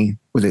Gomi?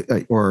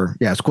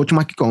 It's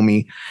Koshimaki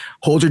Gomi,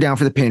 holds her down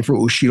for the pin for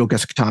Ushido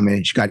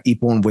Gesakatame. She got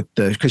Ippon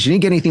because she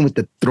didn't get anything with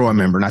the throw, I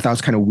remember. And I thought it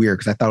was kind of weird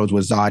because I thought it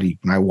was Wazadi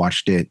when I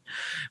watched it.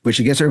 But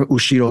she gets her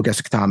Ushido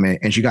Gesakatame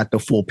and she got the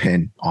full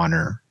pin on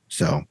her.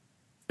 So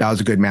that was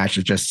a good match.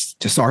 It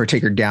just saw her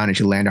take her down and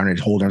she landed on her,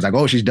 hold her. I was like,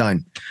 oh, she's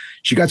done.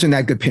 She got you in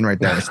that good pin right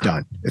there. It's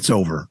done. It's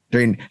over.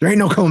 There ain't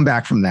no coming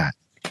back from that.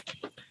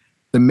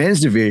 The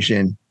men's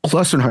division,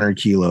 plus 100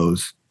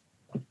 kilos.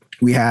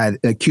 We had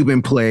a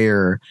Cuban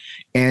player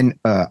and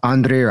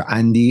Andre or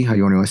Andy, how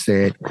you want to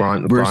say it,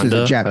 versus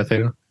a Jap. I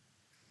think.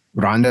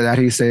 Grande, that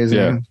how you say his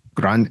name?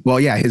 Grande. Well,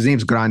 yeah, his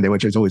name's Grande,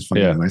 which is always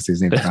funny when I say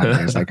his name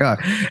Grande. It's like,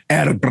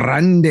 El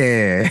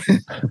Grande.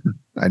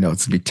 I know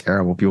it's gonna be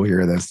terrible. People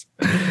hear this,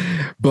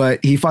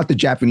 but he fought the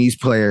Japanese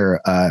player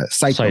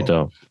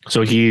Saito.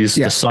 So he's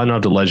the son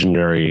of the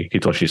legendary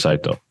Hitoshi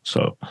Saito.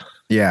 So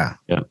yeah.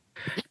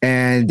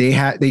 And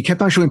they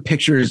kept on showing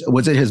pictures.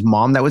 Was it his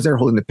mom that was there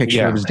holding the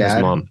picture of his dad?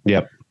 His mom.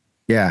 Yep.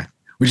 Yeah,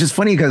 which is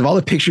funny because of all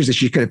the pictures that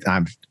she could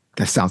have.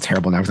 That sounds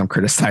terrible now because I'm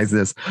criticizing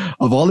this.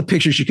 Of all the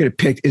pictures she could have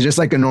picked, it's just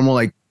like a normal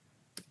like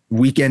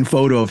weekend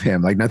photo of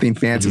him, like nothing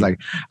fancy. Like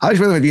I was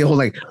really be a whole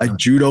like a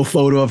judo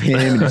photo of him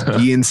and his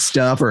gi and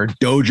stuff, or a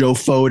dojo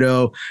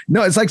photo.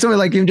 No, it's like something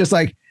like him, just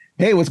like,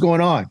 hey, what's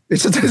going on?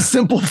 It's just a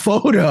simple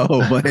photo,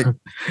 but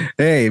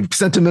hey,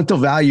 sentimental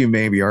value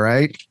maybe. All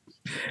right.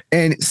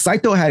 And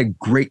Saito had a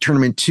great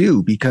tournament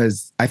too,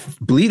 because I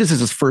believe this is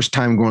his first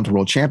time going to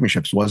World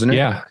Championships, wasn't it?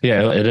 Yeah,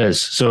 it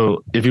is.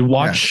 So if you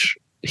watch,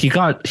 he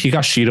got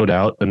Shidoed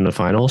out in the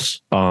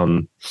finals.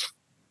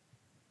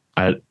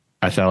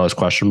 I thought it was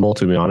questionable,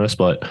 to be honest,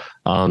 but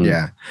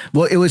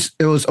well, it was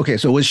okay.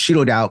 So it was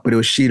Shidoed out, but it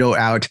was Shidoed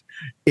out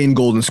in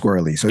Golden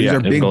Squarely. So these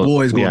are big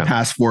boys going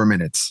past 4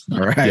 minutes. All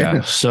right.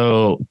 Yeah.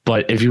 So,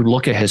 but if you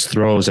look at his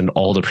throws in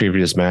all the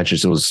previous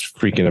matches, it was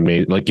freaking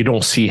amazing. Like you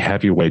don't see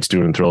heavyweights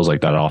doing throws like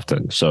that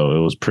often. So it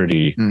was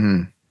pretty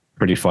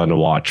fun to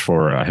watch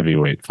for a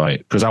heavyweight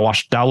fight. Because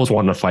that was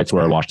one of the fights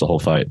where I watched the whole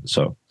fight.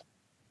 So.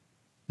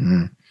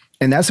 And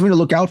that's something to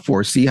look out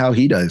for. See how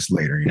he does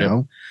later, you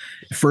know,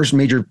 first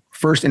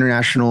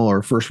international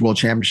or first world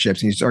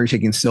championships. And he's already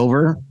taking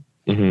silver.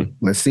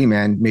 Let's see,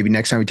 man. Maybe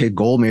next time we take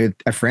gold, maybe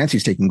at France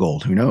he's taking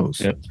gold. Who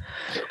knows?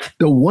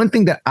 The one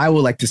thing that I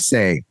would like to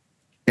say,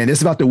 and this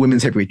is about the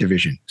women's heavyweight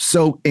division.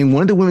 So in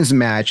one of the women's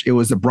match, it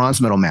was the bronze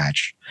medal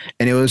match,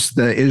 and it was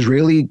the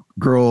Israeli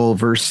girl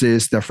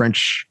versus the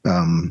French.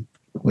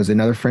 Was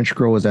another French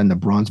girl was in the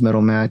bronze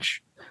medal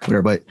match,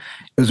 whatever. But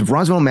it was a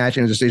bronze medal match,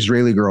 and it was this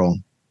Israeli girl,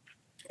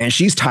 and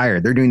she's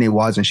tired. They're doing the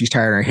was, and she's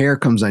tired. Her hair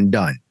comes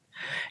undone,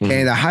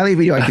 and the highlight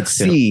video I could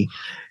see.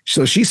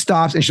 So she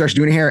stops and she starts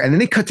doing her hair, and then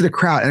they cut to the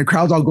crowd, and the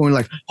crowd's all going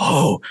like,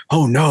 oh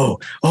no,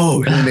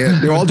 oh, and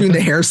they're all doing the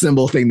hair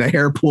symbol thing, the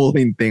hair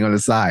pulling thing on the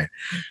side.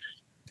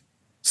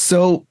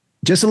 So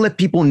just to let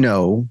people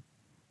know,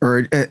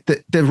 or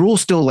the rule's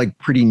still like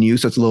pretty new,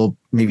 so it's a little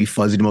maybe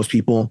fuzzy to most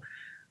people.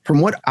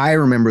 From what I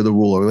remember the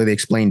rule, or the way they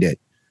explained it,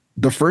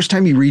 the first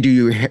time you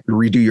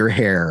redo your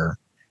hair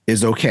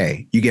is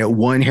okay. You get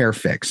one hair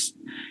fix.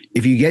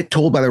 If you get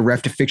told by the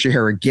ref to fix your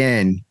hair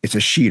again, it's a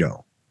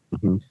Shido.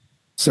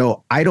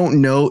 So I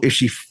don't know if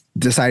she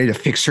decided to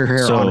fix her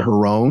hair on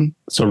her own.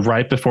 So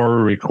right before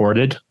we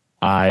recorded,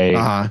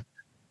 I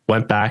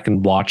went back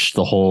and watched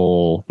the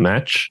whole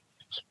match,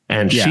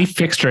 and she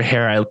fixed her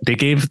hair. They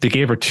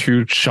gave her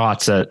 2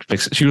 shots at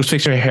fix. She was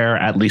fixing her hair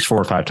at least 4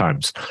 or 5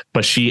 times,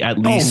 but she at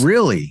least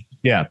really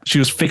she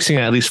was fixing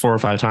it at least 4 or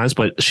 5 times,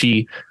 but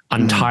she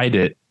untied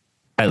it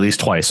at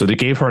least twice. So they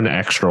gave her an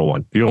extra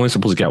one. You're only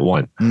supposed to get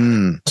one.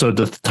 So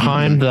the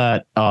time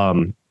that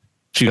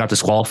she got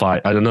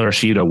disqualified at another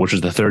Shido, which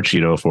was the third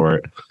Shido for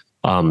it.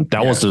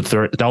 That was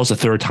the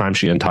third time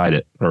she untied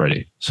it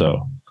already.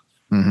 So,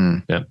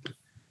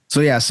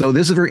 So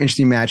this is a very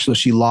interesting match. So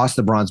she lost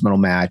the bronze medal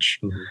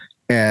match.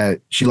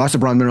 She lost the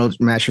bronze medal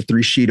match for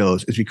 3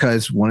 Shidos. It's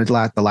because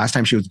the last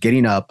time she was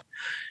getting up,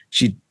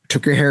 she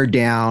took her hair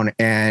down,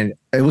 and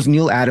it was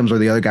Neil Adams or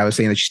the other guy was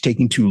saying that she's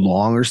taking too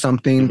long or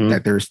something.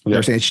 That they're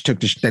saying she took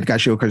that got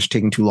Shido because she's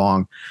taking too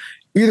long.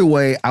 Either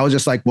way, I was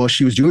just like, well,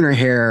 she was doing her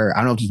hair. I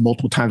don't know if it's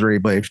multiple times already,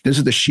 but if this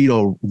is the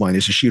Shido one,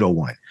 it's a Shido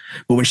one.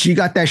 But when she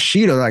got that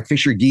Shido, like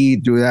fix your gi,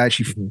 do that.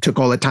 She took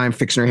all the time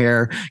fixing her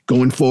hair,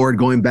 going forward,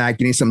 going back,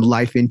 getting some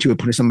life into it,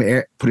 putting some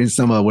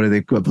what do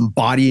they call it,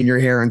 body in your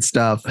hair and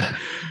stuff.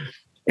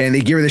 And they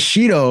give her the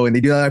Shido, and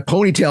they do that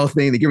ponytail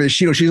thing. They give her the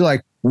Shido. She's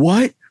like,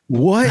 what?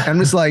 I'm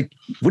just like,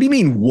 what do you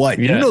mean? What?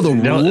 You know the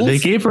rules. They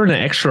gave her an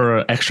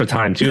extra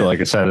time too.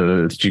 Like I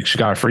said, she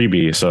got a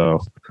freebie.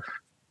 So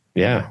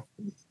yeah.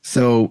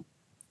 So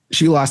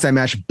she lost that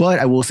match, but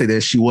I will say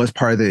this, she was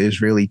part of the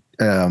Israeli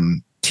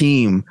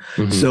team.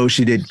 So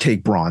she did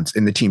take bronze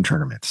in the team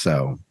tournament.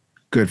 So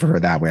good for her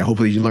that way.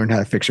 Hopefully you learned how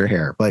to fix her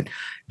hair, but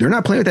they're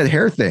not playing with that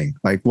hair thing.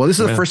 Like, well, this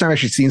is the first time I've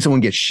actually seen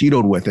someone get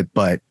Shidoed with it,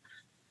 but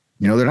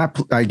you know, they're not,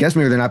 I guess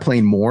maybe they're not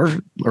playing more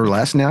or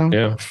less now.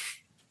 Yeah.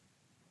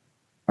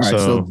 All right.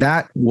 So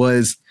that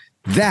was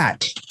the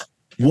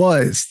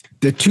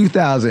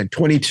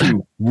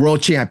 2022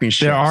 World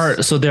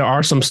Championships. There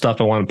are some stuff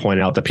I want to point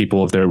out that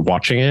people, if they're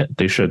watching it,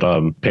 they should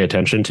pay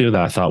attention to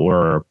that I thought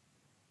were,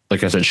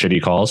 like I said,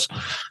 shitty calls.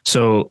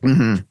 So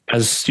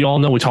as you all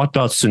know, we talked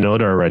about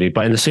Tsunoda already,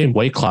 but in the same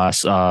weight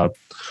class,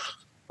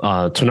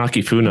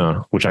 Tonaki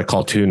Funa, which I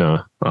call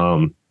Tuna,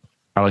 I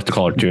like to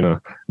call her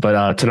Tuna,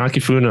 but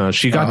Tonaki Funa,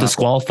 she got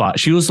disqualified.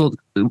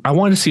 I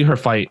wanted to see her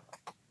fight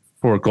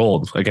for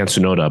gold against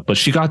Tsunoda, but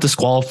she got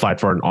disqualified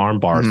for an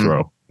armbar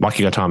throw,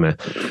 Wakigatame.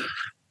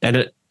 And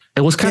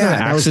it was kind of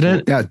an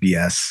accident. That was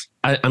BS.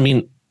 I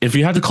mean, if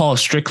you had to call it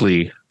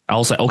strictly, I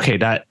was like, okay,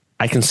 that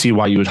I can see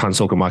why you would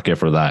Hansoku Make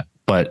for that.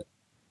 But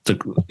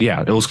it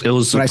was.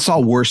 But I saw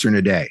worse in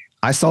a day.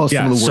 I saw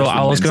some of the worst. So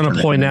I was going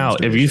to point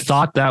out, if you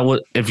thought that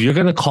was, if you're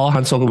going to call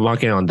Hansoku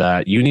Make on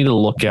that, you need to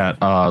look at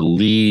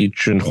Lee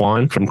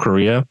Junhwan from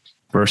Korea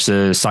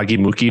versus Sagi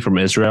Muki from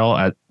Israel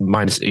at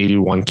minus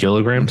 81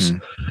 kilograms.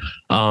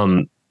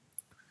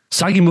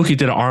 Sagi Muki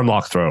did an arm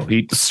lock throw.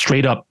 He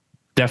straight up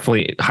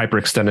definitely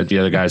hyperextended the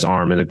other guy's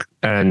arm,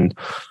 and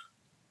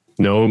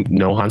no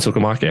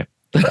Hansoku Make.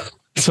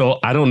 So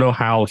I don't know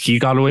how he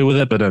got away with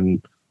it, but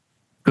then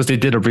because they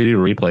did a video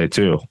replay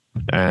too,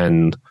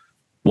 and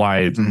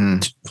why Funa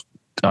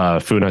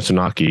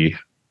Tsunaki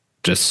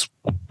just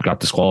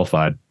got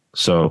disqualified.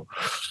 So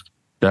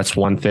that's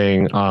one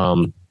thing.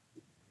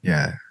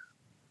 Yeah.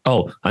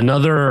 Oh,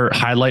 another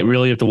highlight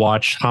really you have to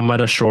watch.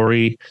 Hamada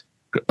Shori,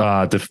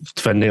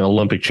 defending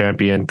Olympic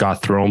champion,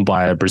 got thrown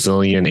by a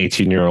Brazilian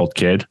 18-year-old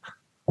kid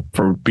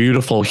for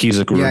beautiful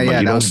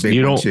Hizaguruma.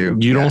 You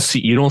don't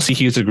see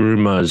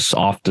Hizagurumas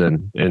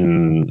often,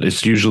 and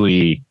it's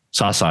usually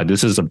Sasai.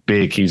 This is a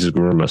big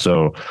Hizaguruma.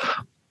 So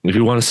if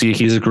you want to see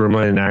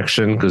Hizaguruma in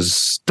action,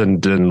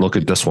 then look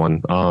at this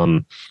one.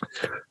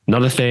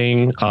 Another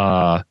thing, we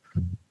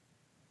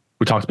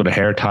talked about a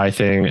hair tie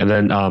thing, and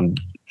then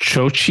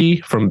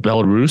Chochi from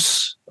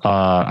Belarus.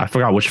 I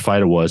forgot which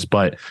fight it was,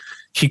 but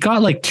he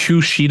got like 2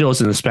 Shidos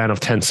in the span of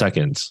 10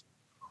 seconds.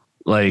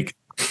 Like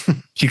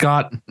he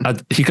got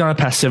a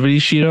passivity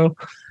Shido,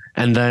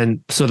 and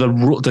then so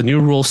the new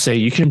rules say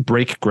you can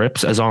break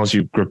grips as long as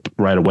you grip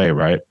right away,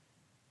 right?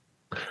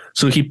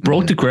 So he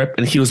broke the grip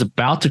and he was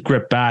about to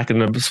grip back, and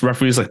the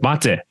referee was like,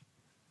 "Mate,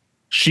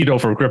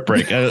 Shido for grip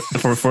break." And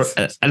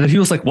then he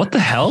was like, "What the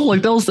hell?"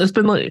 Like it's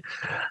been like,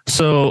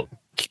 so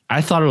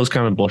I thought it was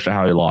kind of bullshit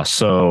how he lost.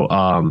 So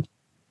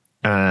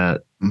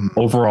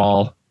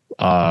overall,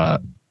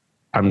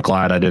 I'm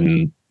glad I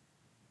didn't.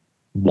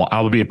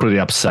 I would be pretty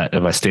upset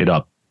if I stayed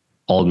up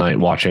all night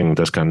watching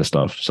this kind of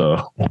stuff.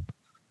 So.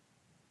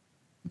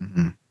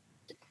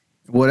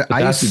 What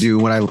I used to do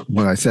when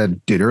I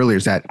did earlier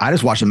is that I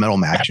just watch the medal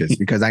matches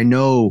because I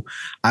know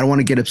I don't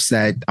want to get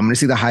upset. I'm going to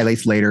see the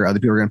highlights later. Other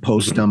people are going to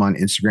post them on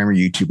Instagram or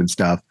YouTube and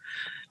stuff.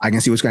 I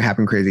can see what's going to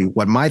happen crazy.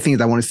 What my thing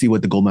is, I want to see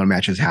what the gold medal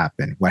matches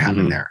happen, what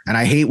happened there. And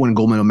I hate when a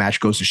gold medal match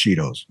goes to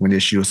Shidos, when they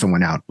Shido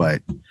someone out.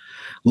 But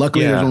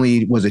luckily, there's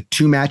only,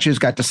 2 matches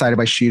got decided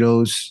by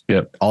Shidos.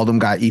 Yep. All of them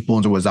got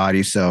Ippons or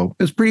Wazadi. So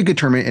it was a pretty good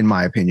tournament, in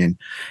my opinion.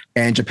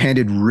 And Japan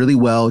did really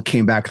well. Not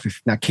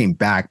came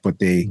back, but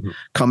they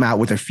come out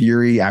with a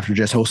fury after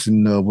just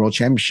hosting the World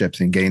Championships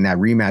and getting that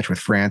rematch with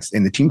France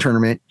in the team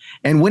tournament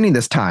and winning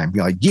this time.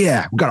 You're like,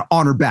 yeah, we got to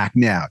honor back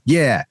now.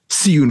 Yeah.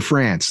 See you in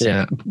France.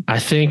 Yeah. I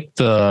think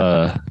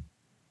the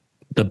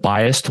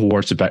bias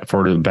towards for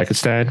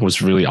Uzbekistan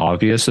was really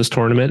obvious this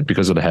tournament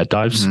because of the head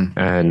dives.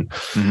 And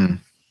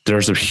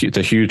there's the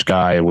huge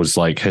guy was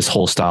like his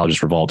whole style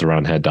just revolved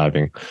around head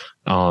diving.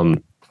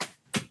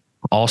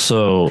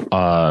 Also,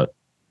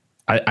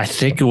 I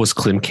think it was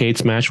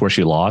Klimkate's match where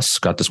she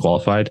got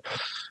disqualified.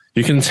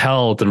 You can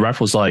tell the ref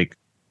was like,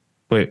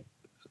 "Wait,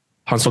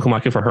 Hansoku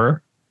Make for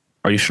her?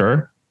 Are you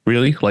sure?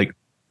 Really? Like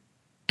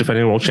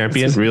defending world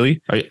champion?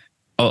 Really?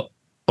 Oh,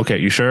 okay,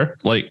 you sure?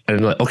 Like,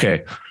 and like,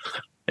 okay."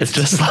 It's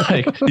just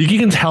like you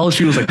can tell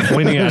she was like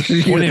pointing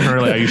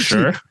her like, "Are you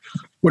sure?"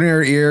 Pointing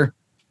her ear.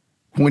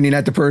 Pointing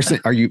at the person,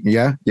 are you?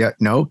 Yeah,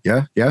 no,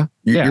 yeah.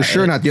 You're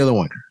sure not the other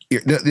one?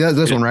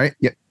 This one, right?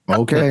 Yeah.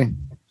 Okay.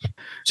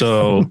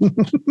 So,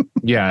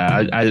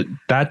 yeah, I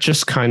that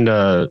just kind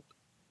of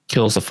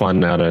kills the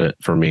fun out of it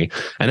for me,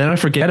 and then I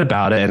forget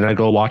about it, and I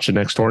go watch the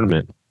next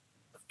tournament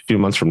a few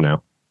months from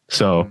now.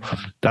 So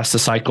that's the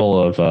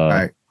cycle of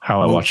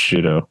how I watch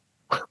judo.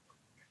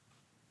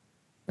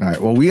 All right.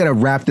 Well, we got to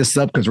wrap this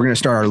up because we're going to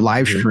start our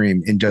live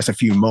stream in just a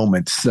few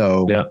moments.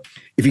 So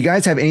if you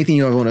guys have anything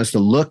you want us to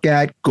look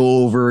at,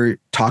 go over,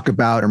 talk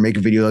about, or make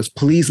videos,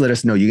 please let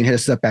us know. You can hit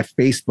us up at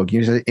Facebook. You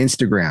can hit us at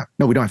Instagram.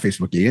 No, we don't have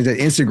Facebook. You can hit us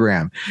at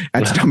Instagram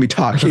at Tatami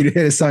Talk. You can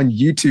hit us on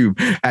YouTube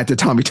at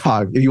Tatami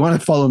Talk. If you want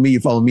to follow me, you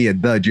follow me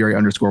at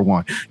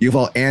 @Jerry_1. You can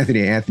follow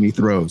Anthony at Anthony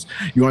Throws.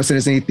 You want to send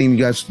us anything you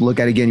guys look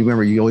at again, you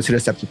remember, you always hit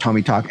us up to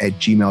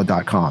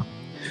TatamiTalk@gmail.com.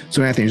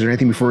 So Anthony, is there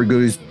anything before we go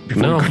do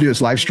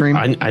this live stream?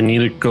 I need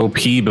to go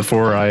pee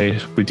before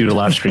we do the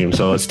live stream.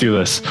 So let's do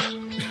this.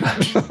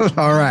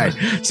 All right.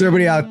 So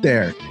everybody out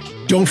there,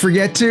 don't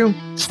forget to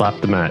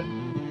slap the mat.